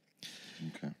rider.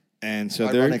 Okay. And so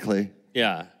ironically.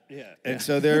 Yeah. And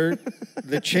so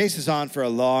the chase is on for a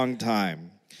long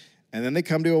time. And then they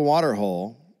come to a water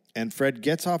hole, and Fred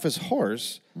gets off his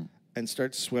horse and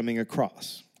starts swimming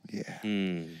across. Yeah.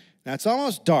 Now, it's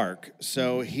almost dark,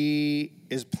 so he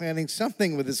is planning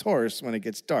something with his horse when it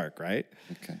gets dark, right?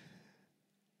 Okay.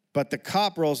 But the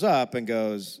cop rolls up and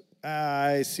goes,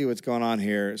 I see what's going on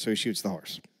here, so he shoots the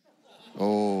horse.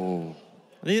 Oh.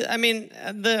 I mean,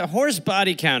 the horse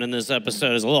body count in this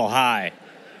episode is a little high.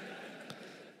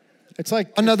 It's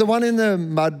like... Another one in the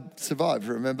mud survived,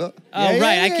 remember? Oh, Yeah,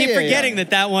 right. yeah, I keep yeah, forgetting yeah.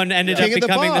 that one ended King up of the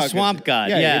becoming the bog. swamp god.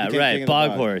 Yeah, Yeah, he became right. king of the Bog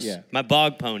bog. horse. Yeah. My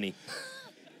bog pony.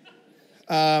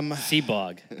 Sea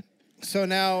bog. So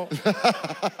now...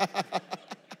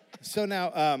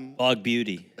 Bog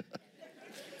beauty.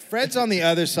 Fred's on the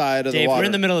other side of Dave, the water. we're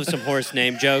in the middle of some horse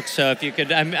name jokes, so if you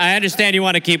could... I understand you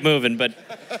want to keep moving, but...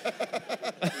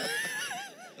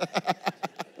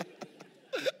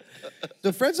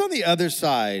 So Fred's on the other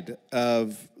side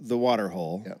of the water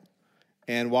hole, Yep.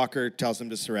 and Walker tells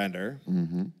him to surrender,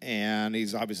 and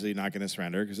he's obviously not going to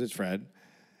surrender because it's Fred.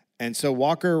 And so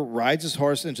Walker rides his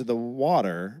horse into the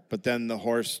water, but then the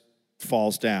horse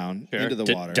falls down into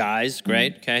the water. Dies.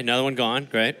 Great. Okay, another one gone.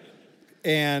 Great.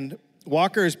 And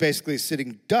Walker is basically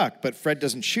sitting duck, but Fred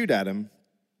doesn't shoot at him.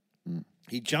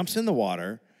 He jumps in the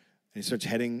water, and he starts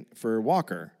heading for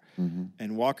Walker.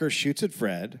 And Walker shoots at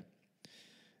Fred.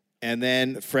 And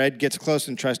then Fred gets close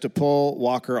and tries to pull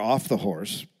Walker off the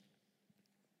horse.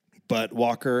 But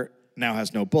Walker now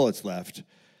has no bullets left.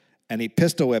 And he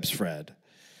pistol whips Fred.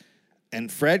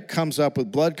 And Fred comes up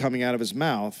with blood coming out of his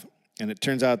mouth. And it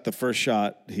turns out the first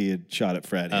shot he had shot at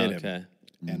Fred hit him.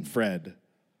 And Fred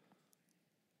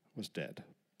was dead.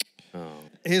 Oh.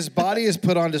 His body is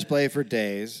put on display for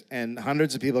days, and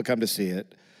hundreds of people come to see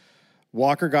it.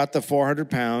 Walker got the 400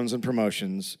 pounds and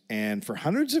promotions, and for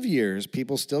hundreds of years,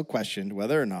 people still questioned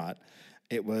whether or not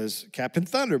it was Captain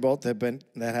Thunderbolt that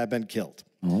had been killed.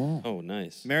 Oh,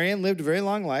 nice. Marianne lived a very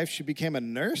long life. She became a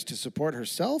nurse to support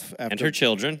herself And her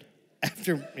children.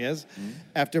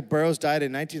 After Burroughs died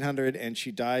in 1900, and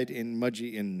she died in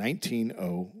Mudgee in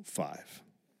 1905.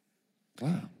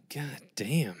 Wow. God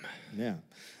damn. Yeah.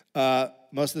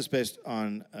 Most of this based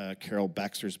on Carol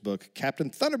Baxter's book, Captain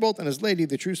Thunderbolt and His Lady,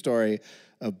 The True Story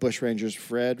of Bushrangers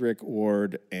Frederick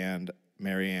Ward and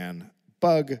Marianne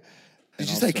Bugg. Did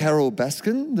you say Carol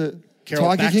Baskin, the Carol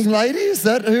Tiger Baxter. King lady? Is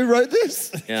that who wrote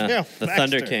this? Yeah, Carol the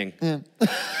Baxter. Thunder King.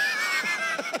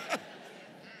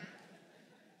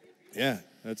 Yeah,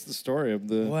 that's the story of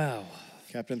the Wow.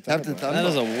 Captain Captain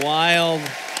Thunderbolt. That is a wild...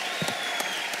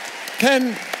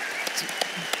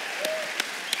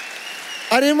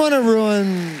 I didn't want to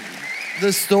ruin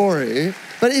the story,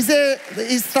 But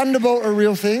is Thunderbolt a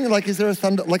real thing? Like, is there a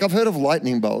thunder? Like, I've heard of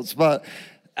lightning bolts, but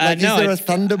like, no, is there a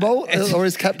Thunderbolt, or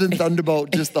is Captain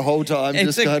Thunderbolt just the whole time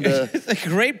just kind of? It's a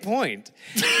great point,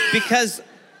 because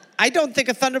I don't think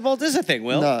a Thunderbolt is a thing,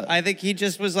 Will. No. I think he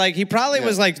just was like, he probably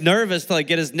was like nervous to like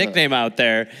get his nickname out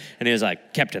there, and he was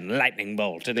like Captain Lightning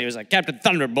Bolt, and he was like Captain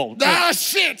Thunderbolt. Ah,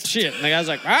 shit! Shit, and the guy's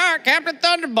like, Captain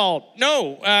Thunderbolt.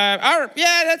 No,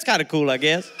 yeah, that's kind of cool, I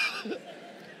guess.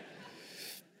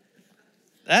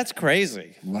 That's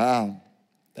crazy. Wow.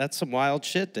 That's some wild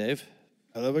shit, Dave.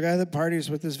 I love a guy that parties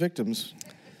with his victims.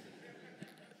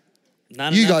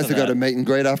 Not You enough guys of have got that. a meet and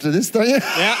greet after this, don't you?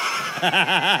 Yeah.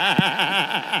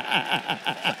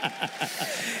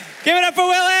 Give it up for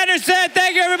Will Anderson.